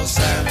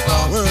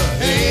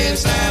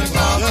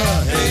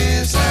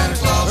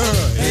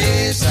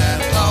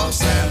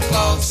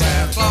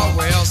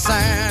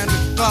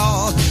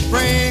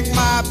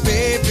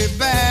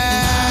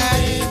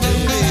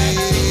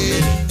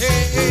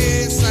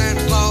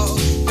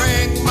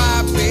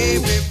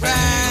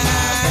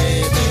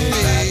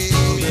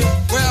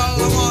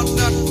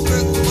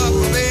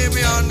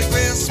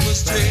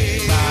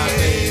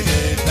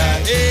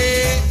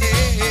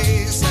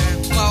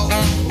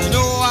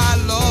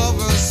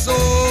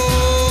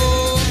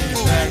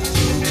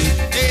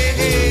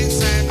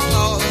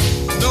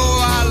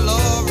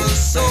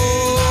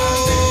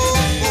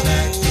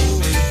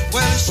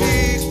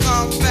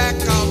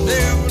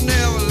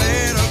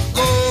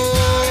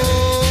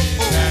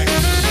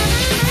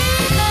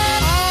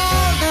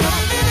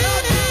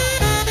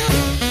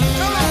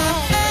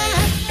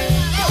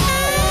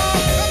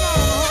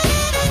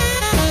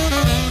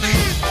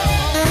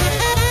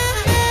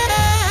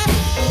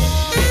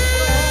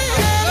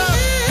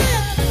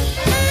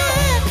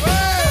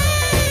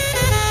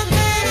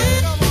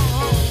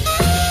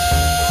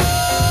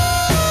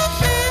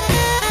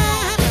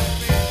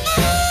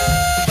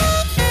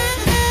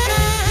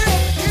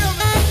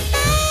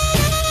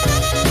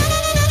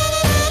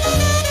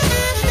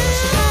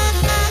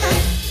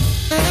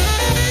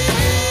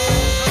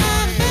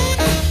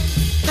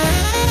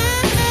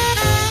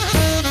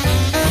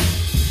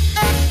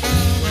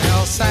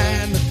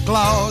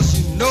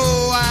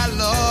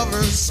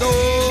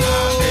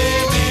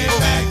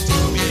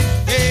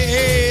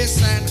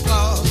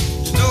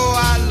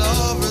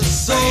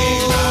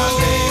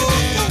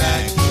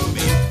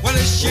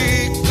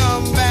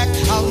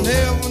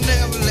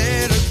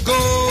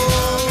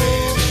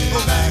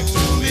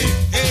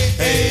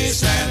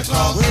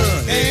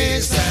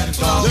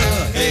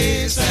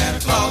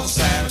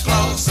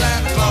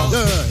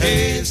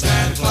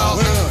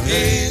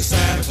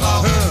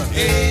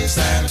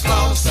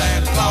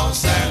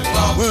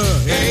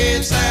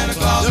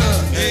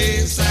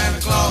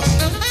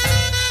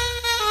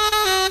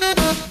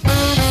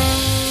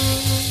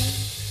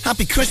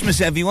Happy Christmas,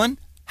 everyone.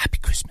 Happy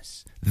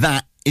Christmas.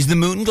 That is the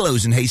Moon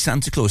Glows and Hey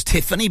Santa Claus.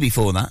 Tiffany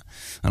before that.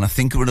 And I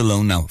Think We're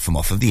Alone Now from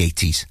off of the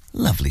 80s.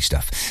 Lovely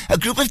stuff. A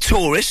group of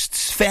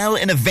tourists fell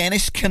in a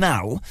Venice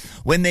canal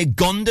when their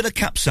gondola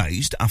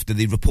capsized after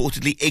they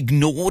reportedly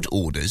ignored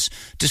orders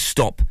to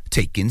stop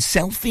taking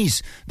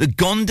selfies. The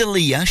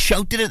gondolier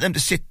shouted at them to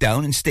sit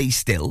down and stay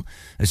still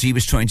as he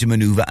was trying to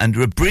manoeuvre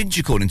under a bridge,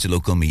 according to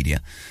local media.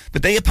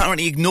 But they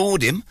apparently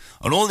ignored him,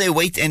 and all their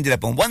weight ended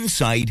up on one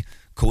side,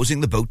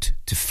 causing the boat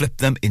to flip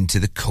them into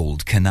the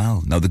cold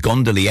canal. Now, the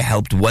gondolier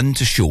helped one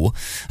to shore,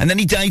 and then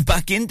he dived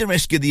back in to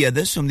rescue the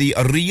others from the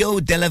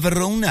Rio della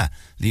Verona,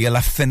 the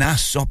La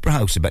Finas Opera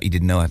House. I bet you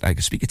didn't know I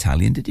could speak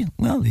Italian, did you?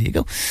 Well, there you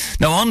go.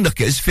 Now,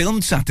 onlookers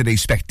filmed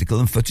Saturday's spectacle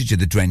and footage of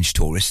the drenched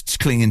tourists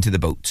clinging to the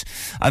boat,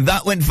 and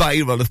that went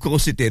viral, of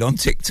course it did, on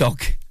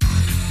TikTok.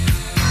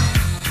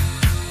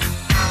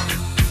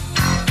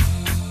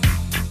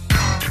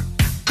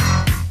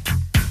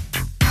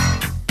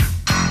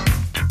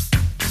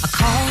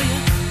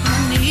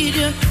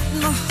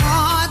 My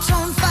heart's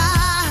on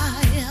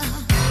fire.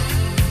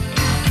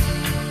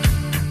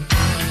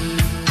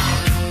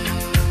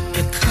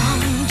 You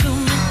come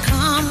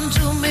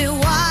to me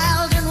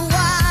wild and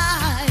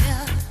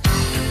wild.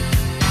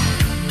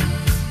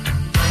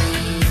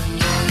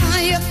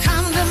 You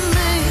come to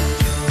me,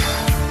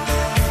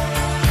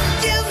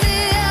 give me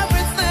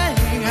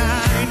everything I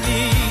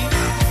need.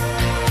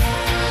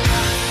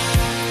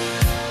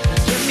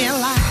 Give me a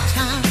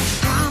lifetime of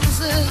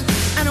promises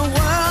and a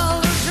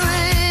world of dreams.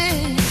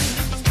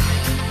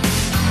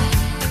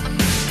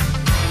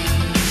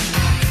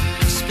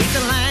 The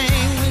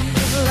language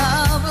of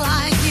love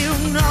like you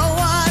know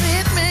what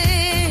it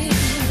means.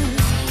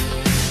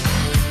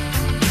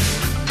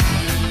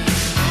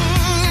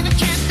 And it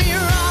can't be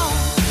wrong.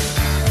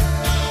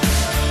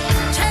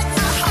 Take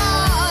my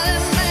heart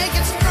and make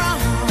it strong.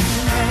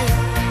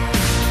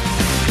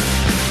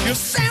 You're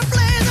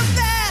simply the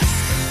best.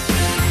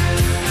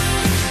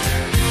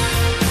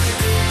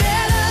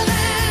 Better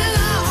than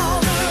all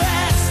the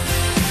rest.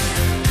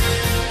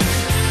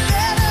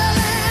 Better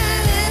than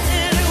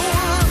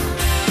anyone.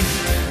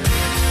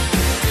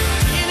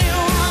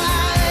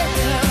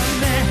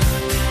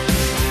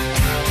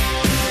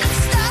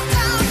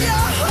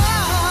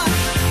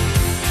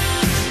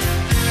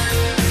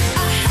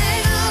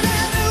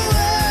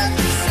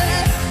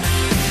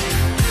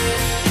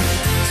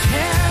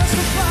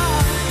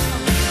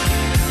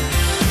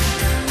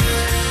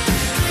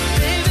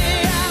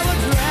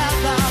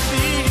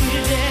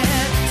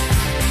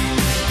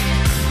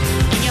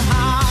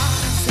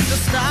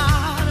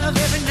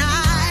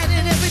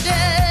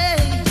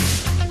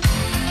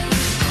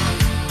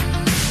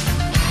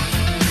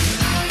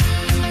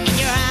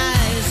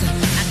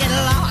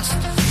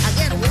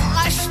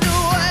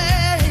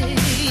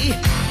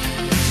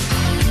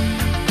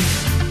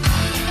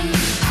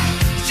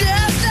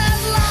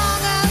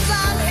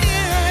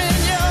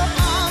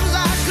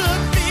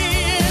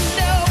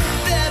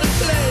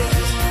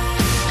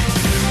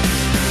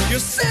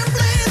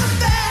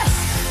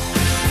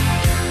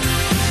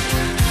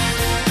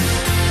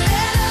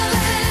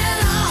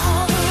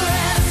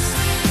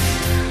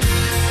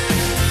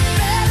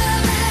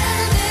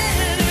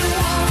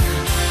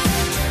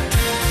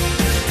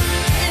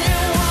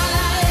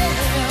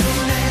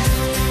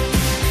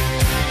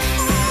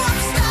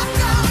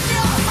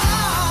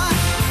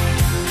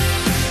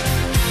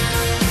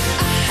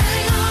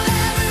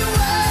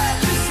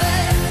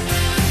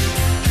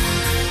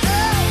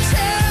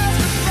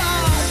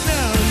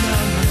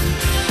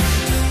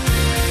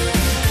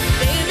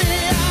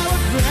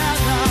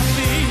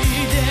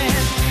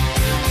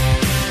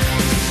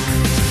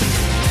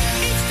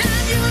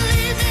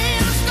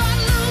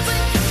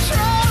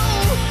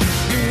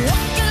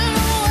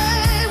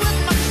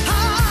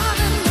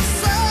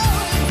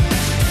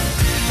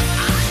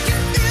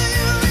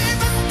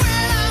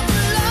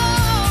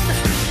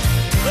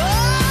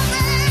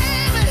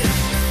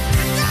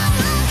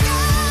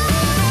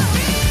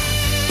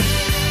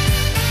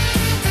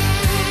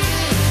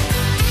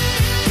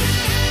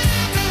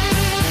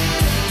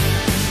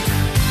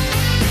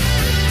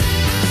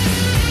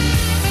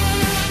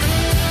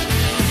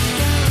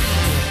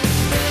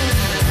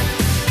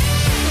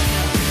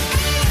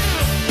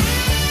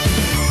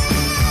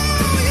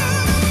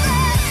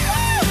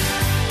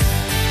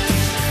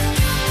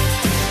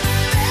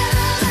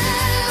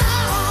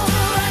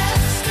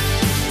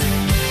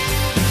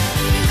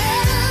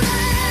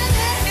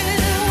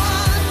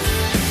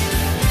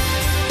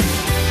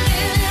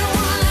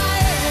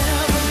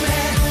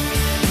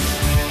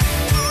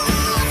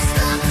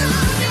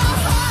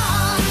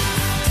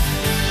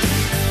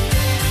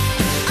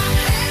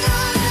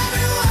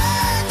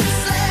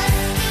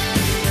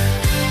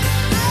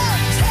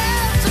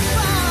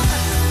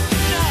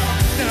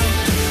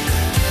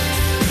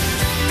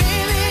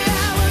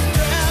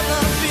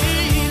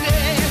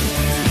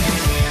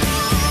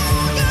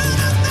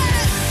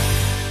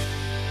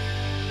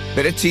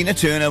 Bit of Tina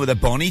Turner with a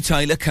Bonnie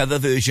Tyler cover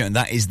version.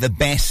 That is The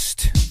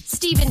Best.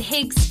 Stephen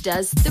Higgs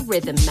does the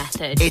rhythm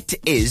method. It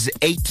is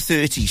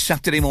 8:30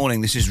 Saturday morning.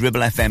 This is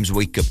Ribble FM's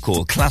Wake Up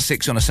Call.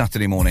 Classics on a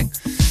Saturday morning.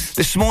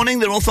 This morning,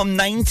 they're all from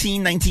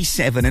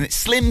 1997, and it's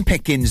slim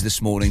pickings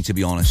this morning, to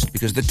be honest,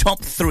 because the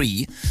top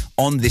three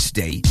on this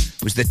day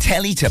was the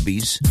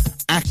Teletubbies,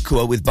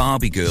 Aqua with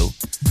Barbie Girl,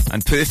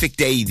 and Perfect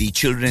Day, the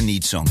Children in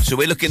Need song. So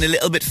we're looking a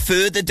little bit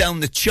further down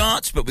the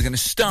charts, but we're going to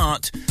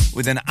start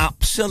with an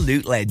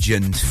absolute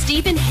legend.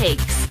 Stephen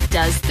Higgs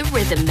does the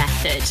rhythm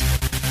method.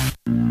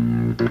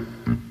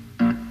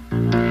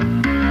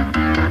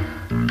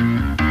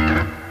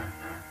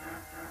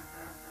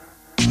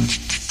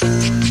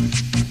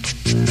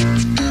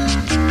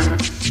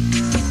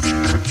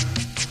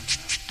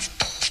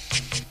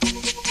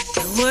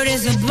 What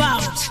is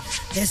about?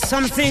 There's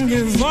something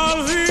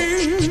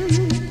evolving.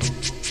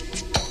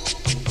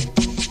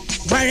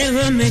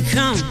 Whatever may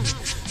come,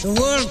 the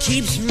world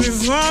keeps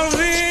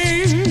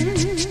revolving.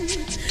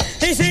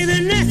 They say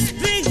the next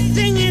big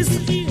thing is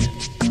here,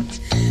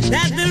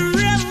 that the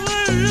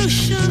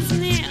revolution's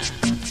near.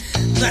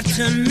 But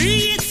to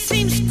me it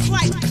seems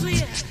quite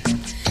clear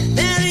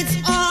that it's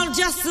all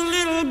just a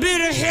little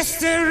bit of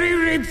history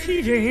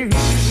repeating.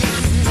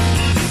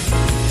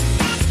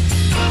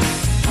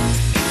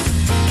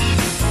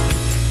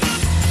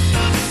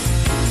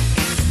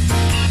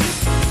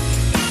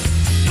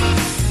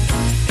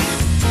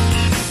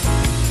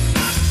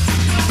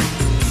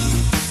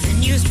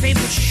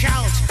 People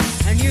shout,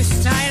 a new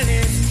style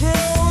is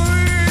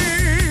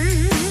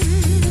growing,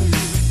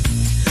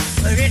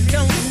 but it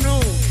don't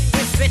know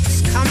if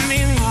it's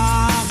coming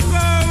or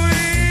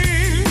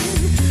going.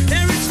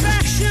 There is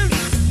fashion,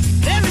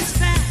 there is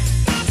fact,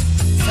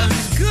 some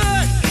is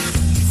good,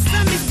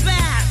 some is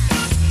bad,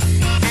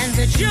 and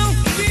the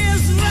joke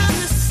is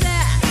rather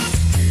sad,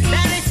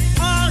 that it's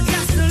all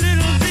just a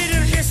little bit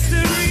of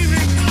history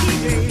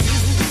repeating.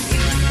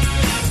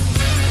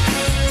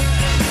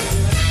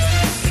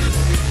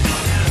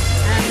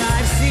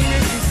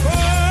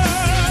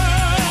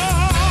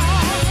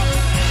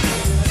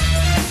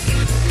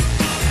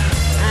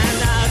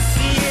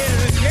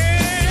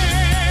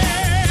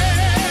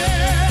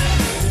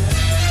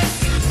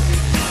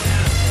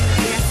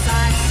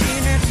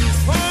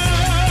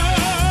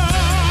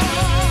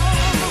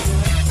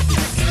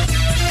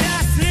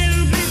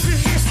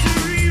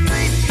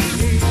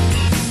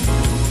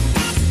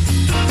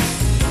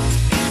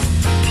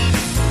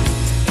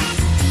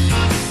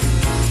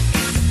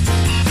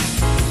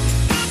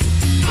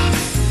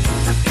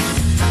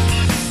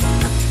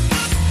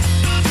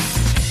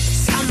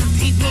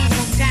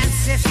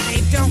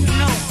 Don't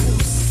know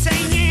who's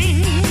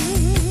singing.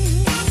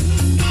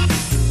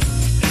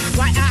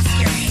 Why ask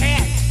your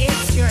head?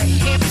 It's your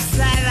hips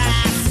that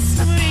are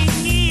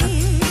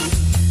swinging.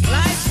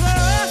 Life's for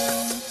us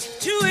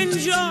to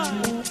enjoy.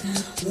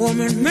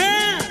 Woman,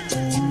 man,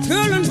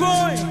 girl and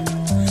boy,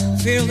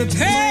 feel the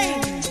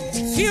pain,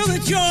 feel the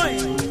joy,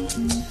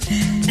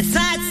 and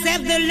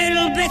sidestep the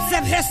little bits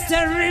of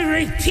history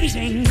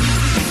repeating.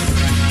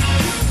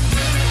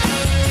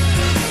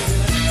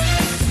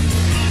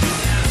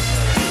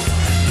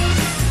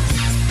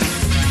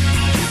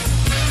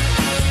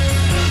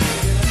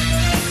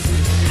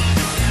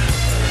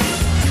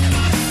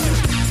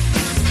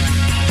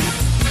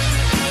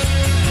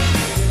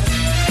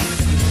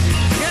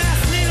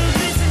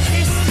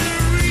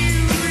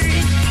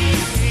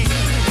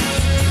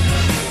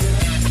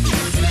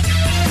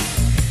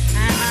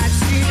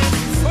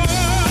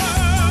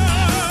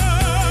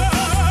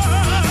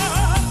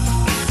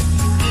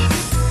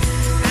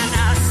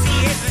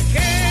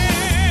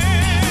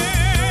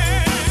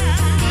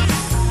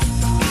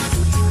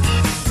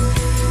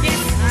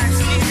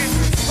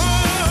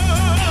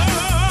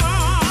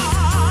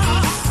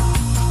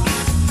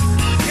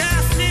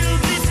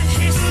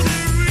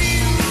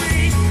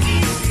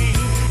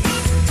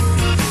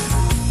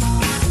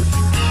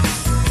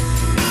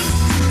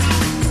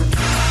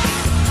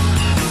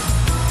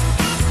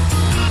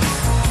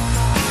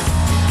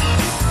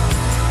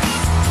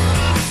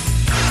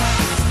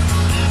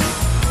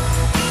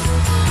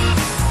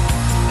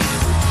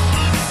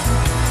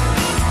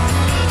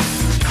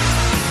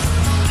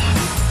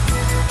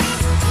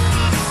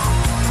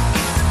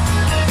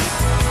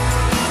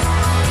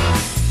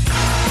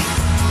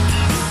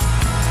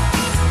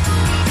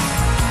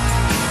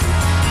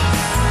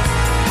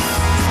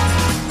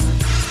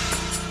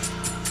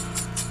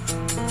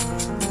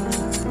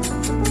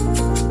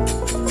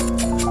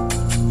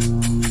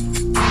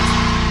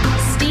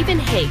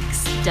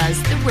 Higgs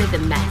does the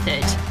rhythm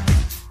method.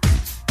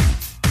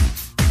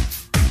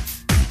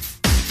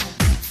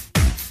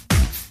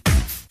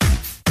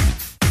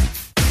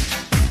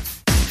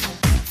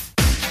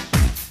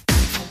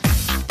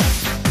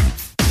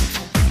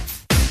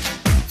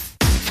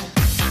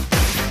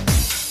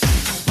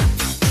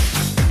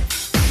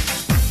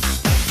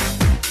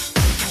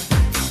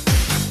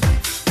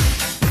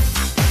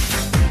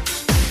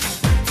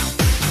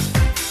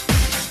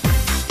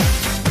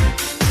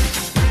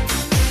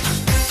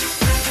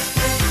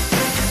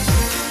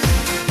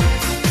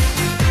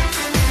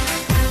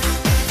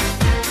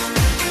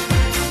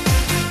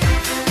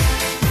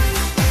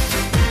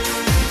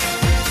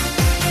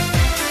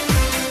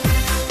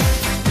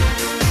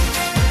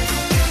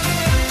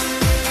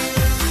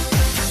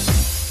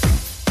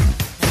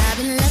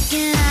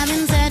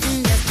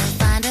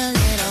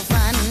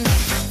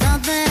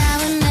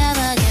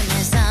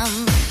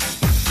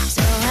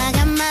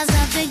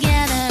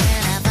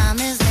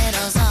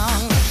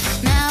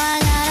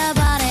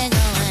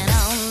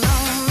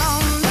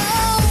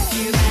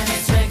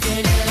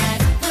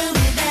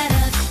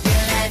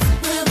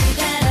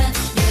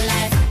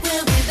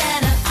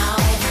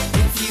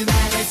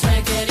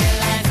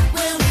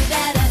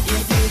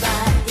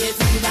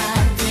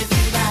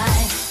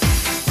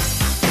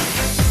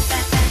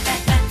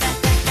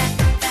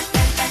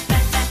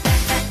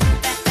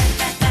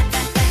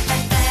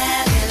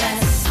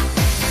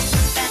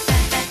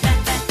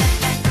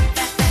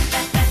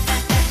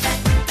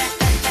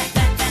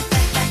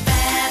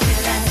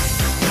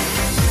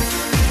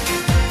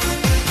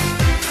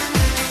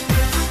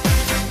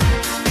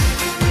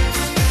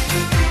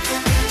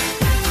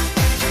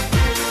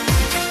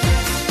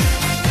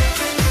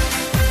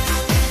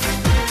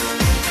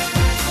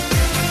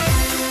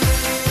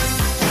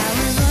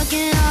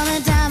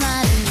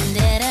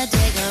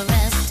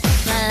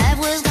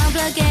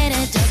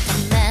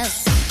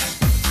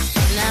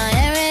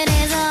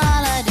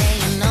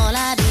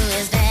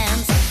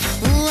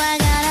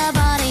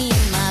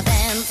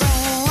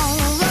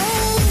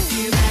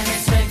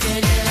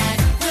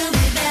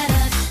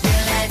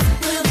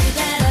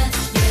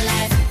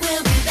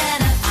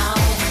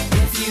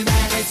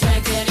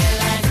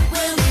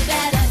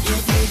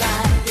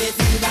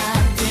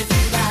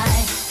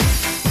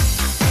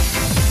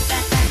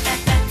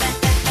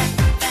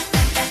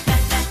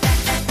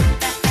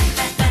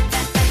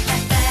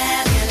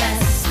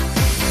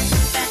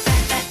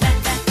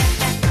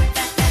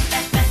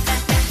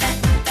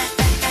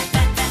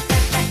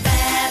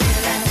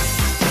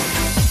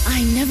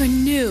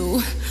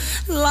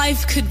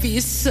 life could be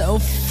so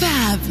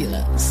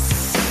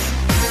fabulous.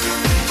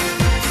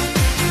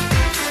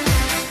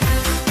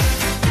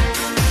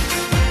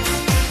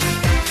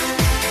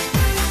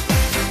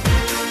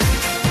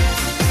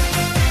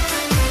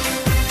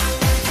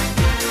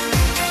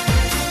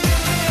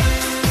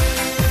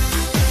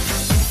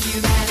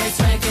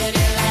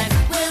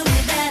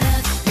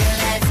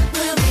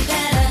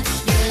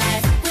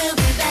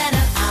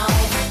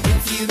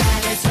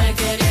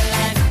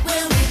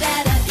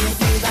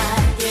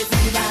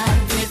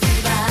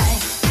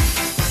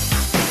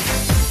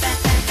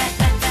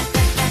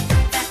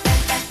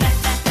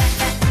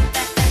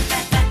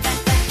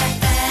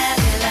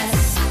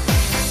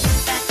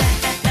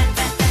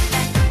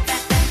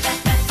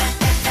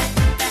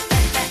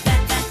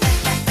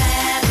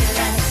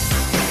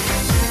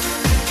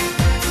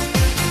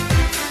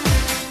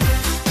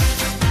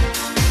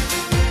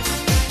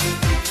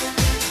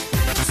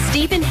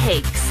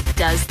 Higgs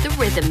does the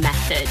rhythm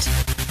method.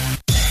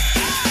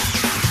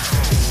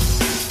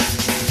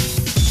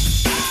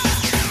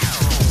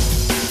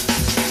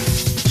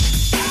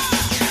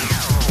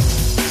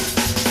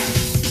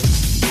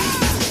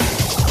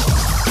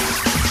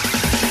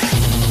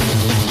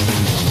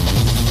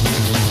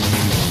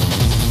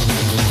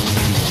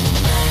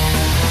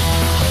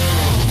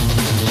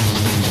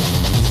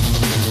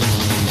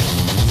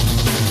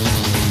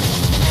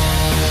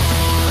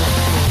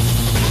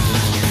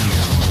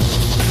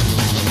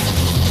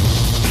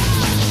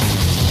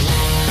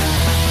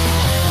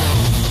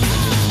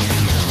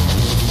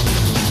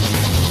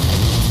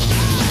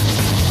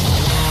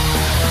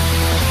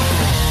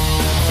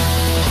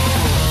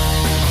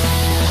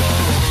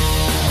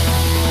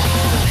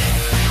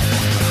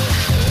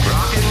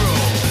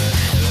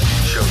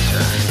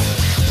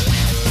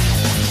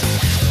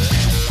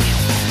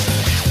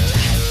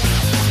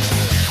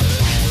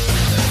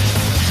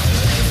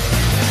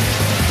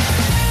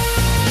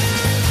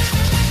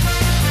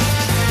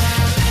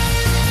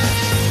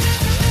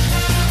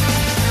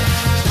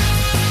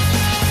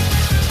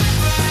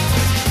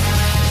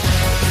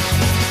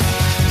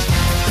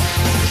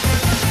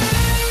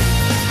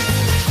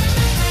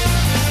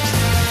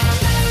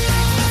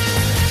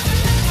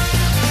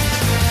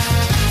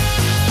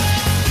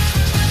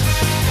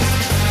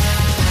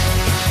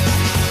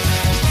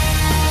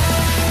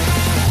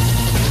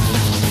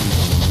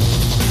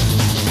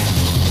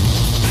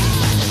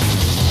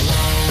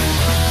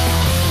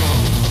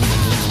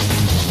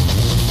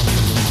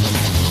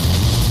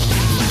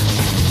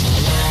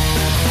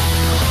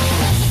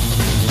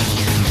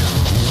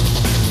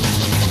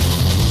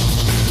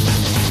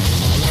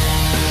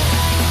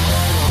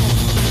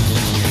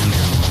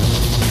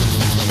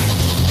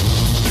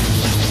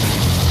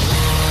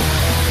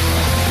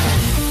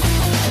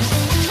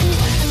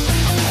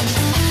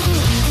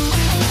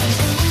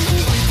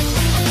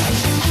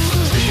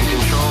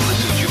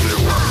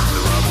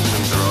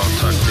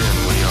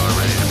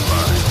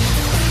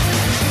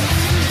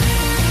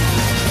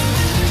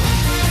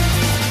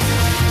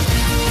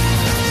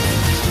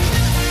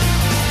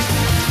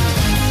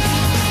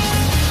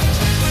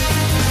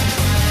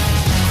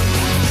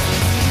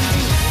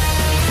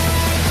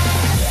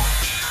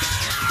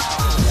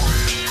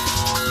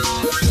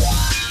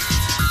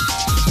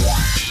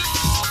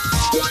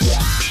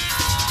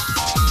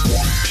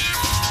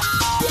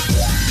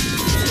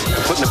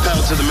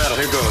 To the metal,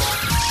 here goes.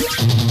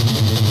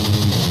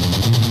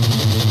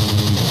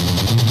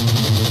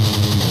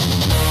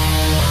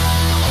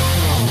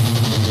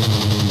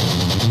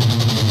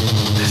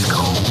 This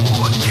cold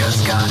war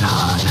just got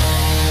hot.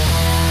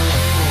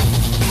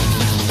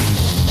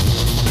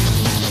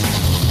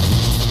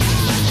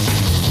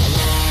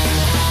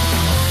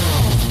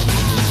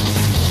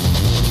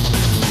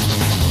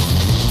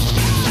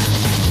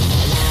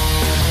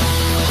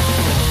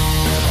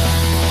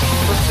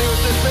 Let's see what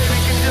this baby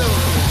can do.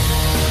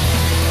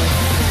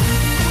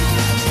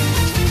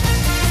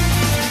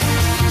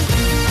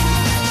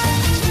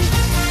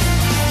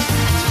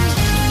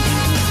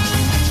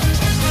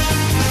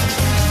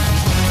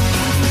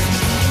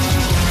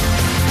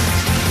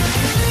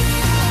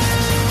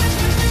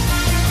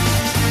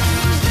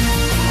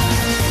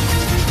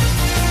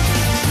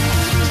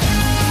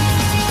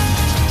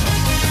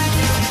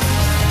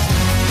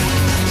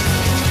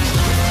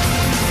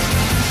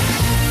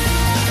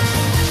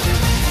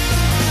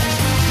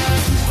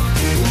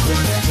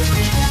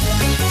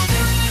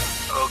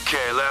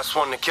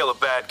 One to kill a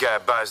bad guy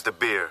buys the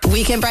beer.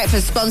 Weekend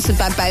Breakfast sponsored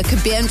by Bowker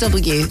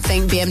BMW.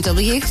 Think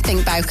BMW,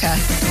 think Bowker.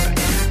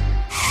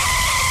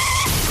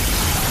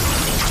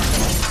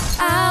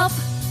 Help!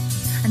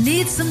 I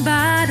need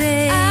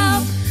somebody.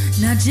 Help!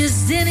 Not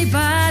just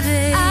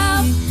anybody.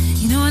 Help!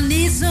 You know I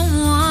need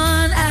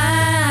someone.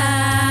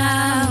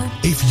 Help!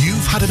 If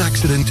you've had an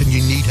accident and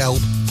you need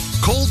help,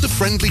 call the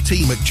friendly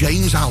team at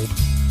James Alp.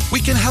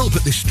 We can help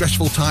at this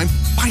stressful time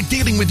by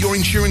dealing with your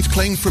insurance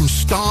claim from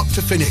start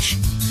to finish.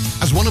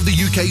 As one of the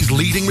UK's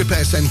leading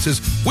repair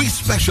centres, we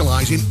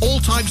specialise in all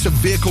types of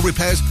vehicle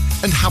repairs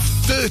and have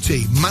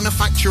 30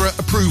 manufacturer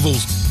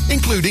approvals,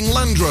 including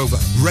Land Rover,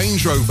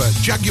 Range Rover,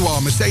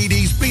 Jaguar,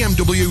 Mercedes,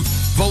 BMW,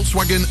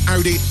 Volkswagen,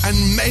 Audi and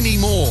many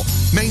more,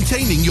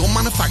 maintaining your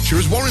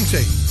manufacturer's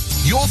warranty.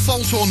 Your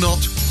fault or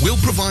not, we'll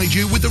provide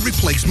you with a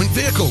replacement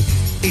vehicle.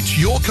 It's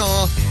your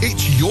car,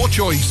 it's your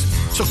choice.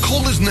 So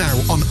call us now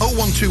on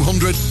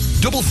 01200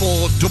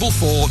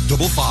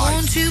 444455.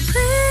 Won't you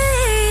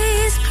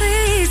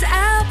please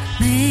help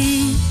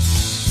me?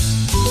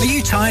 Are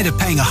you tired of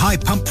paying a high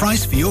pump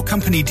price for your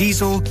company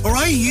diesel? Or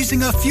are you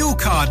using a fuel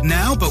card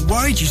now but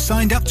worried you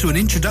signed up to an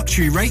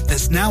introductory rate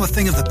that's now a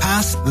thing of the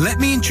past? Let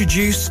me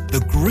introduce the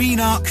Green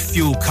Arc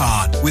Fuel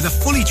Card. With a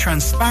fully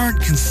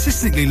transparent,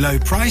 consistently low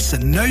price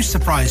and no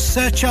surprise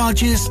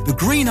surcharges, the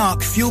Green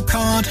Arc Fuel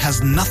Card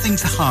has nothing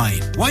to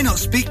hide. Why not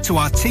speak to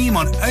our team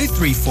on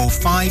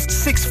 0345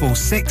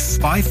 646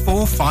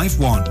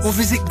 5451 or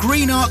visit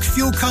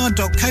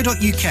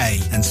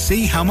greenarcfuelcard.co.uk and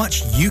see how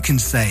much you can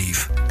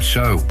save.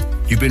 So,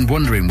 you've been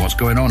wondering what's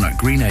going on at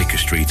Greenacre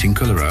Street in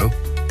Clitheroe?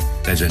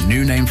 There's a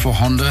new name for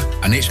Honda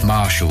and it's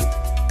Marshall.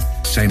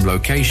 Same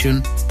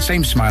location,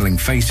 same smiling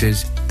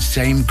faces,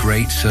 same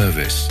great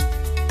service.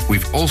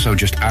 We've also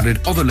just added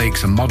other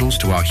lakes and models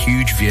to our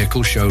huge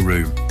vehicle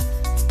showroom.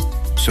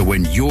 So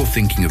when you're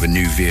thinking of a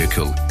new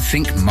vehicle,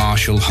 think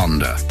Marshall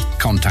Honda.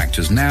 Contact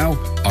us now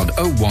on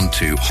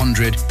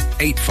 01200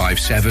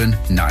 857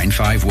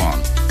 951.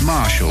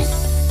 Marshall,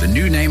 the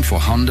new name for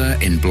Honda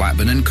in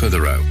Blackburn and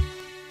Clitheroe.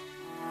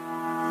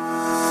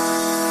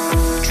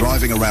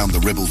 Driving around the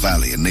Ribble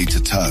Valley and need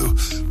to tow?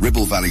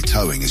 Ribble Valley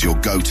Towing is your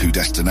go-to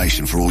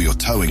destination for all your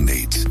towing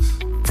needs.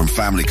 From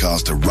family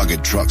cars to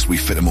rugged trucks, we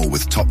fit them all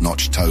with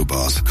top-notch tow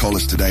bars. Call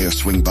us today or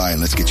swing by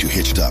and let's get you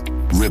hitched up.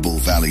 Ribble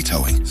Valley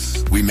Towing.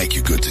 We make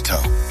you good to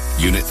tow.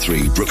 Unit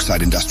 3,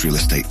 Brookside Industrial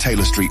Estate,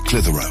 Taylor Street,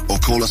 Clitheroe. Or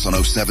call us on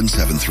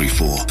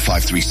 07734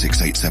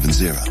 536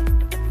 870.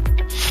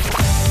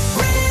 From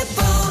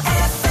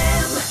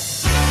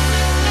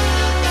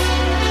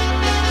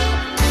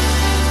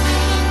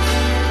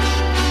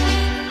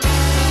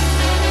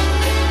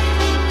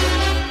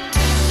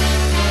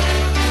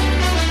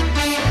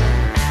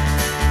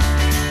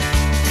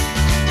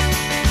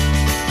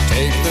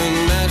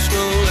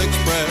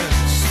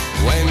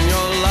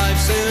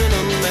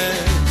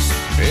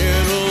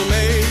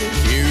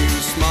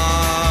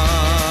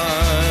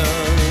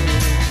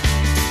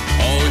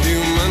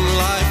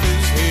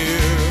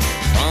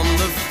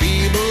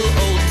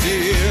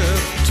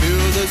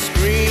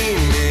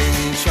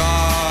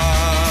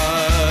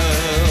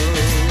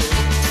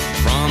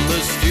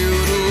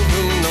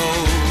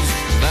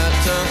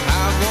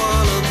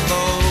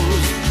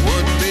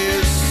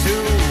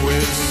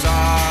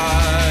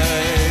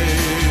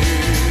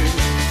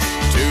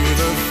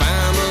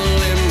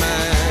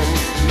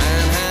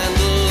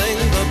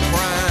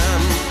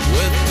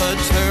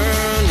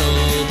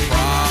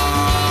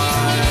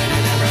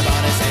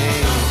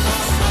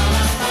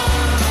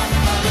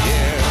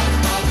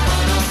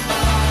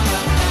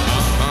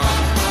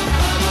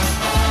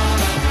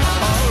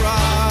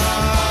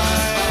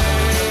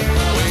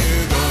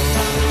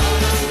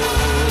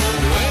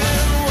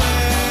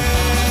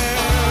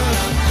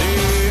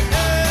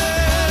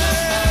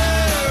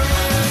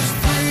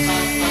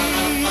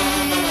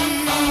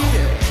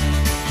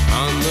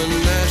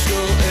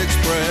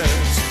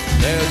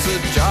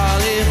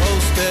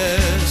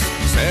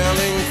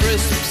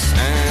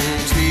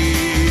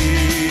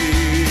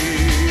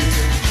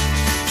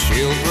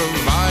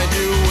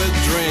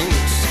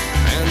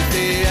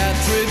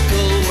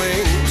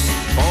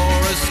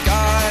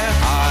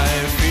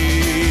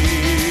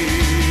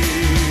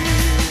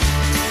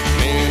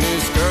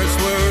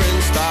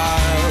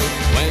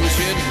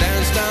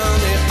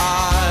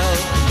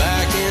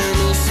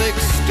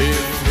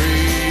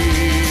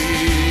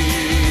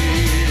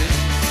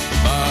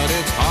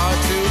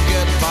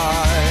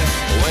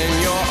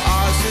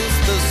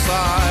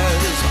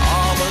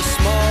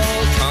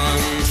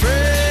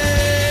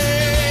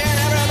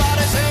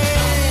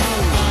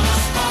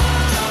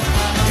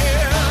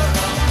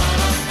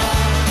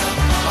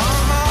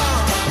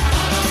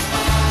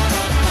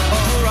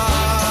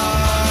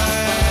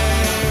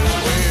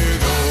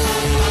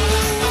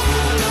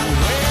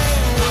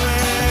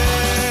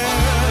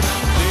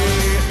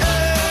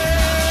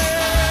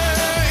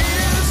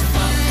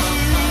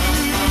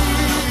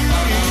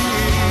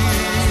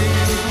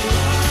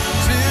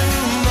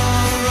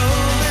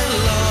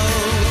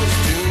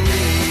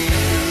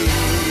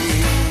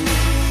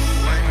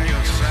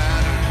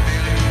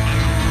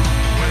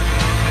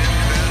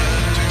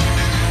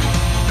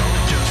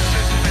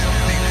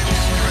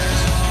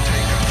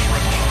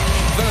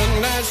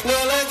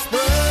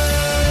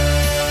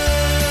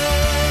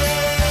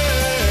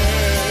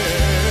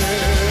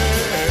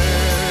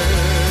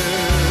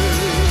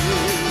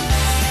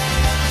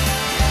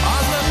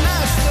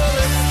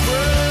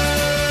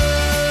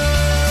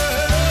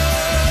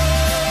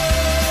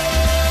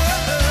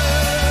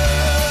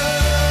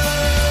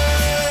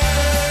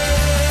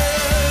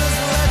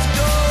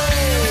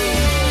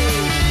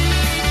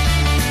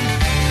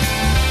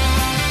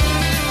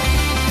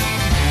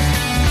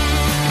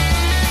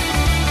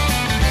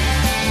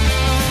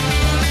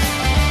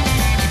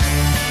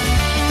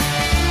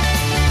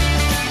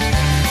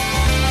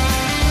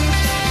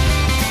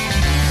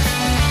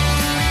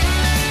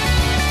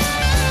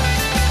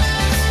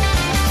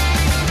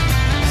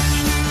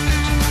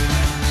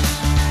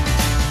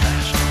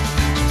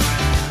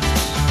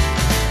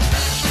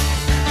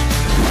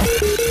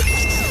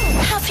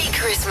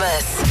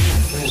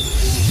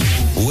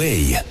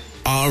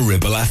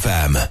Ribble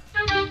FM.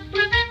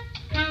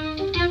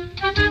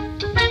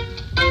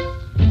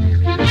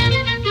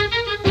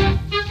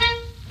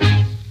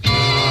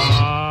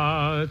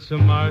 It's a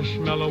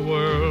marshmallow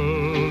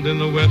world in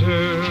the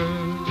winter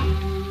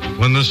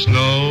when the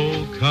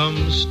snow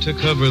comes to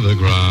cover the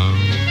ground.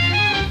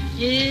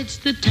 It's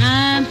the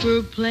time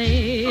for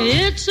play.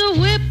 It's a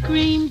whipped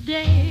cream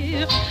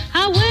day.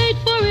 I wait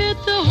for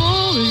it the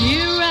whole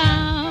year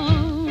round.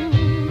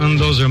 And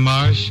those are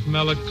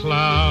marshmallow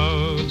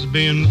clouds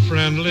being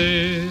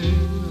friendly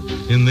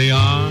in the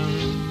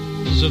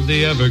arms of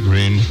the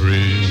evergreen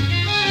trees.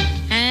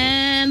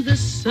 And the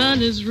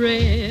sun is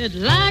red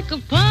like a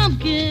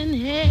pumpkin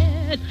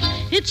head.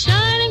 It's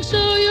shining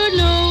so your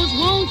nose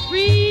won't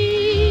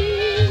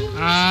freeze.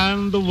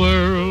 And the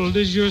world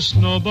is your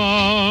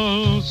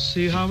snowball.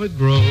 See how it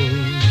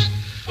grows.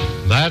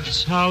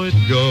 That's how it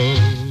goes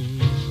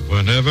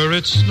whenever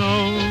it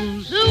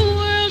snows. The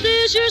world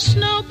is your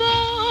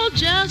snowball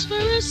just for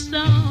a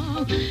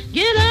song.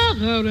 Get out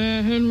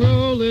and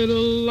roll it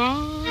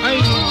along.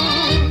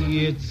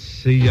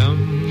 It's a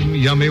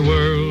yummy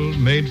world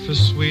made for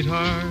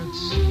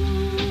sweethearts.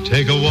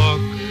 Take a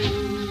walk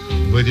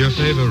with your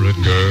favorite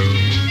girl.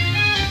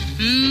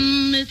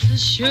 It's a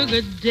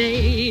sugar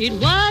date.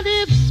 What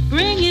if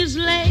spring is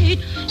late?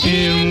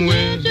 In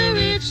winter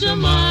it's a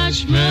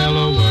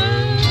marshmallow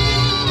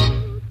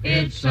world.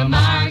 It's a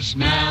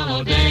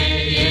marshmallow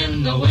day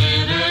in the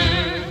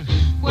winter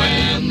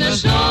when the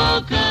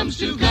snow comes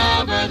to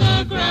cover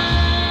the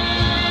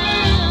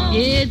ground.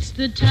 It's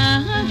the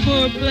time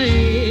for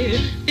play.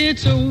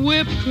 It's a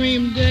whipped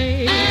cream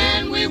day.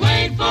 And we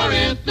wait for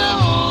it the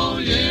whole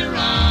year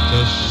round.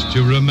 Just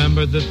to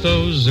remember that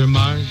those are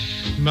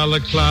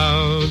marshmallow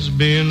clouds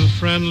being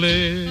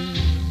friendly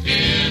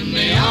in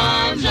the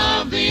arms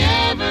of the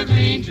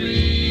evergreen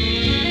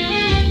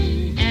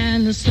tree.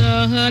 And the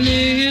sun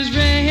is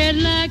red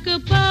like a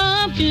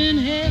pumpkin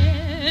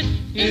head.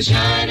 It's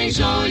shining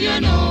so your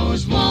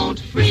nose won't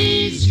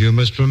freeze. You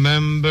must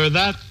remember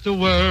that the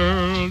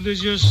world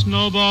is your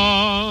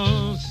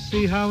snowball.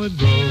 See how it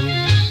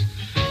grows.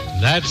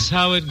 That's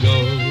how it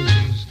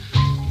goes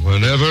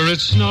whenever it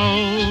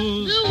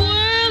snows. The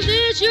world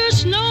is your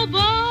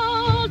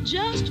snowball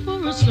just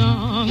for a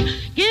song.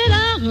 Get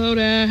out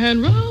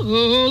and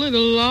roll it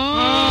along.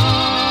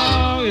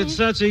 Oh, it's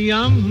such a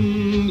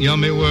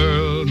yummy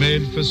world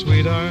made for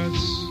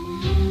sweethearts.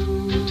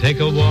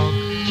 Take a walk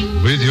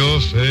with your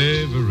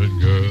favorite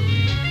girl.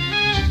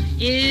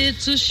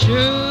 It's a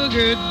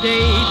sugar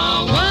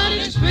date. What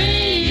if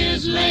spring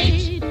is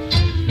late?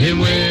 In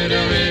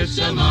winter it's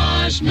a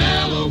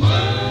marshmallow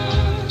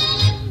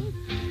world.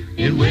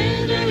 In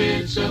winter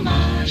it's a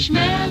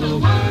marshmallow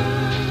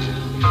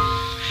world.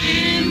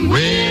 In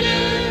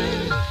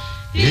winter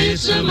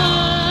it's a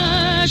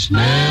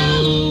marshmallow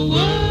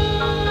world.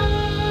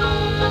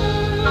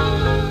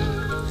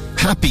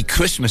 Happy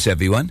Christmas,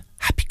 everyone.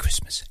 Happy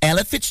Christmas.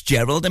 Ella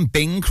Fitzgerald and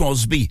Bing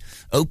Crosby.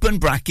 Open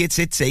brackets,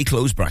 it's a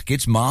close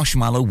brackets,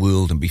 Marshmallow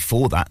World. And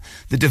before that,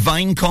 The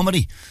Divine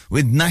Comedy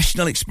with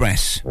National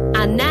Express.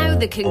 And now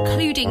the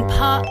concluding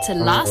part to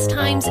last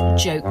time's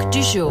joke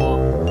du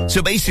jour.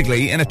 So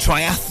basically, in a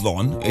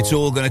triathlon, it's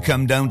all going to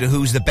come down to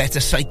who's the better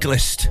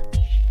cyclist.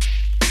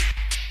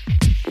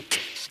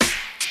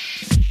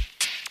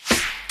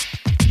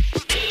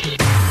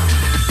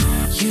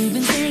 You've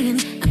been saying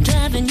I'm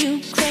driving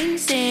you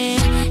crazy,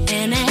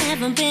 and I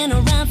haven't been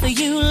around for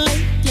you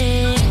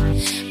lately,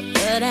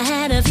 but I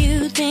had a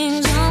few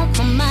things on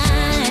my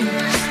mind.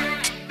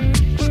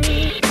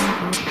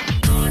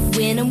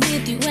 When I'm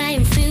with you, I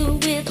am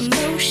filled with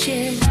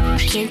emotion.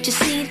 Can't you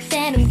see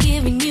that I'm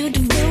giving you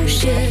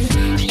devotion?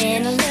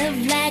 And a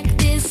love like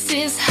this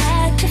is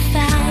hard to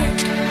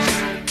find.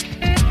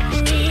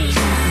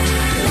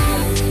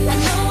 I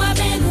know I've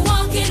been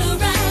walking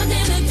around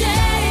in the day.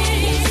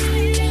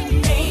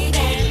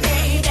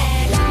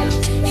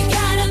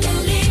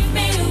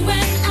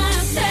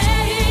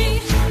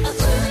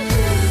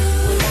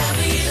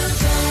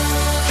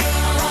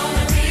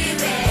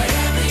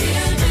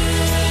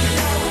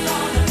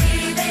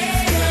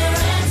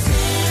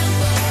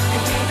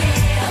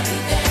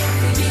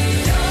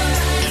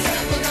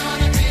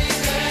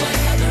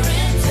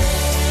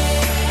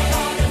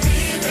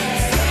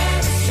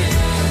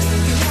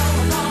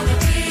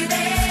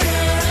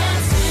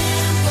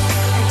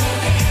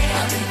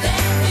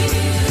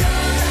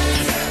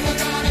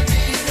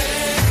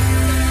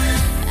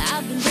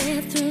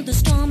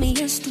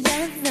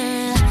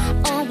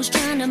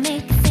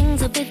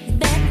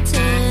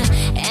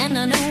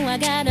 I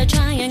gotta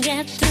try and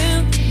get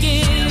through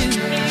you.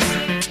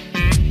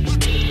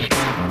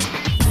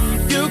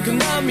 You can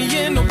love me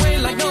in a way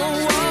like no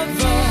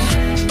other,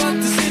 but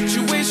the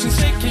situation's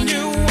taking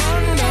you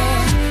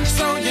under.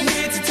 So you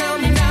need to tell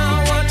me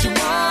now what you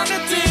wanna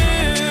do.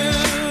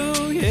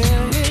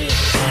 Yeah.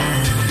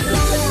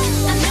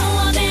 I know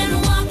I've been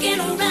walking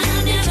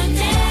around in a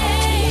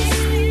daze.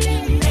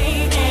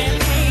 Baby,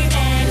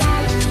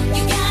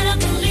 you gotta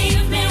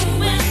believe me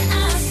when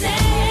I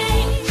say,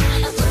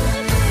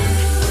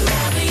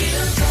 wherever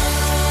you go,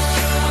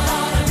 I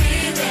wanna be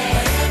there.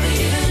 Whatever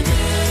you do.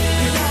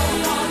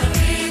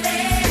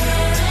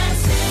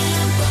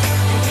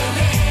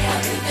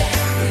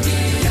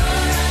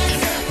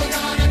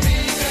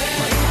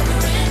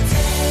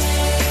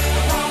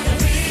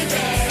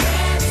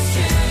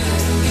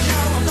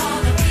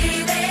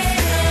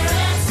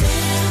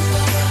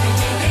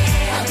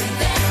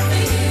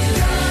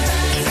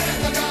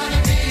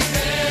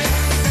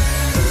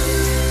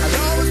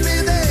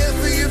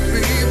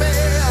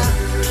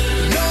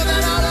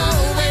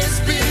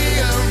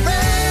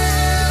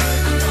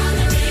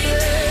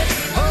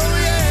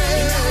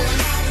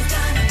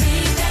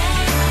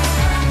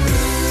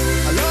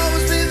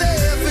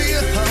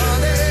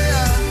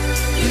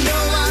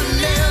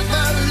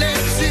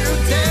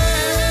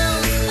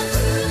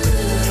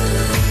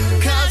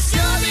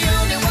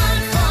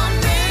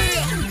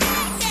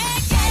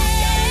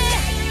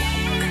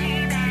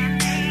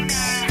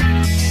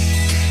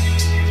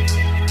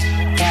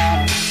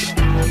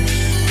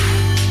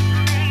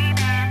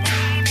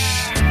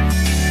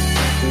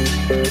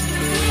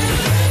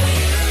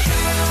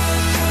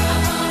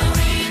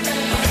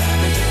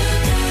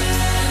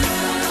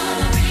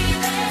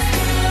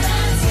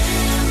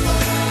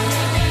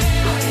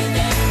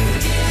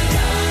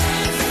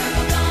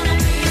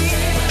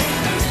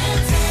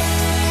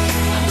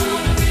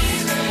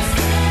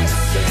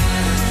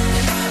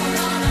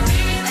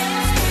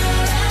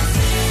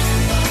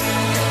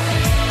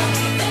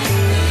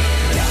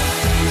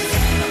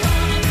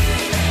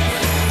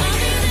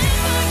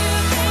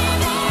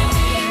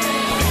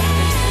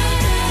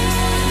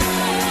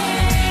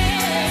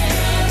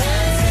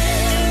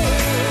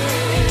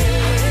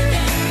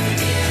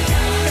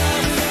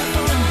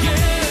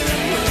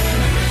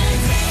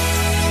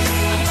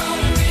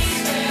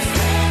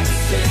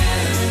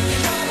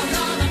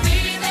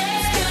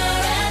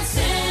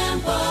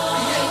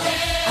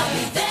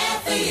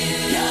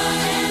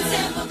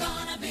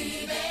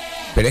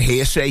 Bit of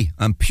hearsay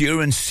and pure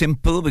and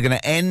simple. We're going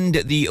to end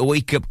the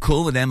wake-up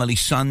call with Emily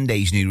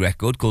Sandé's new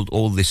record called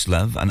All This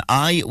Love, and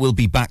I will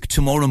be back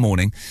tomorrow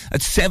morning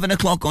at 7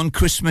 o'clock on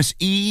Christmas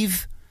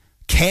Eve.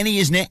 Kenny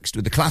is next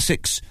with the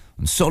classics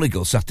on Solid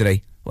Gold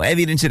Saturday. Whatever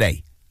you're doing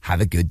today,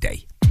 have a good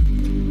day.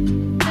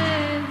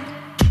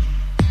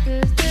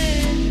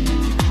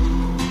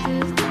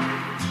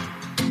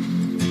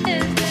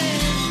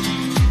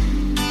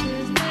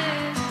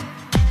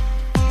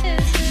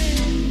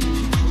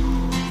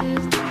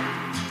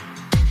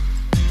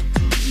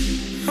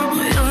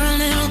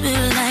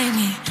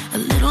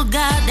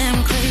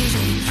 Goddamn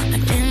crazy,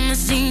 like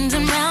limousines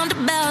and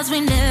roundabouts. We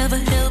never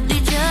helped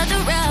each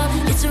other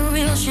out. It's a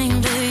real shame,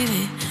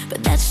 baby,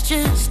 but that's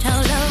just how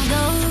love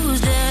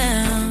goes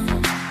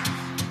down.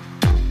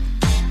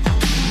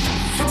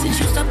 Since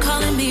you stopped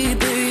calling me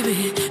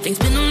baby, things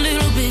been a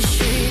little bit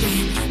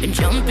shady. Been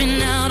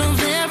jumping out of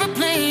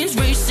airplanes,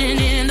 racing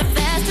in the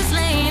fastest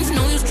lanes.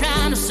 No use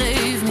trying to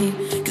save me,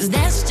 'cause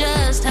that's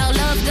just how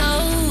love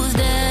goes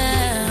down.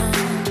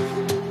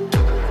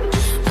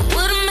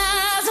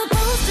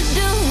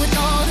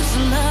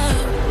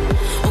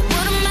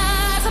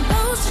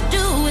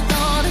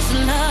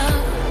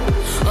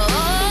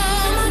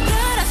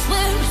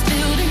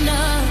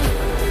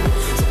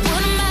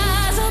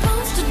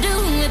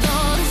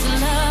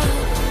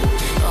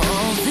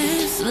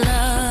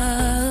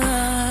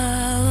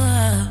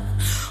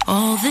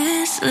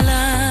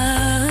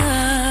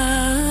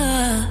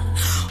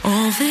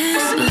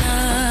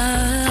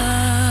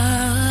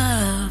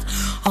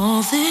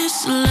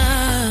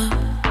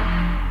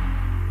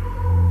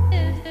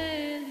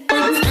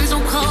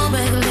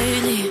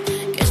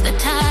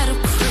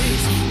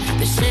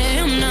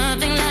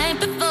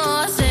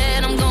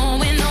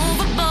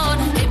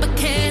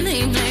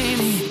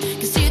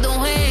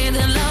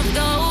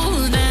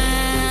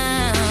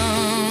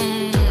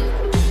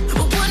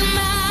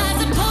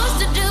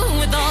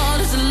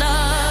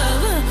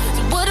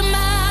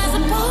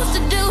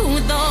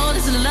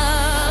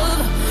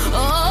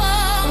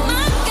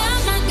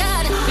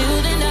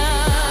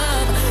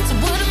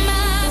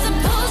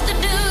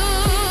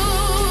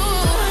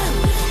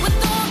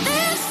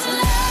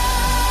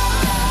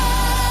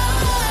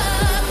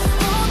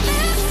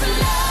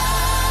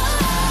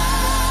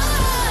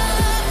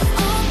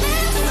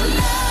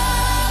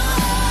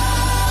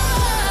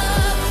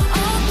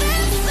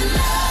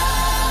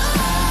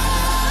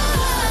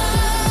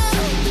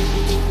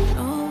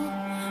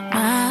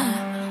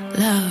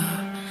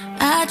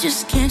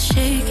 Just can't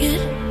shake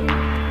it.